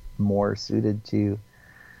more suited to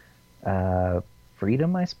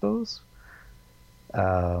freedom, I suppose.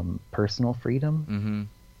 Personal freedom,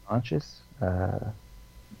 conscious.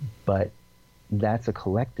 But that's a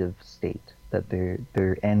collective state. That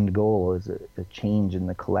their end goal is a change in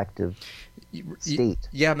the collective state.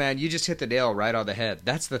 Yeah, man, you just hit the nail right on the head.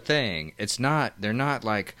 That's the thing. They're not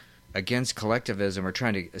like against collectivism or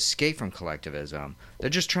trying to escape from collectivism. They're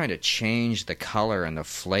just trying to change the color and the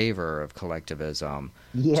flavor of collectivism.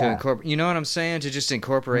 Yeah. To incorporate, you know what I'm saying? To just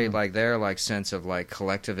incorporate like their like sense of like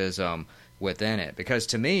collectivism within it. Because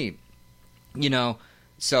to me,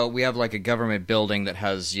 so we have like a government building that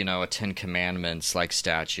has, a Ten Commandments like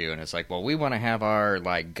statue, and it's like, well, we want to have our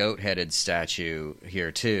like goat-headed statue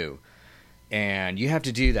here too. And you have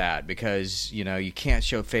to do that because, you can't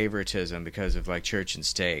show favoritism because of like church and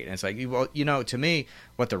state. And it's like, well, to me,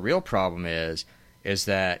 what the real problem is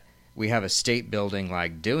that we have a state building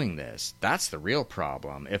like doing this. That's the real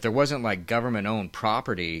problem. If there wasn't like government-owned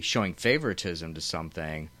property showing favoritism to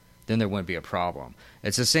something, then there wouldn't be a problem.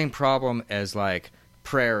 It's the same problem as like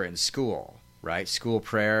prayer in school, right? School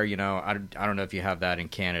prayer, I don't know if you have that in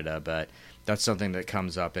Canada, but that's something that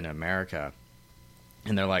comes up in America.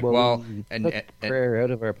 And they're like, we took prayer out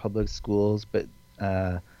of our public schools, but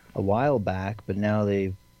a while back, but now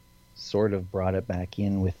they've sort of brought it back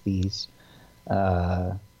in with these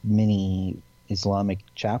mini Islamic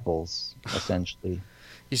chapels, essentially.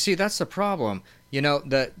 You see, that's the problem.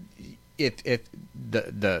 If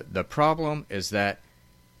the problem is that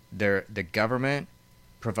the government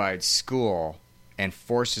provides school and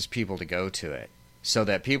forces people to go to it. So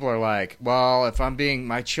that people are like, well, if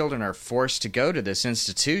my children are forced to go to this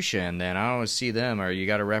institution, then I don't want to see them, or you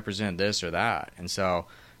got to represent this or that. And so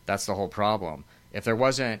that's the whole problem. If there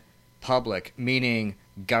wasn't public, meaning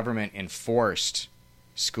government-enforced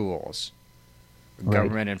schools,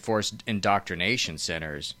 government-enforced indoctrination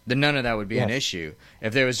centers, then none of that would be an issue.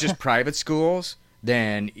 If there was just private schools,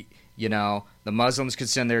 then, the Muslims could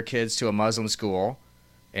send their kids to a Muslim school,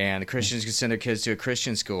 and the Christians could send their kids to a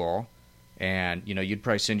Christian school. And, you'd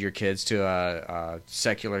probably send your kids to a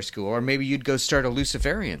secular school, or maybe you'd go start a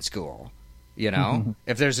Luciferian school,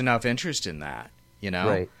 if there's enough interest in that,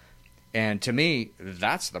 Right. And to me,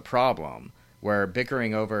 that's the problem, where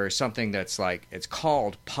bickering over something that's like, it's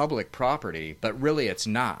called public property, but really it's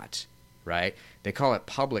not, right? They call it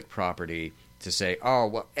public property to say, oh,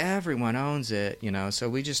 well, everyone owns it, so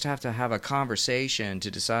we just have to have a conversation to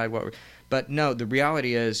decide what But no, the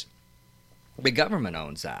reality is the government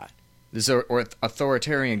owns that. This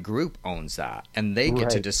authoritarian group owns that, and they get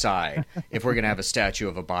to decide if we're going to have a statue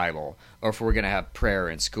of a Bible or if we're going to have prayer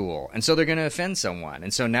in school. And so they're going to offend someone.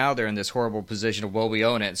 And so now they're in this horrible position of, well, we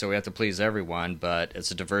own it, so we have to please everyone, but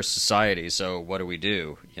it's a diverse society, so what do we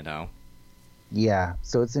do, Yeah,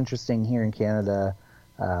 so it's interesting here in Canada.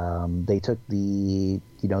 They took the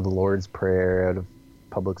Lord's Prayer out of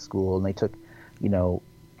public school, and they took,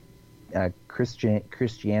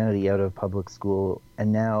 Christianity out of public school,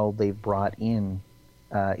 and now they've brought in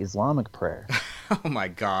Islamic prayer. Oh my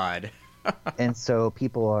God. And so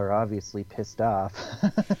people are obviously pissed off.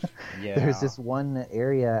 Yeah. There's this one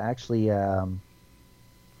area actually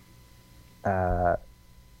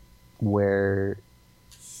where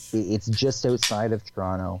it's just outside of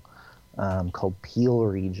Toronto, called Peel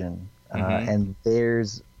Region, and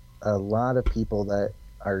there's a lot of people that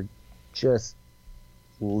are just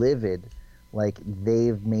livid. Like,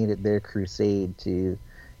 they've made it their crusade to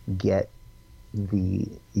get the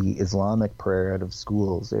Islamic prayer out of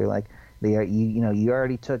schools. They're like, you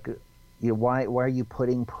already took why are you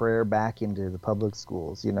putting prayer back into the public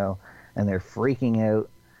schools? And they're freaking out.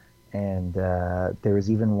 And there was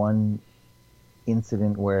even one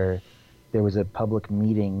incident where there was a public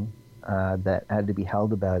meeting that had to be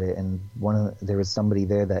held about it, and there was somebody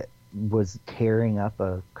there that was tearing up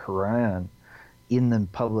a Quran in the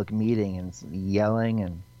public meeting and yelling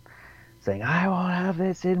and saying, "I won't have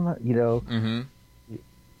this in my," Mm-hmm.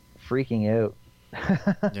 freaking out.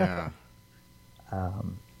 Yeah.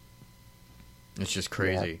 It's just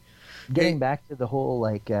crazy. Yeah. Getting back to the whole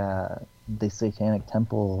the Satanic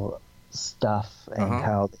Temple stuff and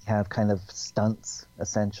how they have kind of stunts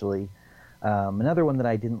essentially. Another one that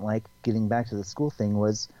I didn't like, getting back to the school thing,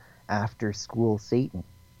 was After School Satan.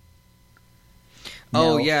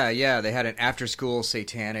 Oh, yeah. They had an after-school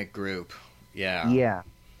satanic group. Yeah. Yeah.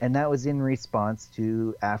 And that was in response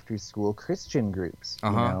to after-school Christian groups,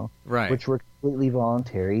 right, which were completely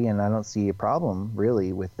voluntary, and I don't see a problem,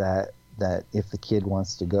 really, with that if the kid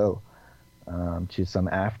wants to go to some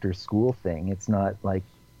after-school thing. It's not like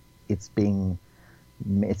it's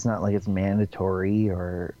mandatory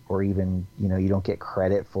or even, you don't get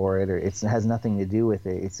credit for it, or it has nothing to do with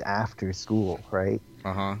it. It's after school, right?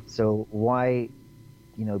 So why,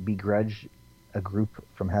 begrudge a group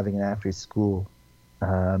from having an after school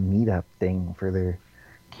meetup thing for their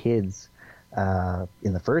kids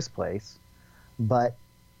in the first place? But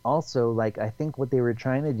also, I think what they were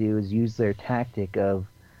trying to do is use their tactic of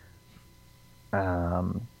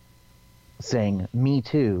saying "me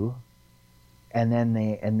too," and then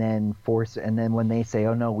when they say,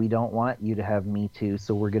 "Oh no, we don't want you to have Me Too,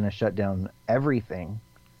 so we're going to shut down everything,"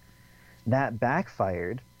 that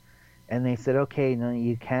backfired, and they said, "Okay, no,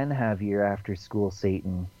 you can have your after school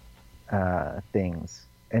Satan things,"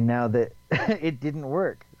 and now that it didn't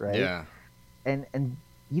work, right? Yeah. And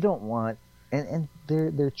you don't want, and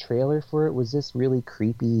their trailer for it was this really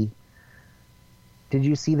creepy. Did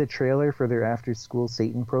you see the trailer for their after school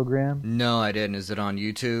Satan program? No, I didn't. Is it on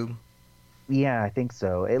YouTube? Yeah, I think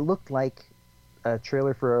so. It looked like a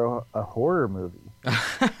trailer for a horror movie.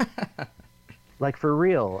 Like, for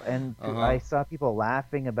real. And I saw people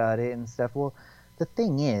laughing about it and stuff. Well, the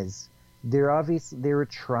thing is, they were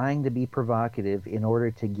trying to be provocative in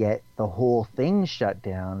order to get the whole thing shut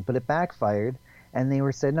down, but it backfired, and they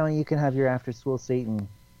were said, "No, you can have your after school Satan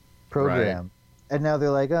program." Right. And now they're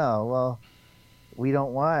like, "Oh, well, we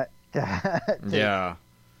don't want to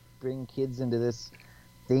bring kids into this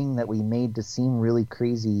thing that we made to seem really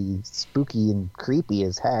crazy, spooky, and creepy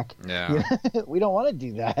as heck." Yeah. We don't want to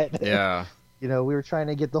do that. Yeah. We were trying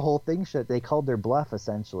to get the whole thing shut. They called their bluff,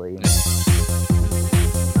 essentially.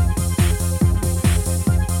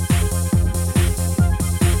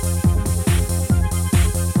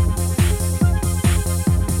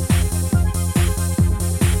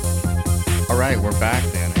 All right, we're back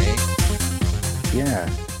then, eh? Yeah.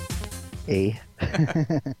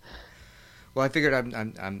 Well, I figured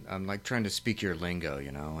I'm like trying to speak your lingo,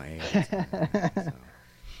 So.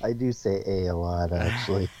 I do say a lot,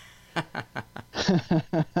 actually.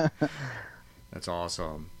 That's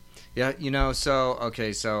awesome. Yeah, so I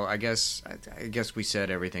guess we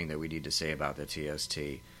said everything that we need to say about the TST.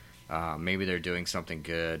 Maybe they're doing something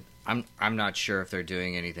good. I'm not sure if they're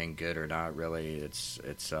doing anything good or not. Really, it's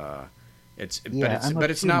not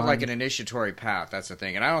like an initiatory path. That's the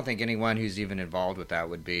thing, and I don't think anyone who's even involved with that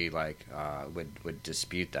would be like would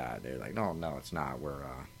dispute that. They're like, no, it's not.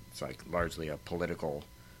 It's like largely a political,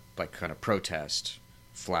 like, kind of protest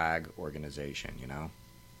flag organization,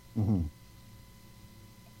 Mm-hmm.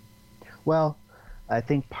 Well, I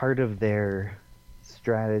think part of their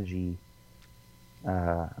strategy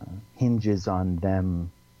hinges on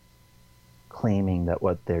them claiming that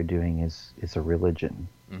what they're doing is a religion.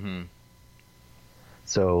 Mm-hmm.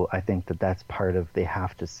 So I think that's part of, they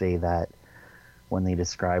have to say that when they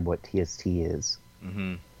describe what TST is.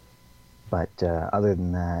 Mm-hmm. But other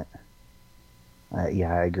than that,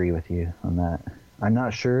 I agree with you on that. I'm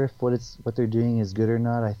not sure if what they're doing is good or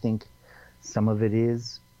not. I think some of it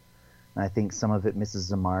is. I think some of it misses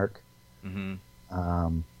the mark.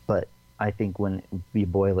 Mm-hmm. But I think when we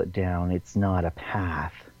boil it down, it's not a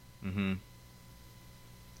path. Mm-hmm.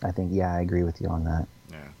 I think, I agree with you on that.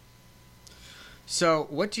 Yeah. So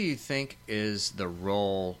what do you think is the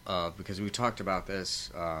role of, because we talked about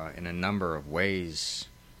this in a number of ways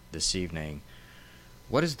this evening,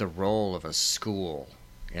 what is the role of a school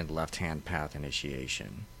in left-hand path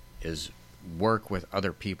initiation? Is work with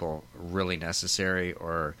other people really necessary,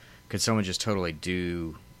 or could someone just totally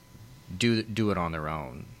do it on their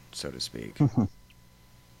own, so to speak?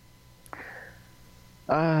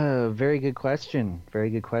 Very good question.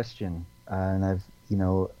 And I've,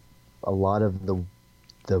 a lot of the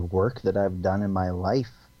the work that I've done in my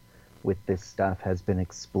life with this stuff has been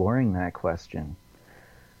exploring that question.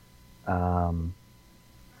 Um,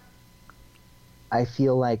 I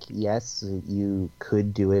feel like, yes, you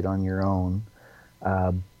could do it on your own,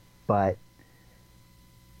 uh, but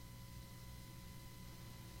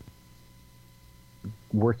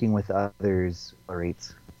working with others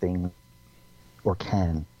accelerates things, or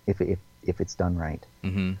can, if it's done right.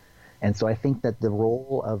 Mm-hmm. And so I think that the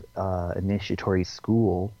role of initiatory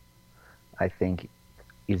school, I think,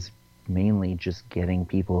 is mainly just getting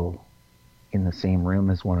people in the same room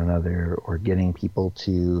as one another, or getting people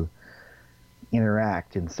to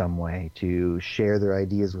interact in some way, to share their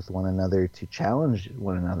ideas with one another, to challenge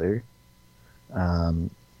one another, um,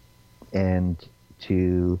 and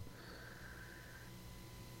to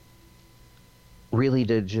really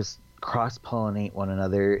to just cross-pollinate one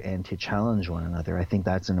another and to challenge one another. I think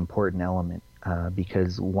that's an important element,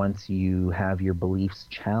 because once you have your beliefs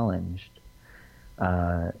challenged,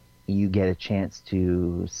 you get a chance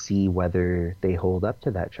to see whether they hold up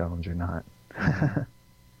to that challenge or not.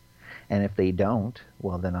 And if they don't,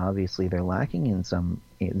 well, then obviously they're lacking in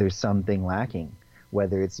there's something lacking,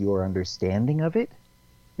 whether it's your understanding of it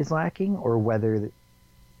is lacking, or whether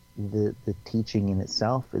the teaching in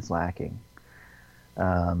itself is lacking.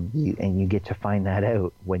 You get to find that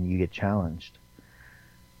out when you get challenged.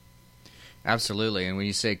 Absolutely. And when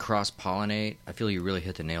you say cross-pollinate, I feel you really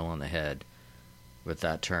hit the nail on the head with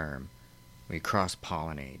that term. We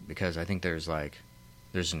cross-pollinate, because I think there's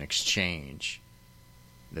an exchange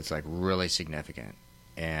that's like really significant.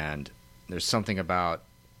 And there's something about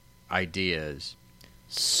ideas,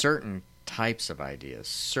 certain types of ideas,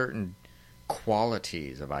 certain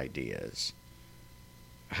qualities of ideas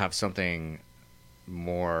have something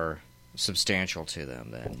more substantial to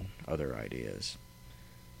them than other ideas.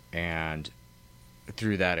 And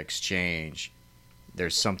through that exchange,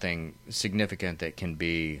 there's something significant that can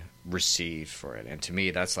be received for it. And to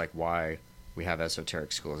me, that's like why we have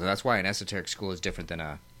esoteric schools. And that's why an esoteric school is different than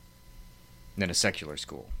a secular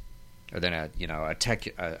school, or than a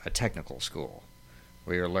technical school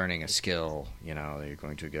where you're learning a skill, that you're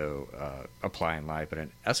going to go apply in life. But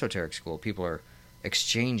an esoteric school, people are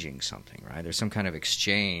exchanging something, right? There's some kind of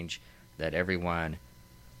exchange that everyone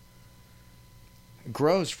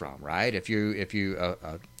grows from, right? If you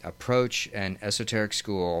approach an esoteric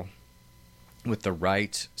school with the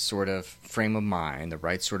right sort of frame of mind, the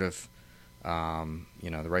right sort of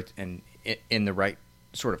the right, and in the right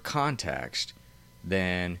sort of context,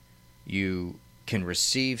 then you can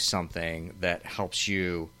receive something that helps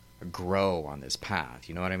you grow on this path.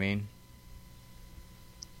 You know what I mean?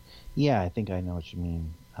 Yeah, I think I know what you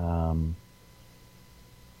mean.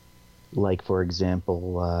 Like, for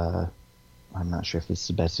example, I'm not sure if this is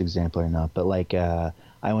the best example or not, but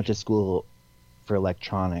I went to school for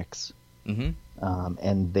electronics, mm-hmm.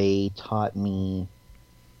 And they taught me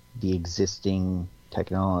the existing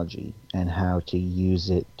technology and how to use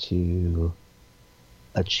it to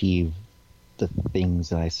achieve the things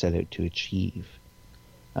that I set out to achieve.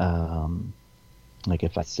 Like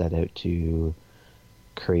if I set out to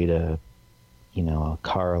create a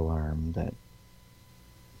car alarm that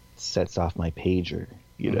sets off my pager,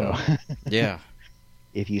 Yeah.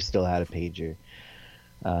 If you still had a pager,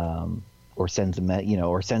 or sends a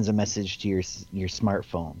message to your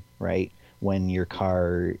smartphone, right? When your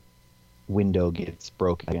car window gets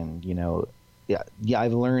broken,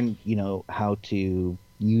 I've learned, how to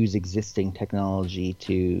use existing technology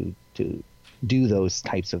to do those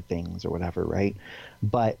types of things or whatever, right?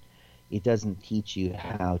 But it doesn't teach you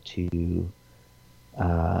how to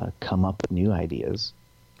come up with new ideas.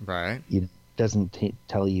 Right. It doesn't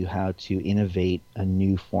tell you how to innovate a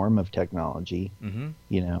new form of technology. Mm-hmm.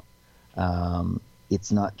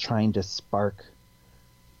 It's not trying to spark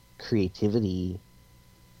creativity.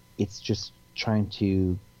 It's just trying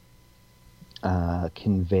to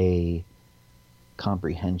convey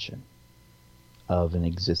comprehension of an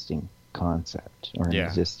existing concept or an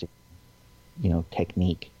existing,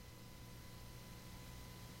 technique.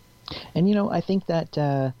 And, I think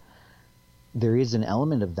that there is an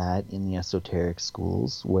element of that in the esoteric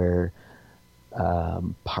schools where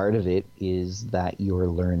part of it is that you're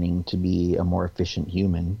learning to be a more efficient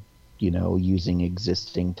human, using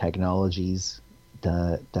existing technologies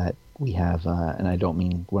that we have. And I don't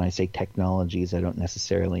mean, when I say technologies, I don't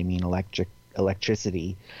necessarily mean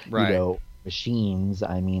electricity, right. Machines.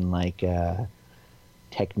 I mean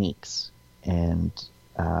techniques and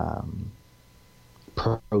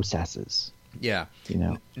processes. Yeah.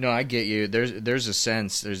 No, I get you. There's a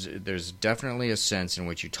sense. There's definitely a sense in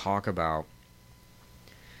which you talk about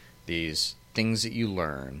these things that you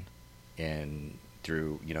learn in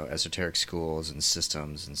through esoteric schools and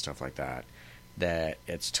systems and stuff like that, that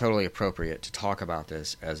it's totally appropriate to talk about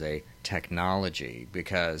this as a technology,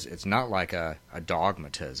 because it's not like a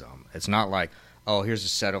dogmatism. It's not like, oh, here's a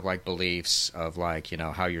set of like beliefs of like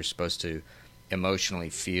how you're supposed to emotionally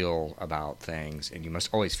feel about things, and you must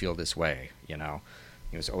always feel this way. You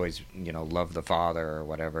must always love the Father or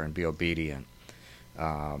whatever and be obedient.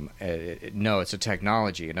 No, it's a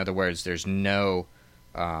technology. In other words, there's no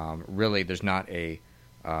there's not a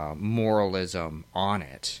moralism on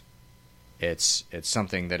it. It's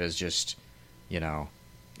something that is just,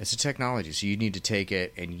 it's a technology. So you need to take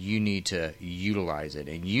it and you need to utilize it,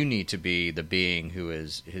 and you need to be the being who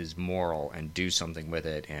is moral and do something with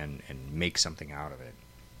it and make something out of it.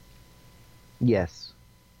 Yes.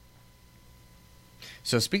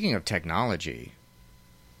 So speaking of technology,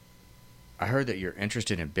 I heard that you're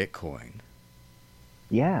interested in Bitcoin.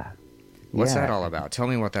 Yeah. What's that all about? Tell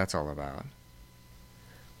me what that's all about.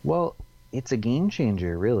 Well, it's a game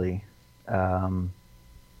changer, really. And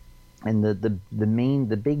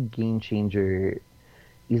the big game changer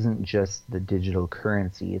isn't just the digital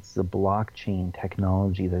currency; it's the blockchain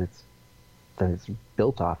technology that it's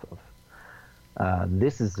built off of.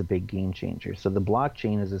 This is the big game changer. So the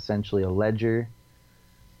blockchain is essentially a ledger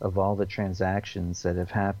of all the transactions that have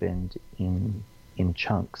happened in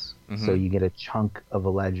chunks. Mm-hmm. So you get a chunk of a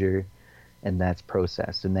ledger, and that's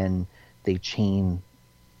processed, and then they chain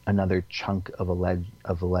another chunk of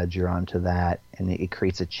a ledger onto that, and it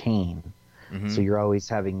creates a chain. Mm-hmm. So you're always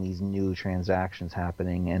having these new transactions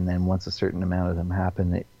happening, and then once a certain amount of them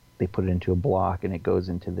happen, they put it into a block, and it goes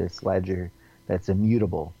into this ledger that's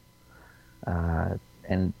immutable.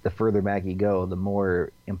 And the further back you go, the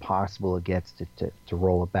more impossible it gets to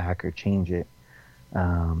roll it back or change it.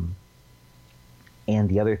 And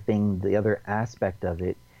the other aspect of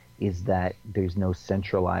it is that there's no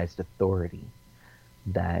centralized authority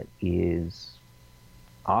that is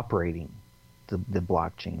operating the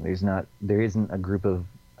blockchain. There isn't a group of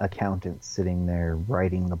accountants sitting there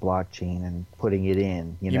writing the blockchain and putting it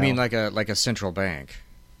in. You mean like a central bank?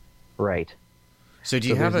 Right. So do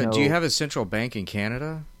you have a central bank in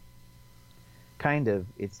Canada? Kind of.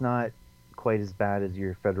 It's not quite as bad as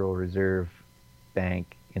your Federal Reserve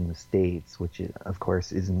Bank in the States, which of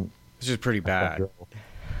course isn't. This is pretty bad.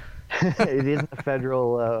 It isn't a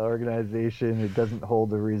federal organization. It doesn't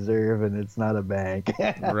hold a reserve, and it's not a bank.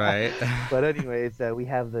 Right. But anyways, we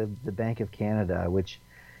have the Bank of Canada, which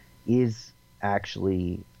is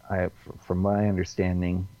actually, from my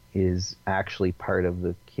understanding, is actually part of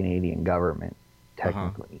the Canadian government,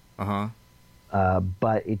 technically.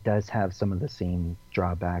 But it does have some of the same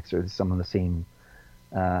drawbacks or some of the same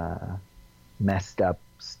messed up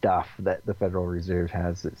stuff that the Federal Reserve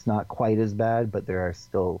has. It's not quite as bad, but there are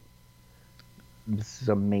still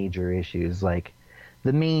some major issues. Like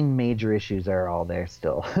the main major issues are all there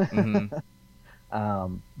still. Mm-hmm.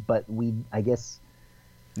 But I guess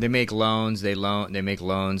they make loans. They make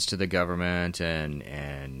loans to the government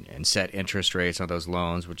and set interest rates on those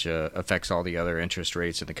loans, which affects all the other interest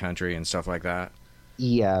rates in the country and stuff like that.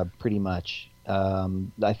 Yeah, pretty much.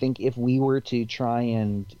 I think if we were to try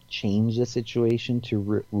and change the situation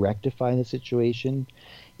to rectify the situation,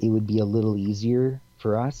 it would be a little easier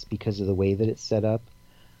for us because of the way that it's set up.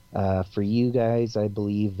 For you guys, I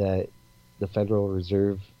believe that the Federal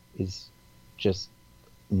Reserve is just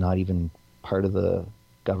not even part of the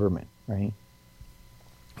government, right?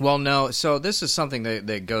 Well, no. So this is something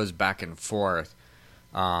that goes back and forth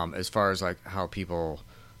as far as like how people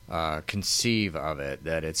conceive of it.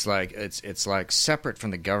 That it's like separate from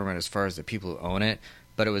the government as far as the people who own it,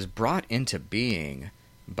 but it was brought into being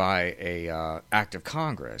by a act of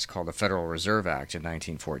Congress called the Federal Reserve Act in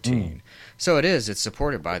 1914. So it's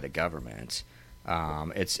supported by the government.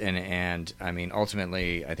 And I mean,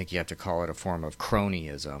 ultimately, I think you have to call it a form of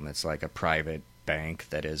cronyism. It's like a private bank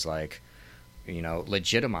that is like,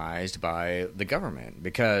 legitimized by the government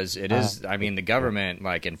because it is. I mean, the government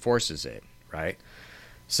like enforces it, right?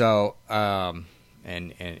 So, and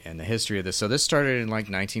the history of this. So this started in like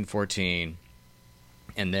 1914,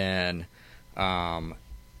 and then.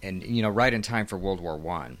 Right in time for World War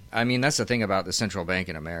I. I mean, that's the thing about the central bank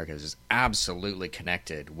in America is it's absolutely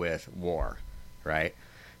connected with war, right?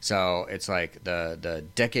 So it's like the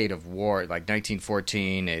decade of war, like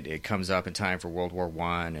 1914, it comes up in time for World War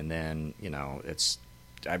I, and then,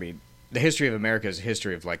 the history of America is a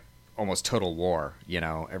history of like almost total war,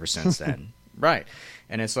 ever since then. Right.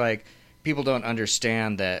 And it's like, people don't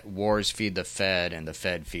understand that wars feed the Fed and the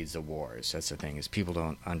Fed feeds the wars. That's the thing, is people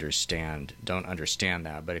don't understand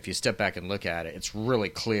that. But if you step back and look at it, it's really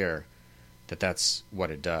clear that that's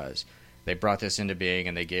what it does. they brought this into being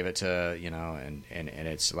and they gave it to, and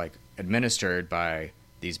it's like administered by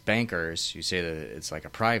these bankers who say that it's like a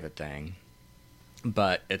private thing,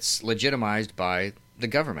 but it's legitimized by the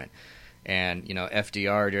government. And,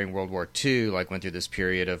 FDR during World War II, like, went through this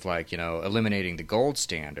period of, like, eliminating the gold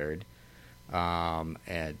standard, and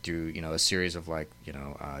through, a series of, like,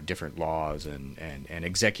 different laws and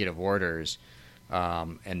executive orders.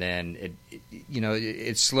 And then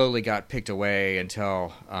it slowly got picked away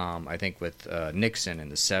until, I think with Nixon in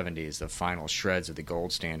the 70s, the final shreds of the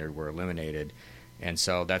gold standard were eliminated. And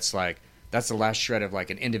so that's the last shred of,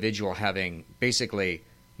 like, an individual having basically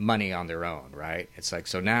money on their own, right? It's like,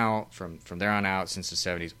 so now from there on out, since the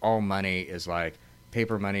 70s, all money is like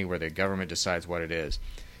paper money where the government decides what it is.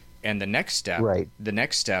 And the next step,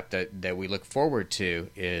 that we look forward to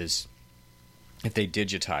is if they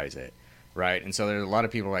digitize it, right? And so there's a lot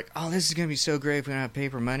of people like, oh, this is going to be so great if we don't have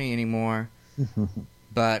paper money anymore.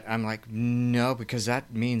 But I'm like, no, because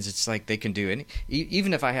that means it's like they can do any,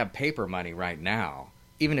 even if I have paper money right now,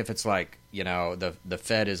 even if it's like, the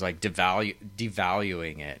Fed is like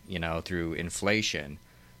devaluing it, through inflation,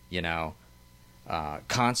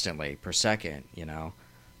 constantly per second,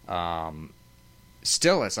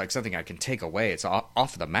 still it's like something I can take away. It's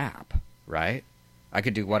off the map, right? I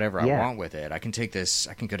could do whatever I want with it. I can take this,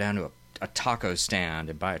 I can go down to a taco stand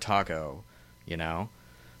and buy a taco,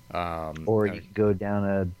 or you could go down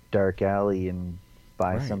a dark alley and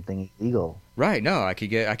buy something illegal. Right. No, I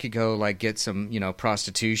could go like get some,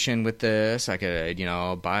 prostitution with this. I could,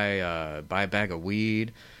 buy a bag of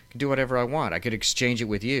weed. I could do whatever I want. I could exchange it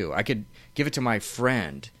with you. I could give it to my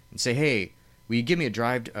friend and say, hey, will you give me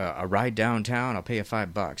a ride downtown? I'll pay you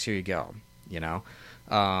 $5. Here you go.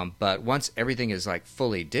 But once everything is like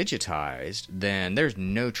fully digitized, then there's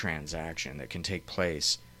no transaction that can take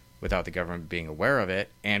place without the government being aware of it.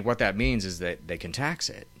 And what that means is that they can tax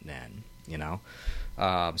it then,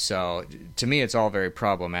 So to me, it's all very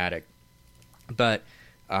problematic. But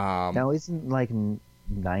now, isn't like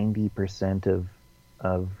 90%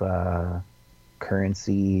 of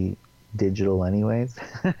currency digital, anyways?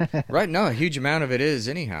 Right. No, a huge amount of it is,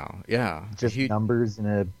 anyhow. Yeah, just numbers in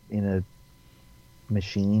a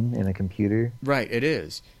machine, in a computer. Right. It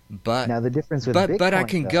is. But now the difference with Bitcoin, but I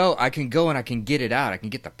can go and I can get it out. I can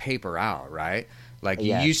get the paper out. Right. Like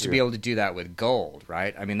you used to be able to do that with gold.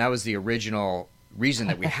 Right. I mean, that was the original reason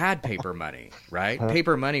that we had paper money, right?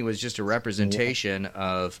 Paper money was just a representation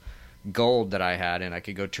of gold that I had, and I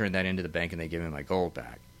could go turn that into the bank, and they give me my gold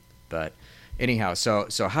back. But anyhow, so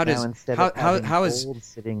how does how is gold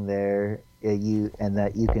sitting there, you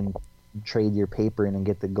can trade your paper in and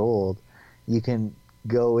get the gold? You can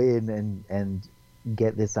go in and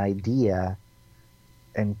get this idea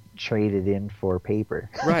and trade it in for paper.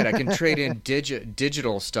 Right, I can trade in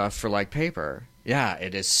digital stuff for like paper. Yeah,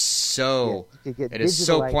 it is so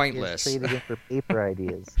pointless. Trade it in for paper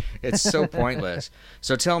ideas. It's so pointless.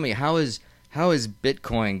 So tell me, how is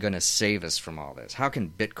Bitcoin going to save us from all this? How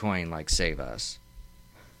can Bitcoin like save us?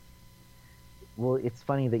 Well, it's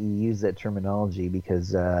funny that you use that terminology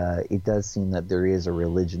because it does seem that there is a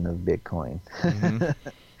religion of Bitcoin. Mm-hmm.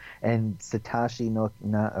 And Satoshi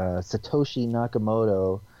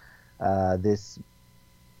Nakamoto,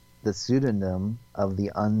 the pseudonym of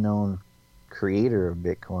the unknown creator of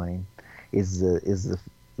Bitcoin, is the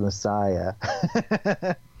Messiah.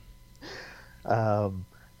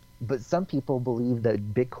 But some people believe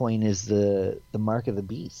that Bitcoin is the mark of the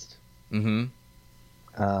beast. Mm-hmm.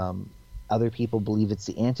 Other people believe it's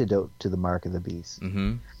the antidote to the mark of the beast.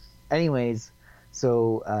 Mm-hmm. Anyways,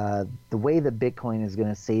 so the way that Bitcoin is going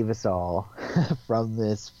to save us all from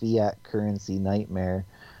this fiat currency nightmare,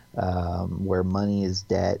 where money is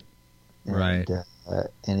debt, and, right,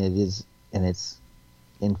 and it's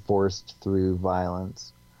enforced through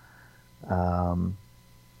violence,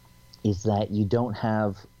 is that you don't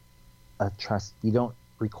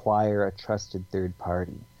require a trusted third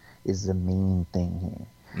party, is the main thing here.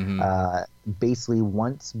 Mm-hmm. Basically,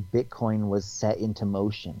 once Bitcoin was set into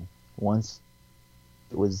motion, once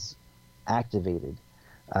it was activated,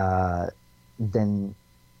 then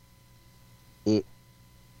it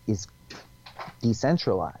is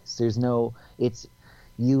decentralized.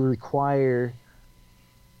 You require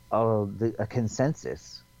a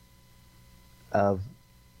consensus of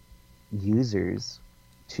users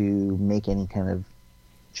to make any kind of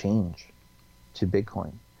change to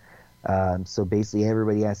Bitcoin. So basically,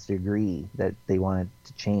 everybody has to agree that they want it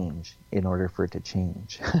to change in order for it to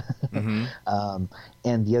change. Mm-hmm.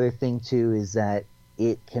 And the other thing, too, is that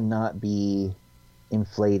it cannot be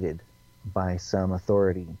inflated by some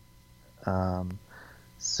authority.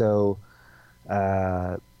 So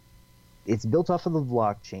it's built off of the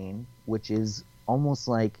blockchain, which is almost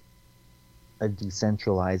like a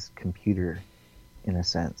decentralized computer in a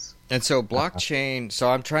sense. And so blockchain,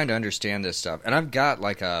 so I'm trying to understand this stuff. And I've got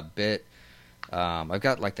like I've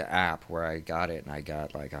got like the app where I got it, and I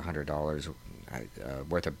got like $100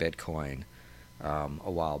 worth of Bitcoin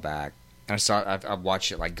a while back. And I've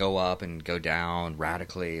watched it like go up and go down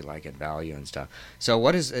radically, like in value and stuff. So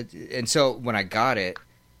what is it? And so when I got it,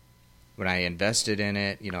 when I invested in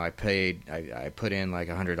it, I put in like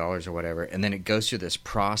 $100 or whatever, and then it goes through this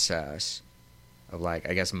process of like,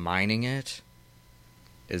 I guess, mining it.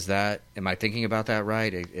 Am I thinking about that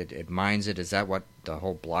right? It mines it. Is that what the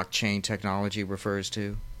whole blockchain technology refers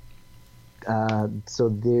to? So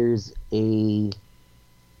there's a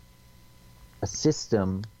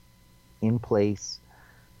system in place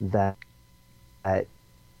that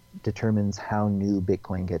determines how new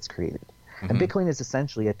Bitcoin gets created. Mm-hmm. And Bitcoin is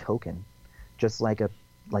essentially a token, just like a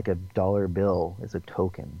dollar bill is a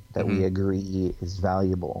token that we agree is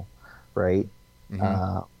valuable, right?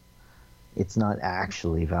 Mm-hmm. It's not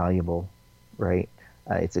actually valuable, right?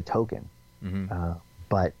 It's a token. Mm-hmm.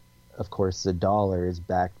 But, of course, the dollar is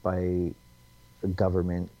backed by the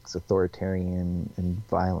government's authoritarian and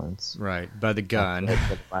violence. Right, by the gun.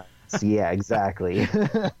 Yeah, exactly.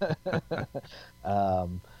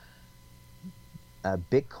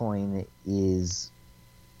 Bitcoin is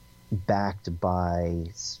backed by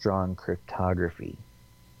strong cryptography,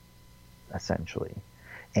 essentially.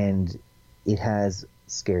 And it has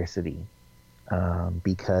scarcity.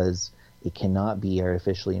 Because it cannot be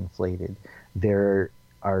artificially inflated. There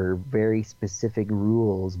are very specific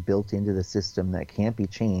rules built into the system that can't be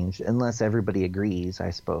changed unless everybody agrees,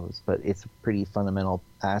 I suppose. But it's a pretty fundamental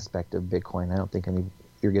aspect of Bitcoin. I don't think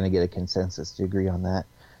you're going to get a consensus to agree on that,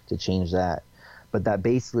 to change that. But that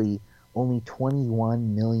basically only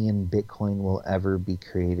 21 million Bitcoin will ever be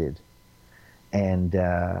created. And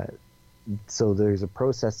so there's a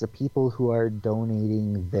process of people who are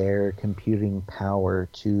donating their computing power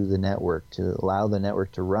to the network to allow the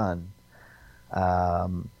network to run,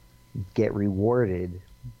 get rewarded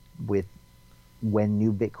with, when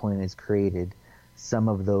new Bitcoin is created, some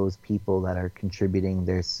of those people that are contributing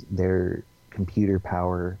their computer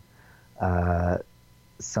power,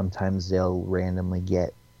 sometimes they'll randomly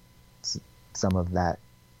get some of that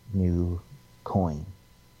new coin.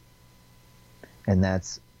 And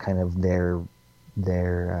that's kind of their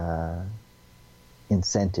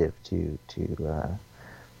incentive to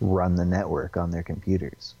run the network on their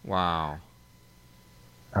computers. Wow.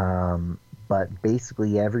 But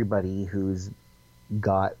basically everybody who's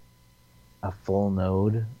got a full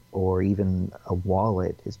node or even a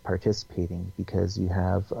wallet is participating, because you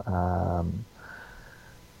have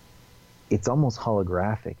it's almost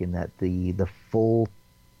holographic in that the full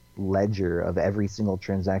ledger of every single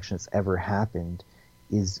transaction that's ever happened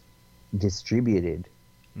is distributed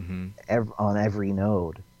on every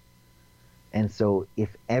node. And so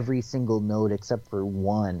if every single node except for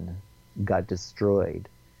one got destroyed,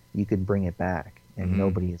 you could bring it back, and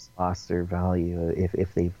nobody has lost their value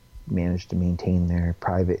if they've managed to maintain their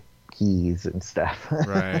private keys and stuff.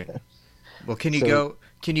 Right. Well, can you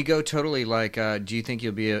go totally like? Do you think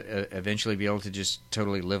you'll be eventually be able to just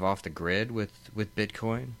totally live off the grid with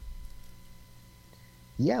Bitcoin?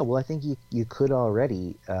 Yeah, well, I think you could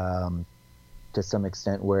already, to some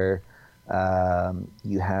extent, where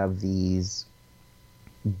you have these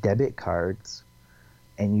debit cards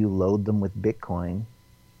and you load them with Bitcoin,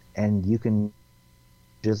 and you can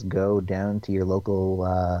just go down to your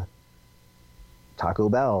local Taco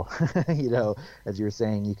Bell. As you were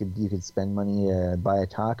saying, you could spend money to buy a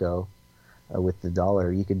taco with the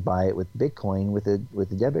dollar. You could buy it with Bitcoin with a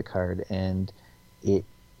debit card, and it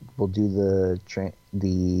will do the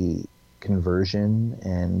conversion,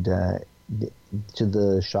 and to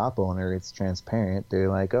the shop owner it's transparent. They're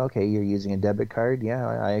like, okay, you're using a debit card, yeah,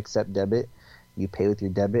 I accept debit. You pay with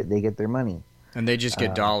your debit, they get their money, and they just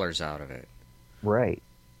get dollars out of it. Right,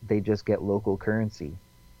 they just get local currency.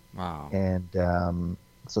 Wow. And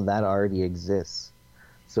so that already exists.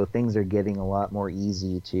 So things are getting a lot more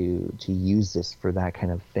easy to use this for that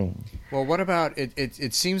kind of thing. Well, what about it?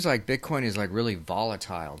 It seems like Bitcoin is like really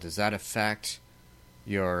volatile. Does that affect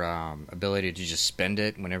your ability to just spend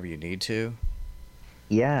it whenever you need to?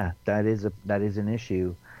 Yeah, that is an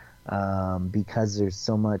issue, because there's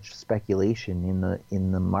so much speculation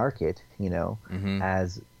in the market.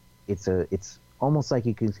 As it's almost like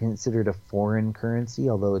you could consider it a foreign currency,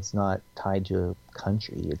 although it's not tied to a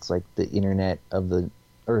country. It's like the internet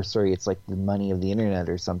it's like the money of the internet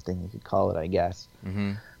or something, you could call it, I guess.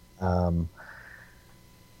 But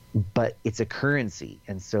it's a currency,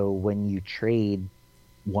 and so when you trade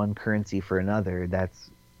one currency for another, that's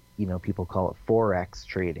people call it forex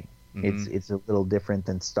trading. Mm-hmm. It's a little different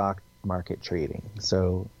than stock market trading.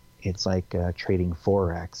 So it's like trading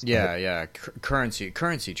forex. Yeah, yeah, currency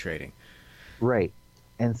trading. Right.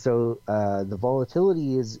 And so the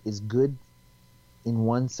volatility is good in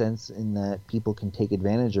one sense, in that people can take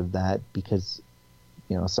advantage of that, because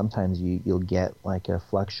sometimes you'll get like a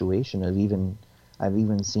fluctuation of I've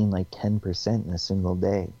even seen like 10% in a single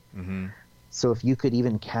day. Mm-hmm. So if you could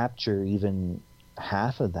even capture even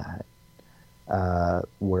half of that,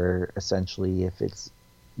 where essentially if it's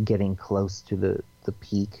getting close to the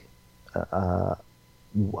peak of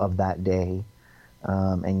that day,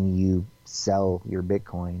 and you sell your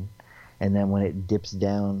Bitcoin, and then when it dips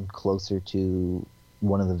down closer to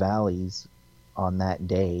one of the valleys on that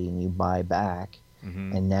day and you buy back,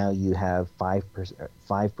 Mm-hmm. and now you have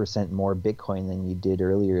 5% more Bitcoin than you did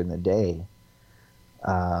earlier in the day,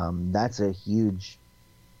 that's a huge,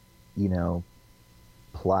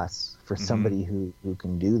 plus for Mm-hmm. somebody who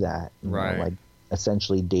can do that. Right. Like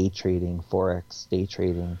essentially day trading, forex day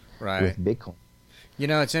trading Right. with Bitcoin.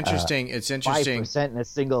 It's interesting. It's interesting. 5% in a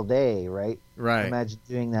single day, right? Right. Imagine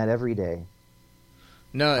doing that every day.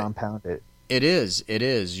 No, Compound it. it is. It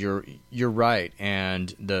is. You're right. And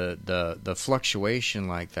the fluctuation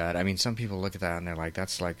like that. I mean, some people look at that and they're like,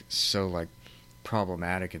 that's like so like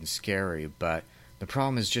problematic and scary. But the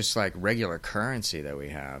problem is just like regular currency that we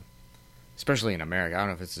have, especially in America. I don't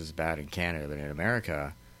know if it's as bad in Canada, but in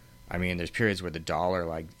America, I mean, there's periods where the dollar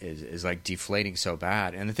like is like deflating so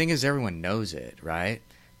bad, and the thing is, everyone knows it, right?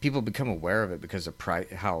 People become aware of it because of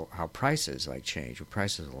how prices like change.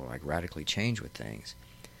 Prices will like radically change with things,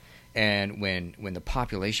 and when the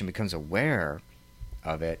population becomes aware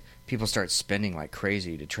of it, people start spending like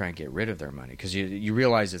crazy to try and get rid of their money, because you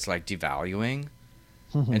realize it's like devaluing,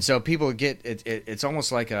 and so people get it. It's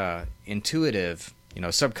almost like a intuitive,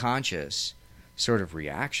 subconscious sort of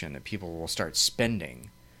reaction that people will start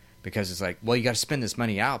spending. Because it's like, well, you got to spend this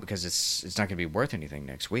money out because it's not going to be worth anything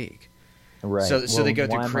next week. Right. So they go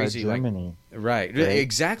through Weimar, crazy, Germany. like, right,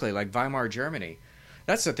 exactly, like Weimar Germany.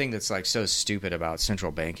 That's the thing that's like so stupid about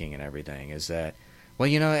central banking and everything, is that, well,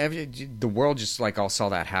 the world just like all saw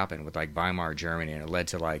that happen with like Weimar Germany, and it led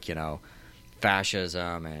to like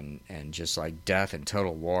fascism and just like death and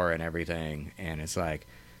total war and everything. And it's like,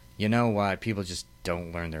 you know what? People just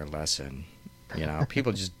don't learn their lesson.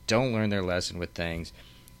 People just don't learn their lesson with things.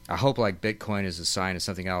 I hope like Bitcoin is a sign of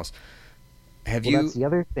something else. That's the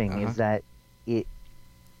other thing, is that it,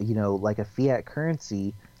 like a fiat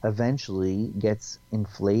currency eventually gets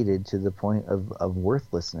inflated to the point of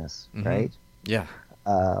worthlessness, Mm-hmm. right? Yeah.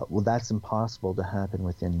 Well, that's impossible to happen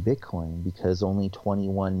within Bitcoin, because only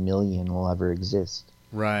 21 million will ever exist.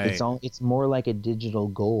 Right. It's more like a digital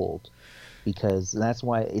gold, because that's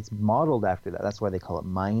why it's modeled after that. That's why they call it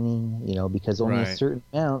mining, because only a certain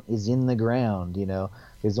amount is in the ground,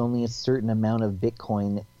 There's only a certain amount of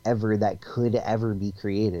Bitcoin ever that could ever be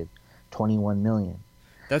created, 21 million.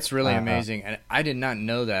 That's really amazing, and I did not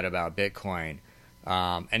know that about Bitcoin.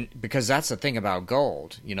 And because that's the thing about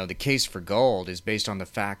gold, the case for gold is based on the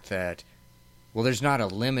fact that, well, there's not a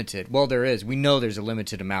limited. Well, there is. We know there's a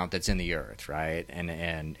limited amount that's in the earth, right? And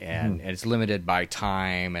it's limited by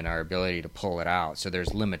time and our ability to pull it out. So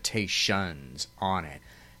there's limitations on it.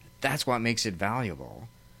 That's what makes it valuable.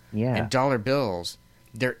 Yeah. And dollar bills,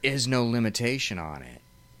 there is no limitation on it.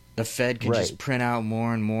 The Fed can just print out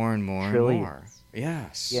more and more and more and more.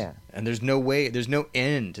 Yes. Yeah. And there's no way, there's no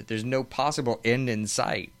end, there's no possible end in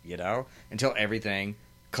sight, until everything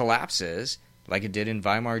collapses like it did in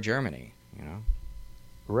Weimar Germany,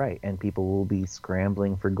 Right. And people will be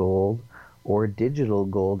scrambling for gold or digital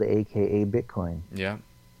gold, aka Bitcoin. Yeah.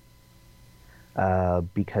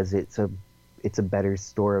 Because it's a better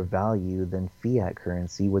store of value than fiat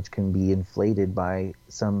currency, which can be inflated by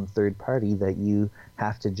some third party that you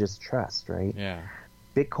have to just trust, right? Yeah.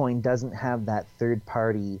 Bitcoin doesn't have that third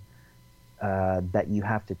party that you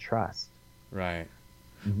have to trust. Right.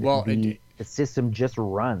 Well, the system just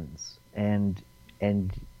runs, and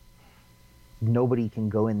nobody can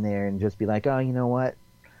go in there and just be like, oh, you know what?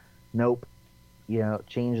 Nope.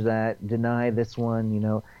 Change that. Deny this one.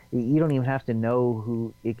 You don't even have to know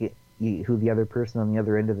who the other person on the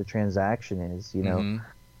other end of the transaction is.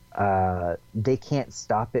 They can't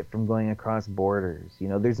stop it from going across borders.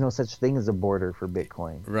 There's no such thing as a border for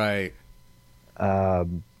Bitcoin. Right.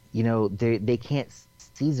 They can't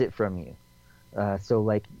seize it from you. So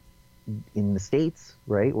like in the States,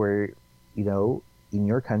 right, where, in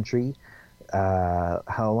your country,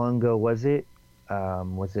 how long ago was it?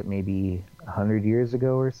 Was it maybe 100 years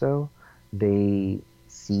ago or so? They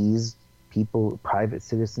seized private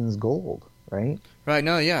citizens' gold, right? Right.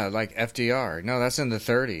 No, yeah, like FDR. No, that's in the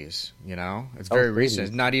 30s, you know? It's Oh, very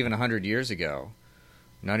recent. 30s. Not even 100 years ago.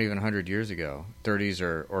 Not even 100 years ago. 30s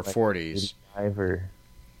or Like 40s. 85 or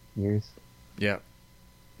years. Yeah,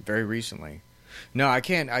 very recently. No, I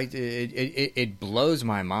can't. It blows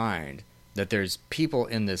my mind that there's people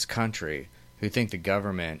in this country who think the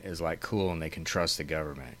government is like cool and they can trust the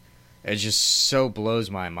government. It just so blows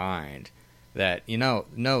my mind that,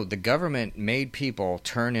 no, the government made people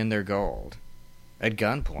turn in their gold at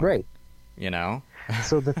gunpoint, Right. you know?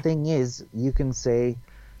 So the thing is, you can say,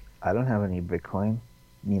 I don't have any Bitcoin,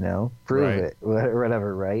 prove Right. it, or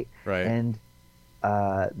whatever, right? Right. And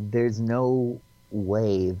there's no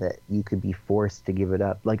way that you could be forced to give it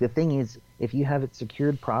up. Like the thing is, if you have it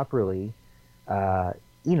secured properly, uh,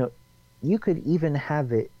 you know, you could even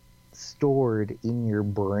have it stored in your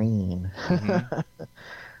brain.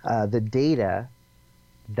 Mm-hmm. The data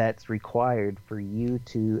that's required for you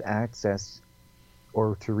to access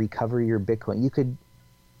or to recover your Bitcoin, you could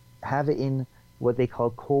have it in what they call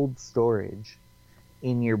cold storage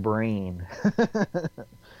in your brain.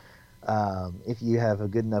 If you have a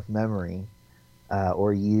good enough memory,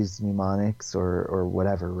 or use mnemonics or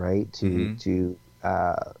whatever, right, to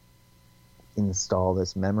install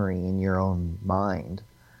this memory in your own mind.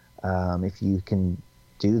 If you can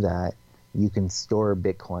do that, you can store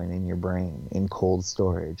Bitcoin in your brain in cold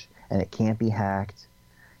storage, and it can't be hacked.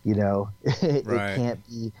 It Right.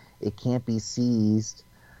 it can't be seized.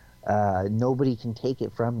 Nobody can take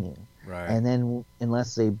it from you. Right. And then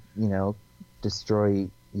unless they, destroy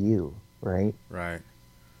you, right? Right.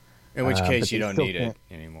 In which case But you they don't still need it can't.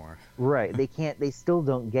 anymore. Right. They still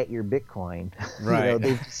don't get your Bitcoin. Right.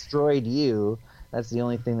 They've destroyed you. That's the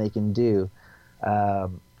only thing they can do.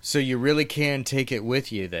 Um, So you really can take it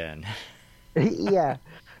with you then. yeah.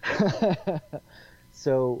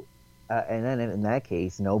 So, and then in that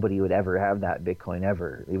case, nobody would ever have that Bitcoin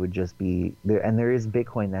ever. It would just be there. And there is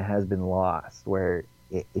Bitcoin that has been lost where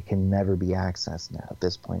it can never be accessed now at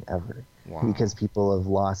this point ever. Wow. Because people have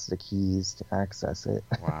lost the keys to access it.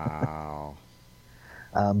 Wow.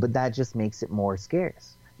 But that just makes it more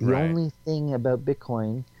scarce. The Right. only thing about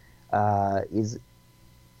Bitcoin is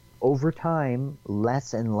over time,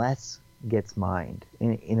 less and less gets mined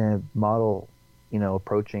in a model,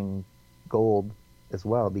 approaching gold as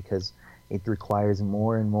well, because it requires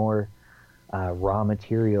more and more raw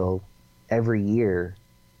material every year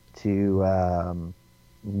to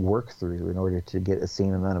work through in order to get the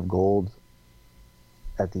same amount of gold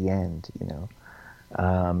at the end,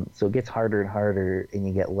 So it gets harder and harder, and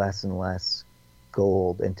you get less and less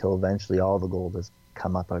gold until eventually all the gold has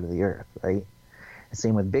come up out of the earth, right? The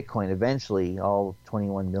same with Bitcoin. Eventually, all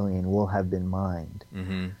 21 million will have been mined.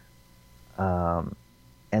 Mm-hmm.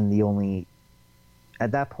 And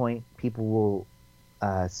at that point, people will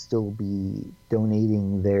still be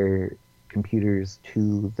donating their computers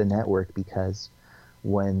to the network, because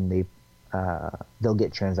when they'll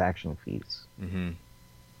get transaction fees. Mm-hmm.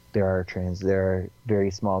 There are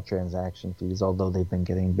very small transaction fees, although they've been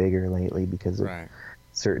getting bigger lately because of Right.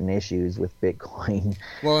 certain issues with Bitcoin.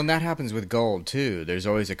 Well, and that happens with gold too. There's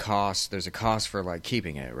always a cost. There's a cost for like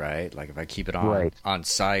keeping it, right? Like if I keep it Right. on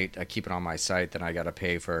site, I keep it on my site, then I got to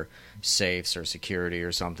pay for safes or security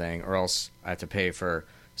or something, or else I have to pay for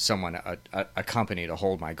someone, a company, to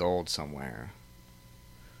hold my gold somewhere.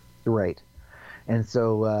 Right. And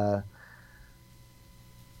so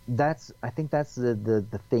I think that's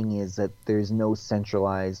the thing, is that there's no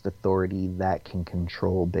centralized authority that can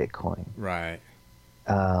control Bitcoin. Right.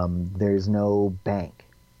 There's no bank.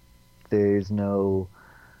 There's no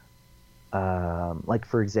like,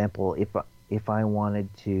 for example, if I wanted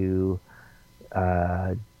to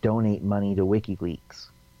donate money to WikiLeaks,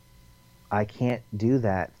 I can't do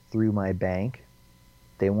that through my bank.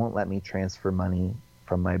 They won't let me transfer money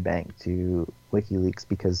from my bank to WikiLeaks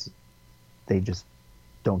because they just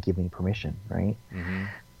don't give me permission, right?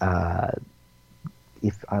 Mm-hmm.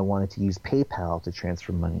 If I wanted to use PayPal to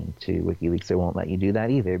transfer money to WikiLeaks, they won't let you do that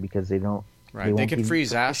either, because they don't. Right. They can give you freeze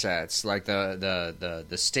permission. assets, like the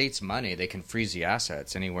state's money. They can freeze the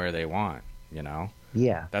assets anywhere they want.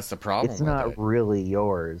 Yeah, That's the problem. it's with not it. really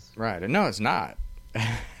yours. Right. No, it's not.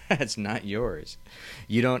 It's not yours.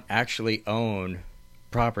 You don't actually own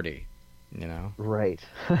property, Right.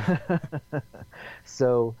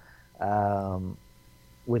 So,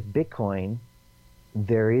 with Bitcoin,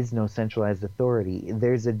 there is no centralized authority.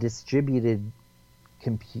 There's a distributed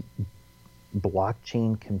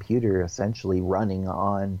blockchain computer essentially running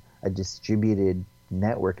on a distributed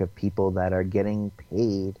network of people that are getting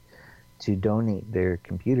paid to donate their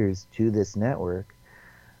computers to this network.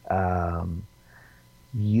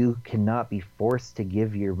 You cannot be forced to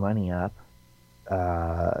give your money up.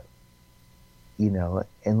 uh,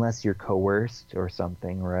 unless you're coerced or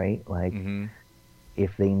something, right? Like Mm-hmm.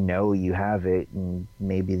 if they know you have it, and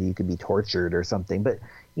maybe you could be tortured or something. But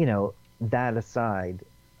that aside,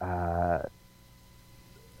 uh,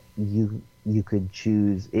 you could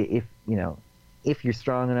choose if you're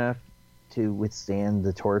strong enough to withstand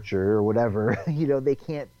the torture or whatever. They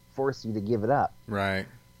can't force you to give it up. Right.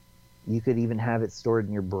 You could even have it stored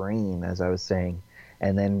in your brain, as I was saying,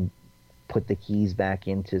 and then put the keys back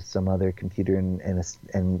into some other computer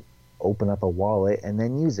and open up a wallet and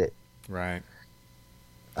then use it. Right.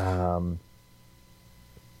 Um,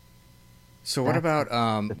 So what about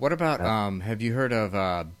have you heard of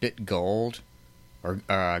BitGold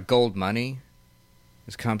or Gold Money?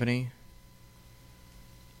 This company.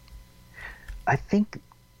 I think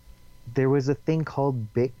there was a thing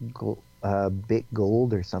called BitGold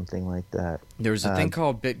or something like that. There was a thing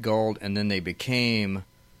called BitGold, and then they became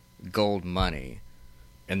Gold Money,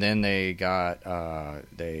 and then they got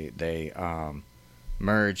they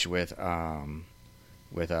merged with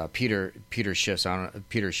Peter Schiff.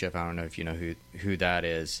 Peter Schiff. I don't know if you know who that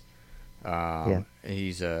is. Yeah.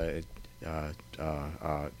 He's a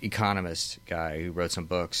economist guy who wrote some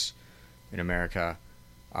books in America.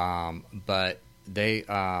 But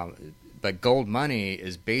Gold Money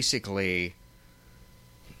is basically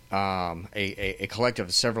a collective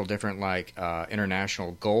of several different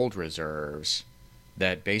international gold reserves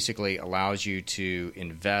that basically allows you to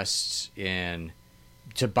invest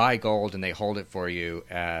to buy gold, and they hold it for you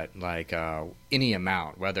at any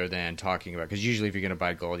amount, rather than talking about, because usually if you're going to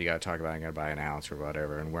buy gold, you got to talk about, I'm going to buy an ounce or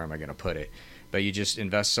whatever, and where am I going to put it? But you just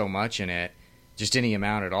invest so much in it, just any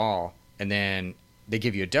amount at all, and then they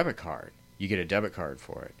give you a debit card. You get a debit card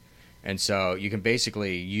for it. And so you can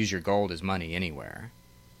basically use your gold as money anywhere.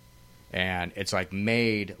 And it's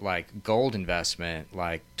made gold investment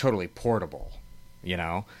totally portable,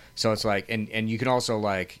 So it's and you can also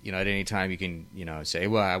at any time you can, say,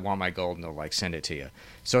 well, I want my gold, and they'll send it to you.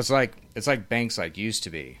 So it's like banks used to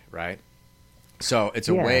be, right? So it's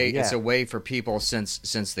a it's a way for people,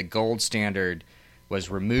 since the gold standard was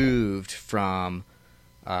removed from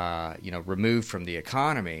the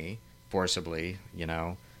economy forcibly,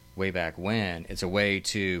 way back when. It's a way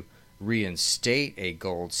to reinstate a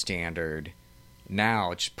gold standard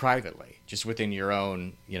now, just privately, just within your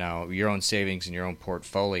own savings and your own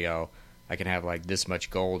portfolio. I can have this much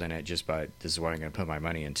gold in it, just by, this is what I'm going to put my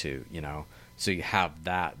money into, So you have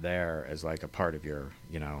that there as a part of your,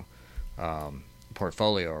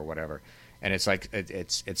 portfolio or whatever. And it's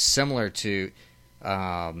it's similar to,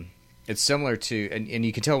 and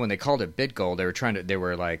you can tell when they called it BitGold, they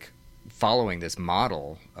were following this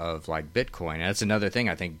model of Bitcoin. And that's another thing.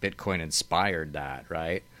 I think Bitcoin inspired that,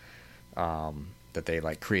 right? That they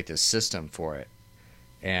create this system for it.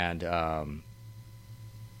 And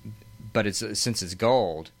but since it's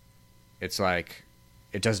gold, it's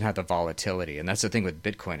it doesn't have the volatility. And that's the thing with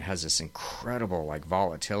Bitcoin. It has this incredible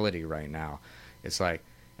volatility right now. It's and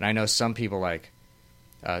I know some people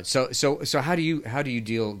so how do you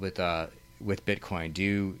deal with Bitcoin? Do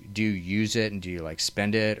you use it, and do you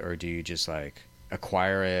spend it, or do you just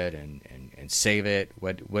acquire it and save it?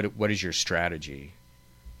 What is your strategy?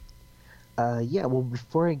 Yeah, well,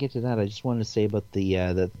 before I get to that, I just wanted to say about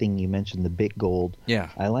the thing you mentioned, the BitGold. Yeah.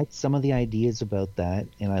 I like some of the ideas about that,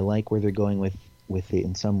 and I like where they're going with it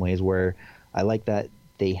in some ways, where I like that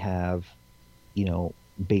they have,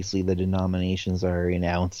 basically the denominations are in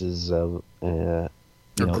ounces of or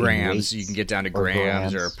grams. You can get down to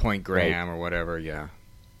grams or point gram, right, or whatever, yeah.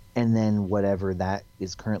 And then whatever that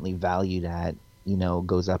is currently valued at,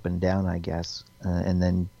 goes up and down, I guess. And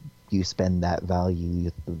then you spend that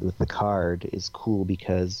value with the card is cool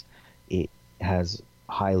because it has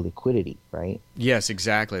high liquidity, right? Yes,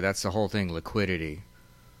 exactly. That's the whole thing, liquidity.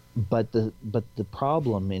 But the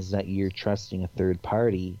problem is that you're trusting a third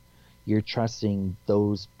party. You're trusting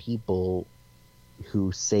those people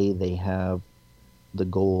who say they have the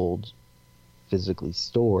gold physically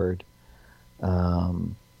stored.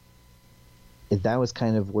 That was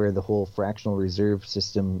kind of where the whole fractional reserve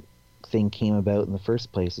system thing came about in the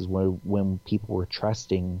first place, is when people were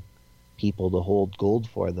trusting people to hold gold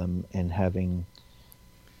for them and having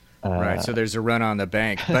right. So there's a run on the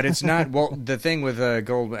bank, but it's not. Well, the thing with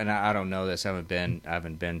gold, and I don't know this. I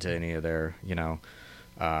haven't been to any of their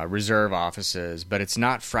reserve offices, but it's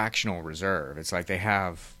not fractional reserve. It's they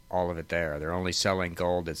have all of it there. They're only selling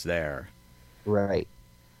gold that's there. Right.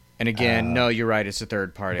 And again, no, you're right. It's a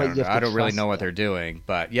third party. I don't really know what they're doing,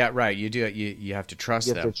 but yeah, right. You do. You have to trust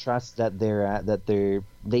them. You have to trust that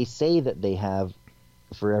they say that they have,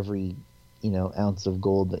 for every ounce of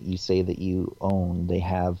gold that you say that you own, they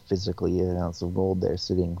have physically an ounce of gold there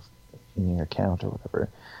sitting in your account or whatever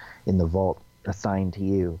in the vault assigned to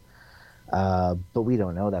you. But we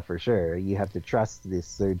don't know that for sure. You have to trust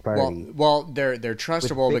this third party. Well, they're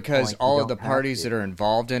trustable because Bitcoin, all of the parties that are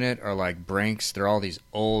involved in it are like Brinks. They're all these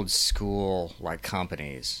old school like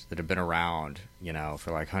companies that have been around,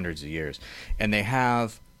 for like hundreds of years, and they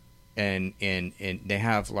have, they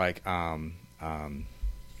have like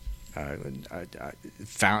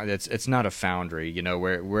it's not a foundry,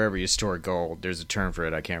 wherever you store gold. There's a term for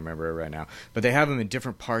it. I can't remember it right now, but they have them in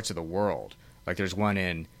different parts of the world. Like there's one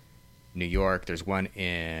in New York. There's one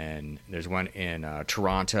in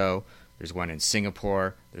Toronto. There's one in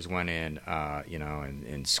Singapore. There's one in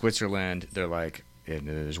in Switzerland.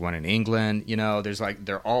 There's one in England.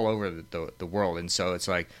 They're all over the world, and so it's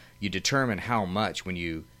like you determine how much when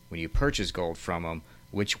you purchase gold from them,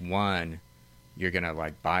 which one you're gonna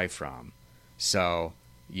like buy from. So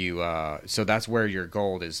so that's where your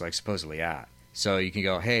gold is like supposedly at. So you can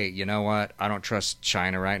go, hey, you know what? I don't trust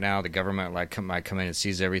China right now. The government might come in and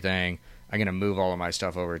seize everything. I'm going to move all of my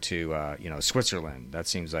stuff over to Switzerland. That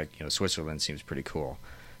seems like Switzerland seems pretty cool,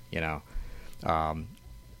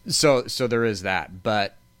 So there is that,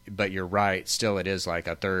 but you're right. Still, it is like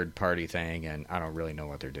a third party thing, and I don't really know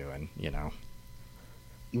what they're doing.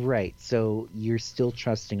 Right. So you're still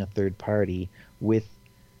trusting a third party. With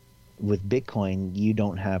Bitcoin, you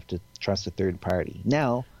don't have to trust a third party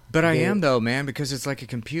now. But I am though, man, because it's like a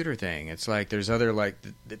computer thing. It's like there's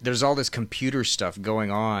all this computer stuff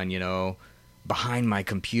going on, behind my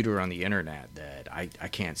computer on the internet that I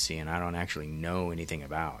can't see and I don't actually know anything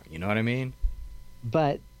about. You know what I mean?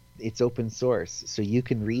 But it's open source, so you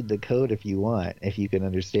can read the code if you want, if you can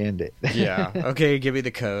understand it. Yeah. Okay, give me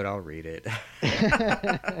the code. I'll read it.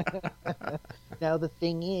 Now, the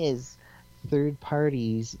thing is, third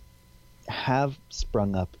parties have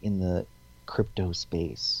sprung up in the crypto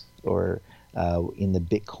space or in the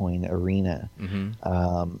Bitcoin arena,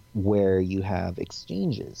 where you have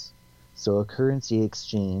exchanges. So a currency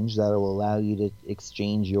exchange that will allow you to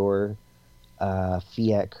exchange your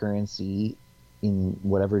fiat currency in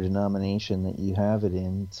whatever denomination that you have it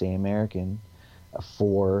in, say American,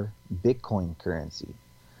 for Bitcoin currency.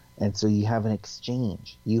 And so you have an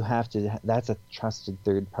exchange. That's a trusted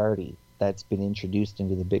third party that's been introduced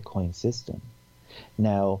into the Bitcoin system.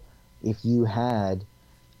 Now, if you had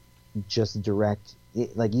just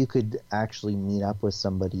like you could actually meet up with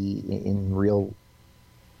somebody in real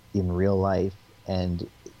life and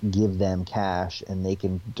give them cash and they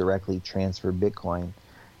can directly transfer Bitcoin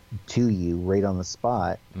to you right on the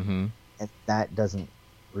spot. Mm-hmm. And that doesn't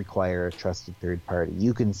require a trusted third party.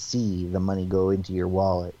 You can see the money go into your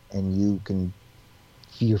wallet and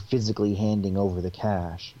you're physically handing over the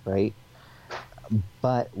cash, right?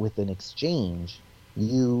 But with an exchange,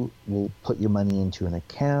 you will put your money into an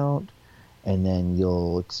account and then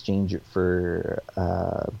you'll exchange it for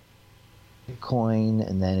Bitcoin,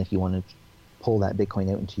 and then if you want to pull that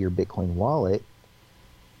Bitcoin out into your Bitcoin wallet,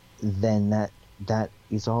 then that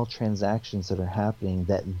is all transactions that are happening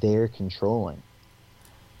that they're controlling.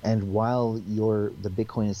 And while the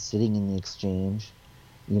Bitcoin is sitting in the exchange,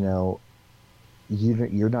 you're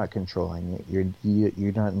not controlling it.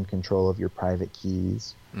 You're not in control of your private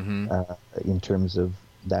keys. In terms of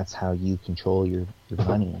that's how you control your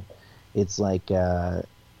money. It's like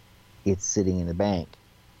it's sitting in a bank,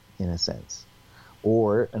 in a sense,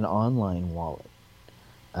 or an online wallet.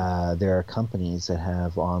 There are companies that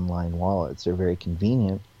have online wallets. They're very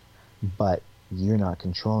convenient, but you're not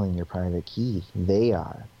controlling your private key. They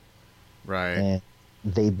are. Right. And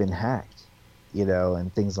they've been hacked,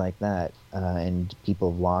 and things like that. And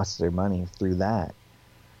people have lost their money through that.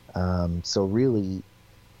 So really,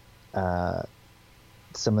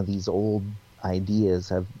 some of these old ideas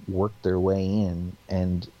have worked their way in,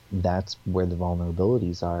 and that's where the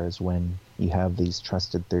vulnerabilities are, is when you have these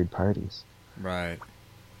trusted third parties. Right.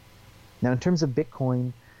 Now, in terms of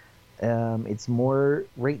Bitcoin, it's more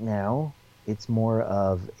right now. It's more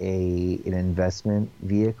of an investment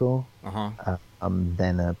vehicle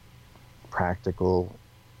than a practical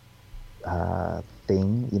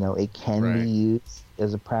thing. It can be used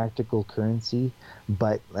as a practical currency,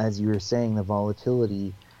 but as you were saying, the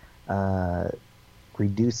volatility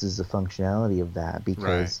reduces the functionality of that,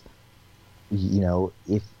 because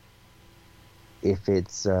if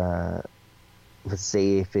it's let's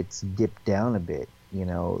say if it's dipped down a bit,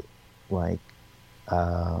 like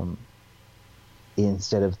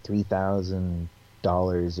instead of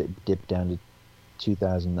 $3,000 it dipped down to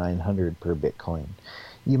 $2,900 per Bitcoin,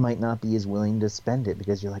 you might not be as willing to spend it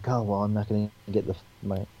because you're like, oh well, I'm not going to get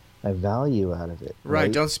my value out of it, Right.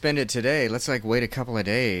 right? Don't spend it today. Let's like wait a couple of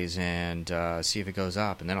days and see if it goes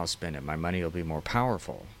up, and then I'll spend it. My money will be more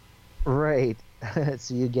powerful. Right.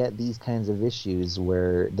 So you get these kinds of issues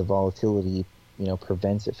where the volatility,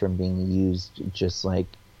 prevents it from being used just like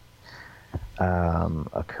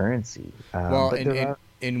a currency. Well, But in, there in are,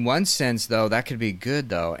 in one sense, though, that could be good,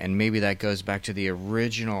 though, and maybe that goes back to the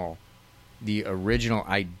original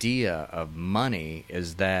idea of money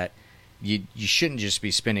is that you shouldn't just be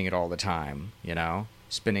spending it all the time,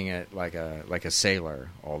 spending it like a sailor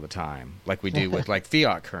all the time, like we do with like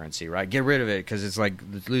fiat currency, right? Get rid of it because it's like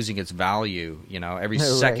losing its value, every right.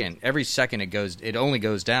 second it only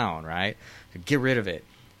goes down, right? Get rid of it,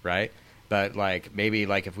 right? But like maybe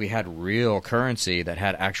like if we had real currency that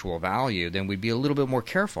had actual value, then we'd be a little bit more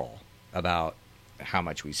careful about how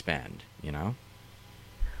much we spend.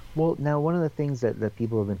 Well, now one of the things that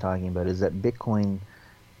people have been talking about is that Bitcoin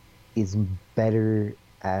is better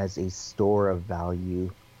as a store of value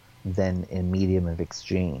than a medium of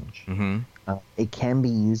exchange. Mm-hmm. It can be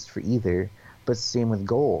used for either, but same with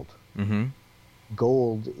gold. Mm-hmm.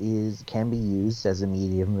 Gold is can be used as a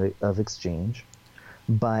medium of exchange,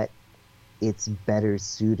 but it's better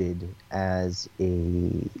suited as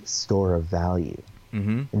a store of value.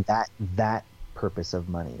 Mm-hmm. And that purpose of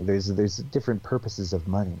money. There's different purposes of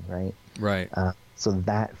money, right? Right. So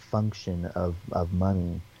that function of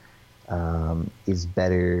money is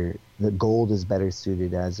better. The gold is better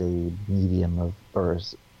suited as a medium of, or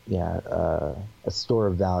yeah, a store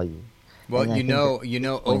of value. Well, And I think that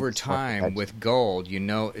Bitcoin over is more time protected. with gold,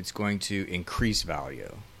 it's going to increase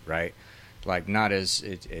value, right? Like not as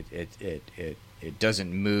it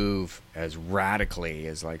doesn't move as radically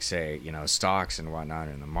as like say stocks and whatnot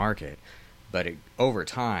in the market, but over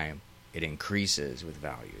time it increases with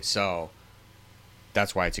value. So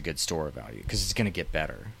that's why it's a good store of value because it's going to get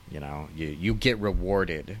better. You get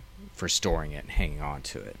rewarded for storing it and hanging on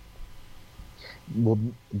to it. Well,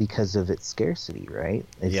 because of its scarcity, right?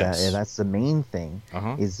 And Yes. that's the main thing, Uh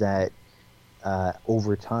huh. is that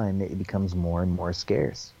over time it becomes more and more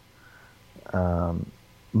scarce. Um,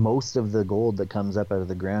 Most of the gold that comes up out of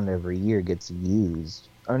the ground every year gets used.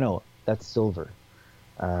 Or no, that's silver.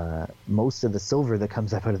 Most of the silver that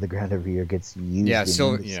comes up out of the ground every year gets Yeah, used in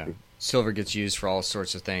silver. Yeah, industry. silver gets used for all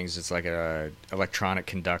sorts of things. It's like a electronic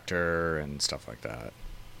conductor and stuff like that.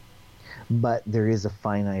 But there is a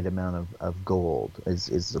finite amount of gold,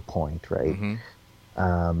 is the point, right?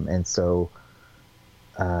 Mm-hmm. And so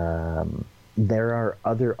there are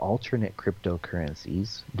other alternate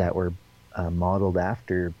cryptocurrencies that were modeled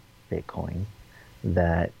after Bitcoin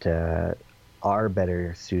that are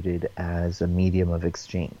better suited as a medium of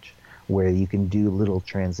exchange, where you can do little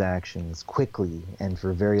transactions quickly and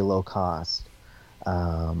for very low cost.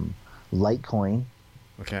 Um, Litecoin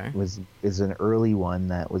Okay. is an early one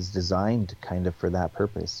that was designed kind of for that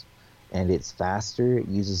purpose, and it's faster. It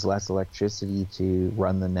uses less electricity to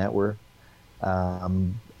run the network,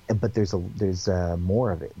 um, but there's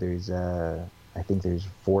more of it. I think there's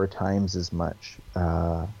 4 times as much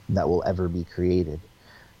that will ever be created,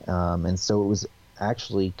 and so it was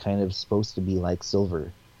actually kind of supposed to be like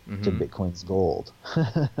silver to Mm-hmm. Bitcoin's gold.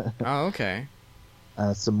 Oh, okay.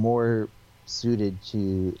 Some more suited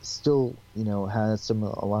to still, has a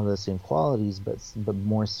lot of the same qualities, but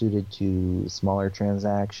more suited to smaller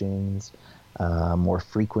transactions, more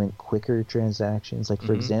frequent, quicker transactions. Like for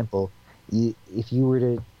Mm-hmm. example, if you were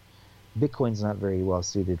to Bitcoin's not very well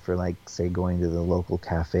suited for like say going to the local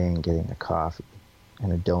cafe and getting a coffee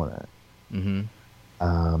and a donut,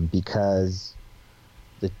 Mm-hmm. because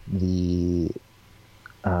the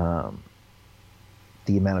um,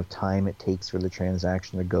 the amount of time it takes for the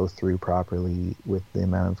transaction to go through properly with the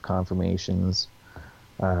amount of confirmations.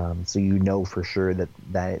 So you know for sure that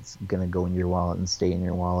it's going to go in your wallet and stay in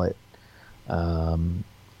your wallet.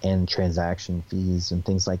 And transaction fees and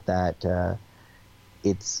things like that.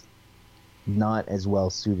 It's not as well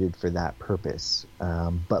suited for that purpose.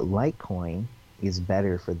 But Litecoin is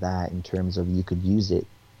better for that in terms of you could use it.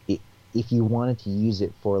 If you wanted to use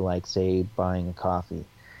it for like say buying a coffee,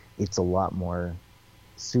 it's a lot more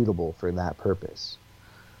suitable for that purpose.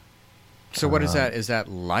 So what is that? Is that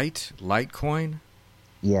Litecoin?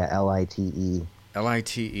 Yeah, LITE.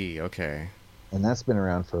 Lite. Okay. And that's been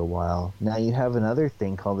around for a while. Now you have another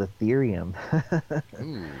thing called Ethereum,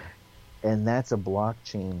 Ooh. and that's a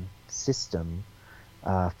blockchain system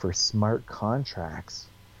for smart contracts,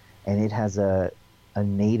 and it has a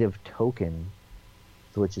native token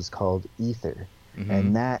which is called Ether. Mm-hmm.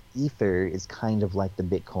 And that Ether is kind of like the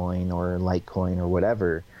Bitcoin or Litecoin or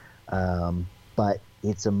whatever, but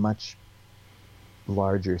it's a much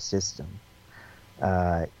larger system.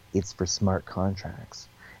 It's for smart contracts,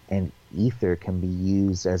 and Ether can be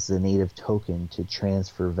used as the native token to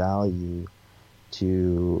transfer value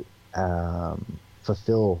to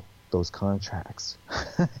fulfill those contracts.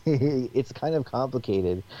 It's kind of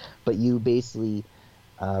complicated, but you basically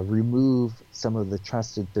remove some of the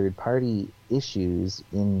trusted third party issues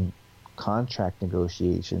in contract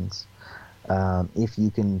negotiations if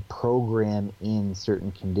you can program in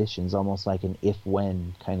certain conditions, almost like an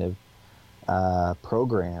if-when kind of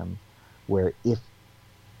program, where if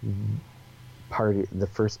the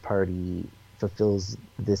first party fulfills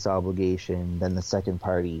this obligation, then the second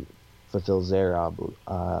party fulfills their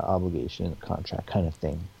obligation in the contract, kind of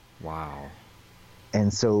thing. Wow.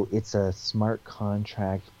 And so it's a smart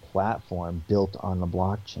contract platform built on the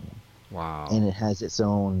blockchain. Wow. And it has its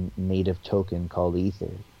own native token called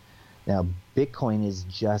Ether. Now, Bitcoin is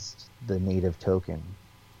just the native token.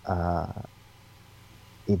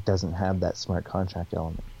 It doesn't have that smart contract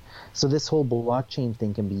element. So this whole blockchain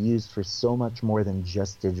thing can be used for so much more than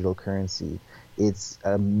just digital currency. It's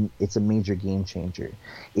a major game changer.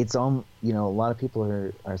 It's a lot of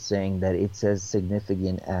people are saying that it's as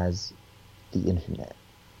significant as the internet.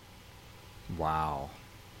 Wow.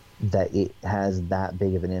 That it has that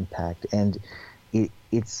big of an impact, and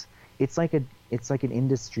it's like an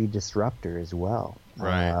industry disruptor as well,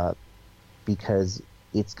 right? Because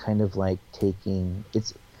it's kind of like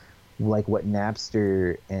it's like what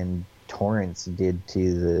Napster and torrents did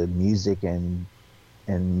to the music and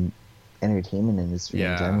entertainment industry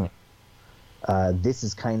in general. This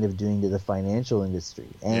is kind of doing to the financial industry,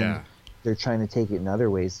 and they're trying to take it in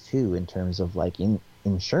other ways too, in terms of like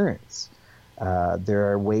insurance.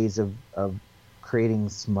 There are ways of creating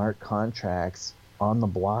smart contracts on the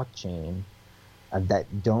blockchain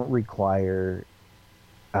that don't require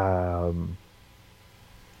a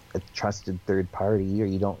trusted third party, or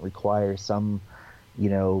you don't require some,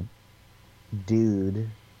 dude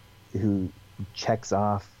who checks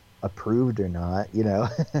off approved or not.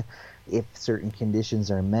 If certain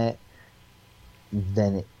conditions are met,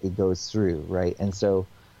 then it goes through, right? And so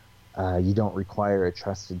you don't require a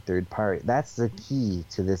trusted third party. That's the key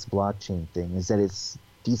to this blockchain thing, is that it's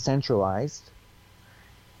decentralized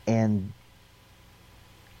and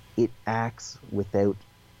it acts without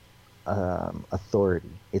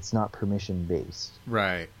authority. It's not permission based.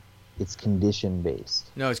 Right. It's condition based.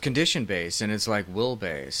 No, it's condition based, and it's like will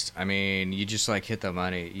based. I mean, you just like hit the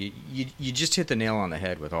money. You just hit the nail on the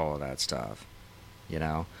head with all of that stuff.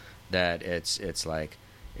 That it's like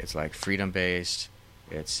freedom based.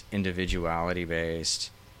 It's individuality based.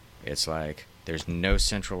 It's like there's no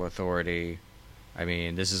central authority. I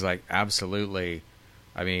mean, this is like absolutely,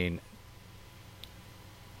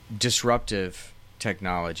 disruptive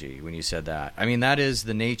technology when you said that. I mean, that is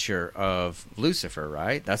the nature of Lucifer,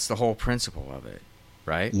 right? That's the whole principle of it,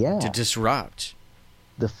 right? Yeah. To disrupt.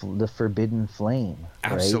 The forbidden flame.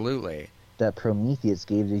 Absolutely. Right? That Prometheus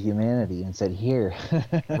gave to humanity and said, here.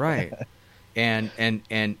 Right. And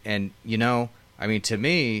to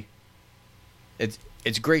me, it's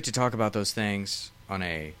great to talk about those things on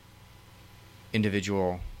a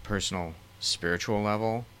individual, personal, spiritual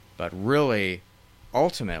level, but really,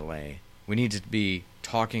 ultimately, we need to be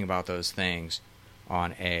talking about those things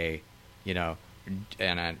on an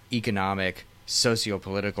economic,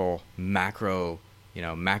 socio-political,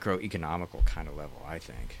 macroeconomical kind of level, I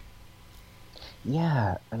think.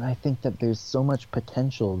 Yeah, and I think that there's so much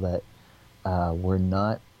potential that we're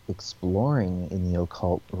not exploring in the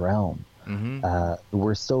occult realm. Mm-hmm.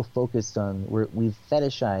 We're so focused on we've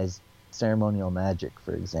fetishized ceremonial magic,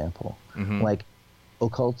 for example. Mm-hmm. Like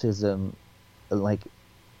occultism, to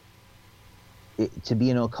be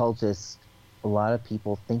an occultist, a lot of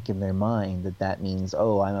people think in their mind that means,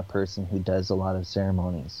 oh, I'm a person who does a lot of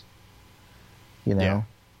ceremonies, Yeah.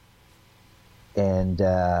 And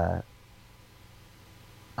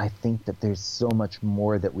I think that there's so much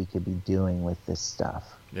more that we could be doing with this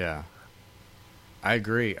stuff. Yeah. I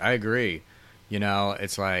agree.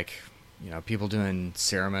 It's like, people doing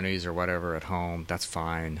ceremonies or whatever at home, that's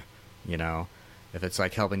fine. If it's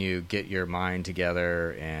like helping you get your mind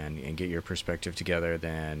together and get your perspective together,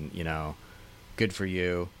 then, good for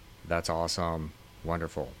you. That's awesome.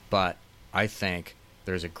 Wonderful. But I think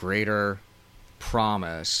there's a greater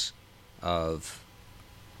promise of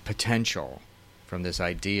potential from this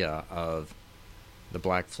idea of the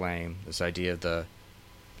black flame, this idea of the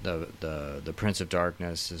Prince of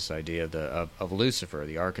Darkness, this idea of Lucifer,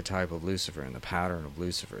 the archetype of Lucifer, and the pattern of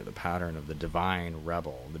Lucifer, the pattern of the divine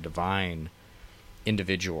rebel, the divine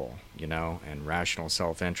individual, and rational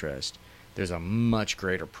self-interest. There's a much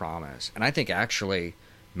greater promise. And I think actually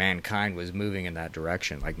mankind was moving in that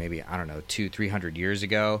direction. Like maybe, I don't know, 200-300 years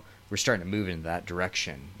ago, we're starting to move in that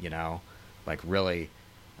direction, like really,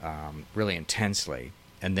 really intensely.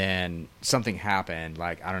 And then something happened,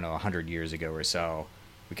 like, I don't know, 100 years ago or so.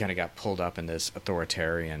 We kind of got pulled up in this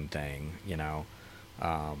authoritarian thing,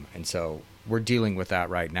 and so we're dealing with that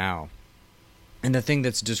right now. And the thing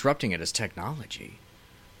that's disrupting it is technology.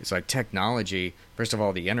 It's like technology, first of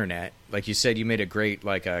all, the internet. Like you said, you made a great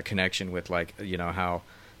connection with how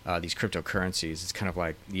these cryptocurrencies, it's kind of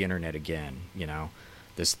like the internet again,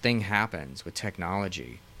 This thing happens with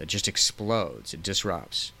technology that just explodes, it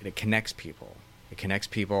disrupts, it connects people. It connects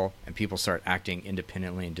people, and people start acting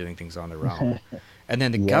independently and doing things on their own. And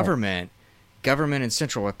then the government and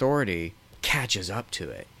central authority catches up to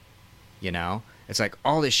it, It's like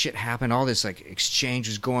all this shit happened, all this like exchange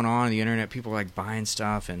was going on the internet, people like buying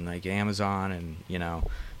stuff, and like Amazon and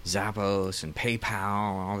Zappos and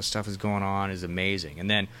PayPal, all this stuff is going on, is amazing. And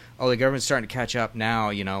then the government's starting to catch up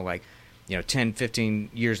now, 10, 15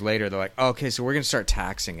 years later, they're like, okay, so we're going to start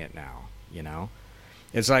taxing it now,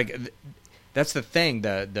 It's like that's the thing,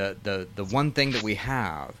 the one thing that we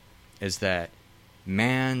have is that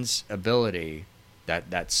man's ability,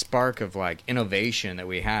 that spark of like innovation that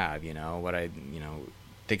we have, what I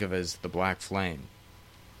think of as the black flame.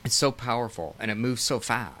 It's so powerful and it moves so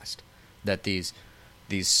fast that these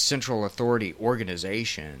central authority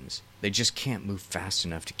organizations, they just can't move fast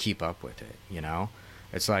enough to keep up with it,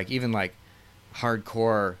 It's like even like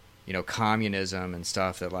hardcore, communism and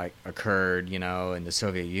stuff that like occurred, in the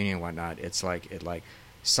Soviet Union and whatnot. It's like it like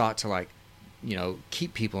sought to like,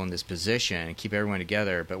 keep people in this position and keep everyone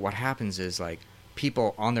together. But what happens is like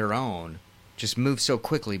people on their own just move so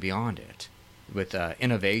quickly beyond it with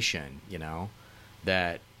innovation,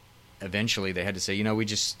 that eventually they had to say, we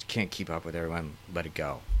just can't keep up with everyone, let it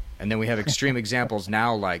go. And then we have extreme examples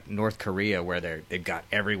now like North Korea where they've got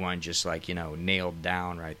everyone just like, nailed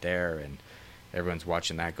down right there, and everyone's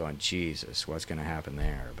watching that going, Jesus, what's going to happen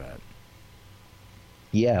there? But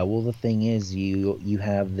yeah, well, the thing is, you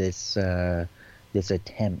have this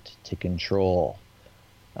attempt to control,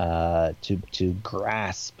 to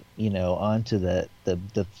grasp, onto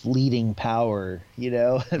the fleeting power,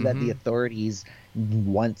 that the authorities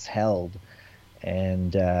once held,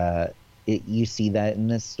 and you see that in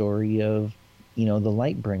the story of, the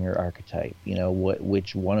Lightbringer archetype,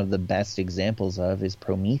 which one of the best examples of is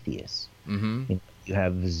Prometheus. Mm-hmm. You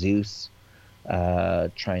have Zeus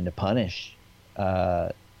trying to punish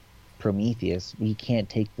Prometheus. He can't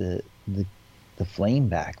take the flame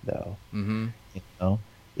back, though. Mm-hmm.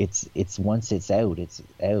 It's once it's out, it's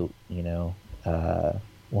out.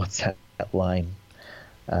 What's that line?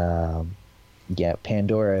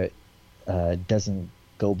 Pandora doesn't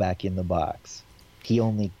go back in the box. He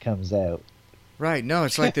only comes out. Right. No,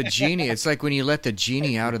 it's like the genie. It's like when you let the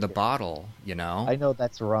genie out of the bottle, I know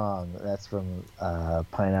that's wrong. That's from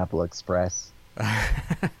Pineapple Express.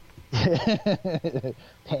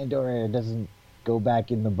 Pandora doesn't go back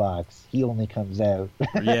in the box. He only comes out.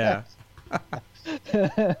 Yeah.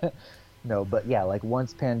 No, but yeah, like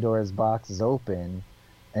once Pandora's box is open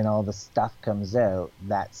and all the stuff comes out,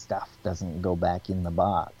 that stuff doesn't go back in the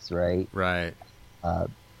box, right? Right.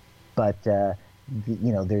 But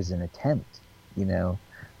there's an attempt.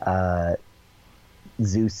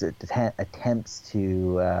 Zeus attempts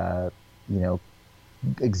to,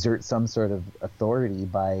 exert some sort of authority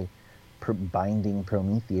by binding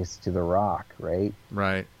Prometheus to the rock, right?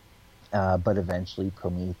 Right. But eventually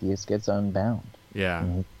Prometheus gets unbound. Yeah.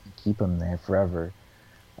 And he can keep him there forever.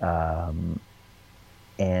 And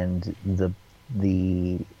the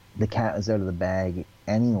cat is out of the bag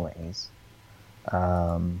anyways.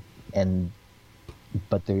 But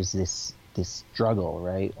there's this struggle,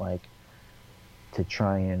 right? Like to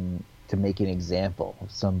try and to make an example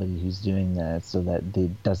of somebody who's doing that so that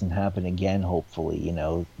it doesn't happen again. Hopefully,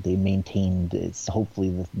 they maintain this,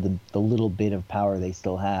 hopefully the little bit of power they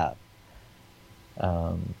still have.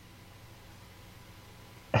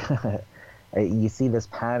 You see this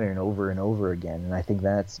pattern over and over again, and I think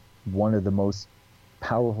that's one of the most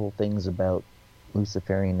powerful things about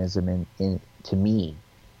Luciferianism to me,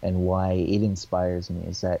 and why it inspires me,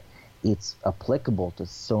 is that it's applicable to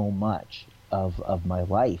so much of my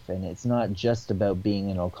life, and it's not just about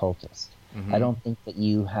being an occultist. Mm-hmm. I don't think that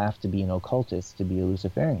you have to be an occultist to be a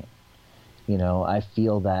Luciferian. I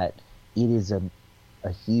feel that it is a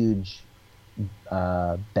huge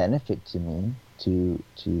benefit to me to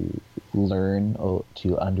learn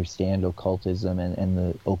to understand occultism and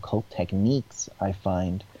the occult techniques. I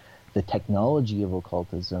find the technology of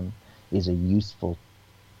occultism is a useful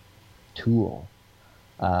tool,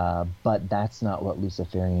 but that's not what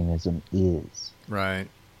Luciferianism is. Right.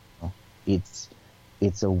 it's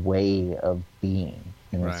it's a way of being,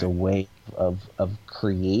 and it's a Right. way of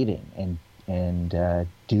creating and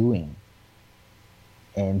doing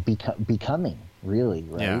and becoming, really,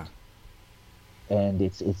 right? Yeah. And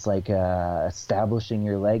it's like establishing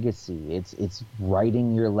your legacy. It's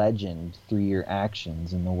writing your legend through your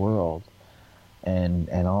actions in the world, and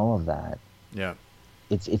all of that. Yeah.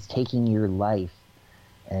 It's taking your life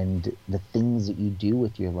and the things that you do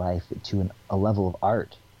with your life to a level of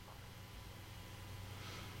art.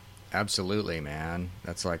 Absolutely, man.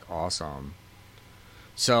 That's like awesome.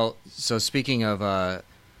 So speaking of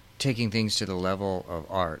taking things to the level of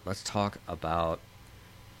art, let's talk about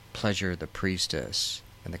Pleasure the Priestess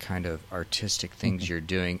and the kind of artistic things you're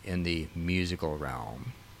doing in the musical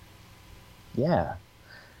realm. Yeah.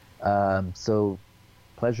 So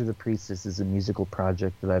Pleasure the Priestess is a musical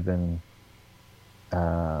project that I've been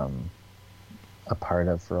um, a part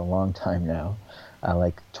of for a long time now,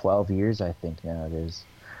 like 12 years, I think now it is.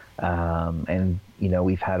 And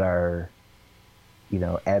we've had our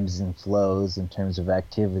ebbs and flows in terms of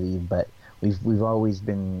activity, but we've always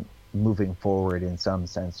been moving forward in some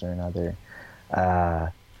sense or another. Uh,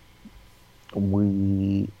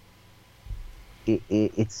 we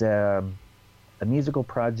it's a musical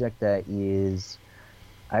project that is,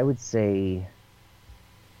 I would say,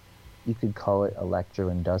 you could call it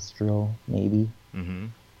electro-industrial, maybe. Mm-hmm.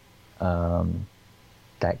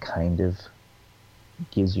 That kind of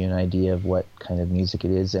gives you an idea of what kind of music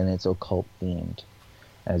it is, and it's occult themed,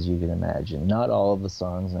 as you can imagine. Not all of the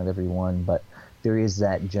songs, not every one, but there is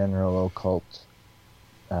that general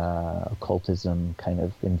occultism kind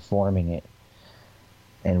of informing it,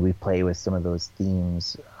 and we play with some of those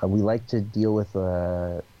themes. We like to deal with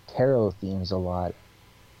tarot themes a lot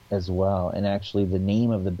as well, and actually the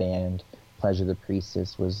name of the band, Pleasure the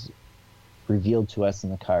Priestess, was revealed to us in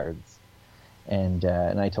the cards. And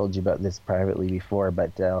I told you about this privately before,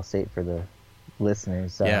 but I'll say it for the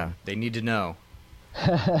listeners. Yeah, they need to know.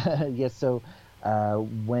 Yeah, so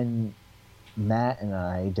when Matt and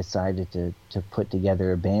I decided to put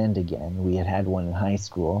together a band again, we had one in high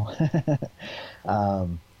school.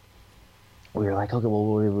 We were like, okay, well,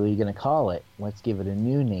 what are we going to call it? Let's give it a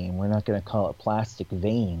new name. We're not going to call it Plastic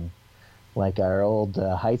Vein like our old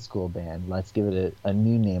high school band. Let's give it a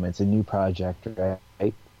new name. It's a new project,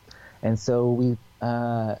 right? And so we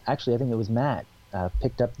actually, I think it was Matt,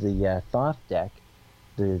 picked up the Thoth deck,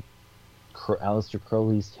 the Aleister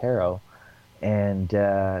Crowley's tarot, and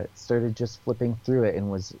started just flipping through it,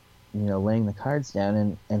 and was laying the cards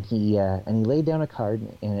down, and he laid down a card,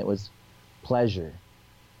 and it was Pleasure,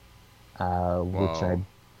 which I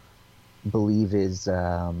believe is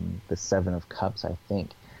the Seven of Cups, I think,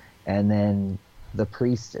 and then the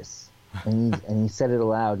Priestess, and he said it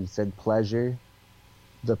aloud. He said Pleasure,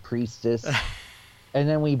 the Priestess, and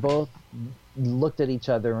then we both looked at each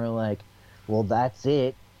other and were like, well, that's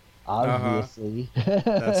it, obviously.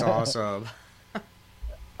 That's awesome.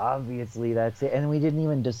 Obviously that's it. And we didn't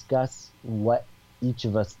even discuss what each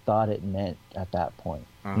of us thought it meant at that point.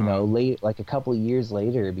 Like a couple of years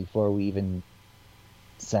later, before we even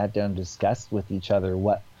sat down and discussed with each other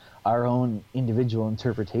what our own individual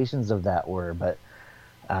interpretations of that were, but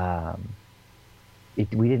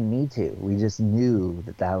we didn't need to. We just knew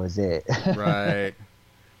that was it. Right.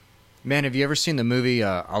 Man, have you ever seen the movie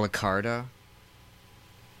Alucarda?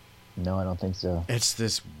 No, I don't think so. It's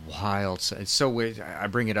this wild... It's so weird. I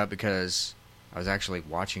bring it up because I was actually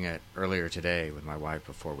watching it earlier today with my wife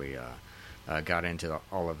before we got into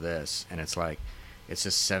all of this. And it's like, it's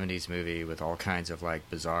this 70s movie with all kinds of like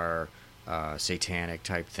bizarre satanic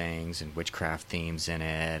type things and witchcraft themes in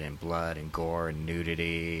it, and blood and gore and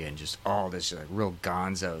nudity and just all this like real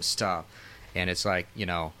gonzo stuff. And it's like,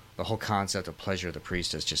 the whole concept of Pleasure the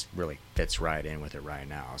Priestess just really fits right in with it right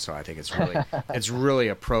now. So I think it's really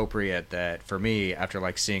appropriate that for me, after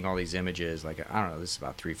like seeing all these images, like, I don't know, this is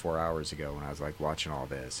about 3-4 hours ago when I was like watching all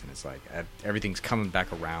this, and it's like everything's coming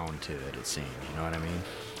back around to it seems. You know what I mean?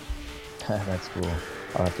 That's cool.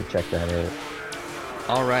 I'll have to check that out.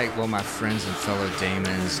 All right, well, my friends and fellow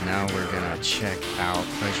Daemons, now we're going to check out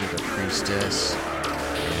Pleasure the Priestess,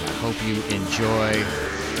 and I hope you enjoy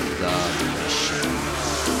the mission.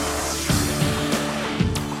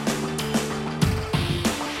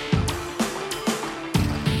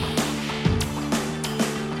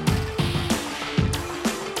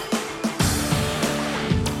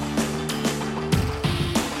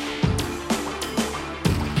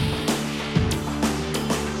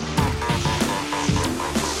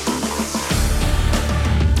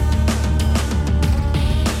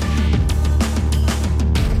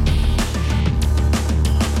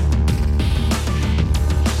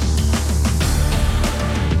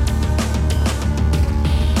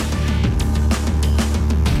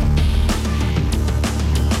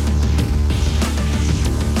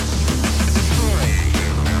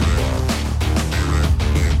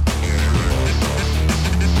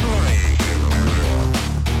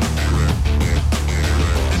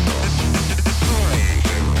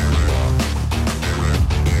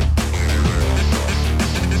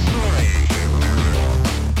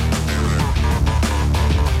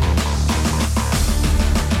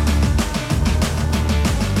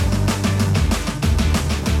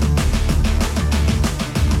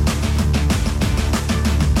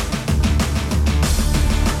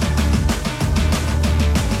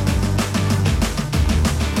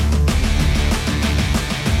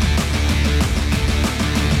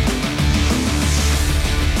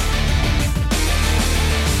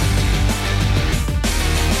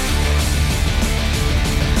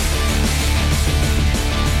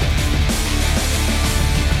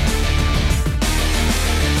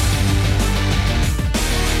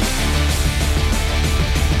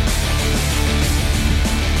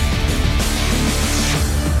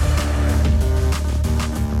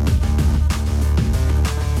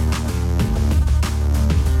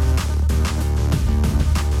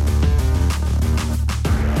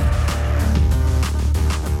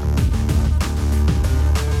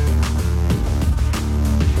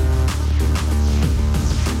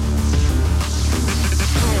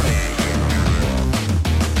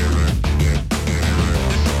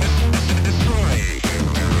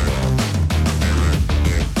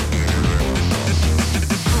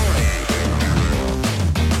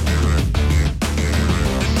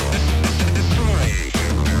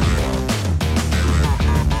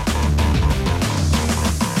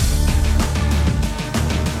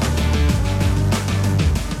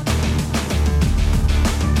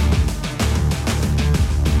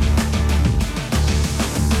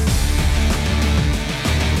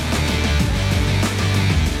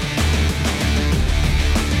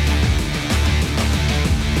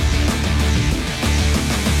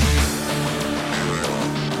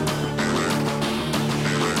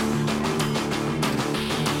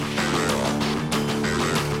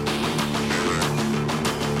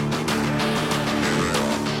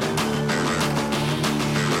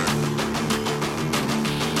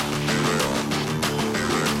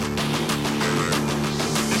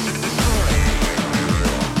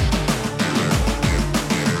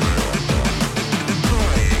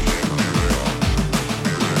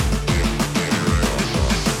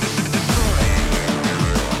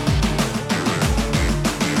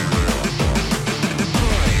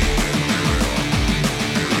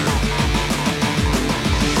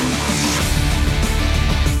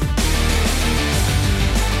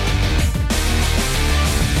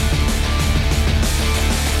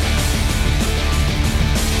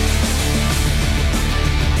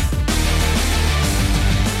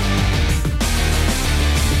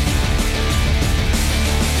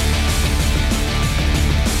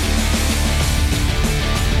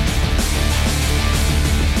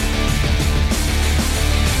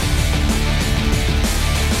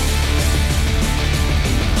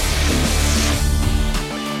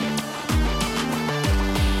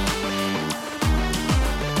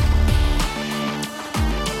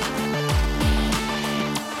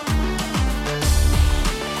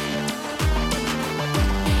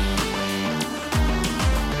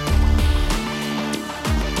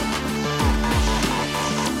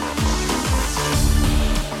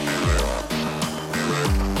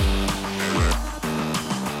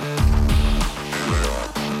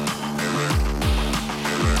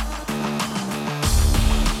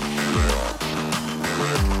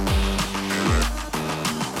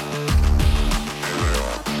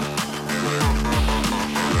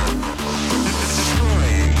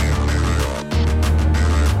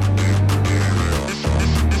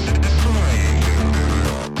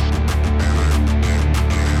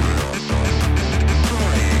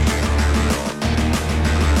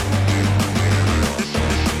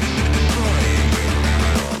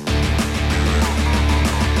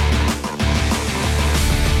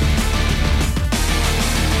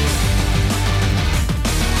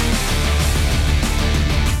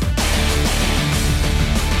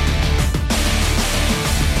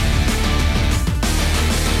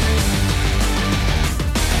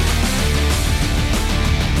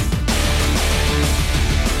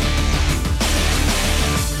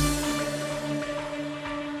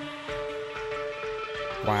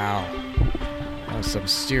 Wow. That was some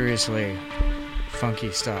seriously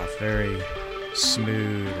funky stuff. Very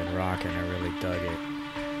smooth and rocking. I really dug it.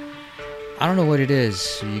 I don't know what it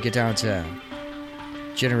is. You get down to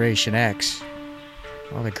Generation X.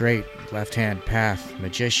 All the great left-hand path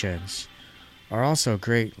magicians are also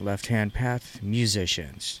great left-hand path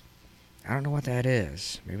musicians. I don't know what that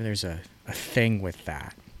is. Maybe there's a thing with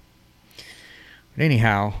that. But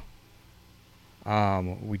anyhow,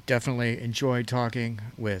 we definitely enjoyed talking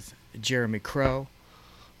with Jeremy Crow.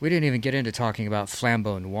 We didn't even get into talking about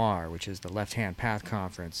Flambeau Noir, which is the Left-Hand Path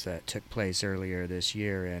Conference that took place earlier this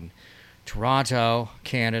year in Toronto,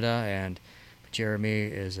 Canada, and Jeremy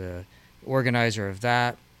is a organizer of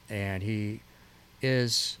that, and he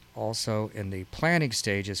is also in the planning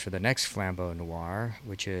stages for the next Flambeau Noir,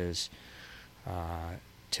 which is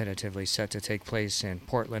tentatively set to take place in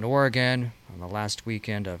Portland, Oregon on the last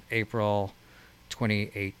weekend of April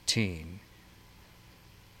 2018.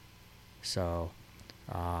 So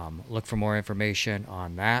look for more information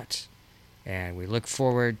on that, and we look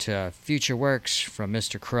forward to future works from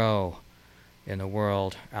Mr. Crow in the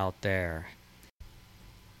world out there.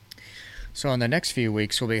 So in the next few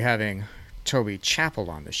weeks, we'll be having Toby Chappell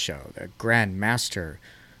on the show, the Grand Master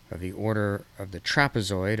of the Order of the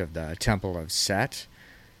Trapezoid of the Temple of Set,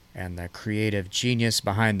 and the creative genius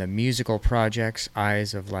behind the musical projects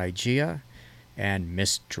Eyes of Ligeia and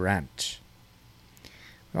Misdreamt.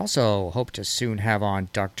 We also hope to soon have on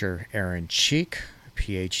Dr. Aaron Cheek,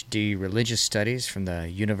 PhD Religious Studies from the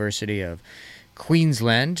University of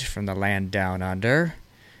Queensland, from the land down under.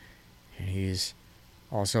 And he's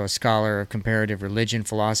also a scholar of comparative religion,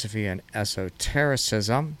 philosophy, and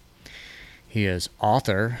esotericism. He is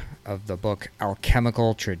author of the book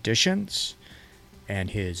Alchemical Traditions, and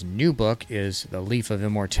his new book is The Leaf of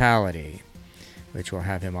Immortality, which we'll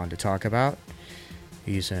have him on to talk about.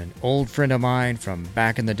 He's an old friend of mine from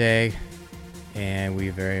back in the day, and we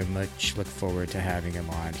very much look forward to having him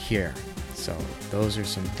on here. So those are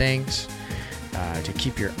some things to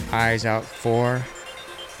keep your eyes out for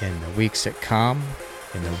in the weeks that come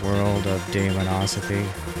in the world of demonosophy.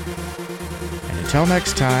 And until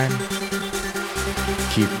next time,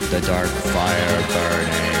 keep the dark fire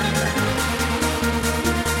burning.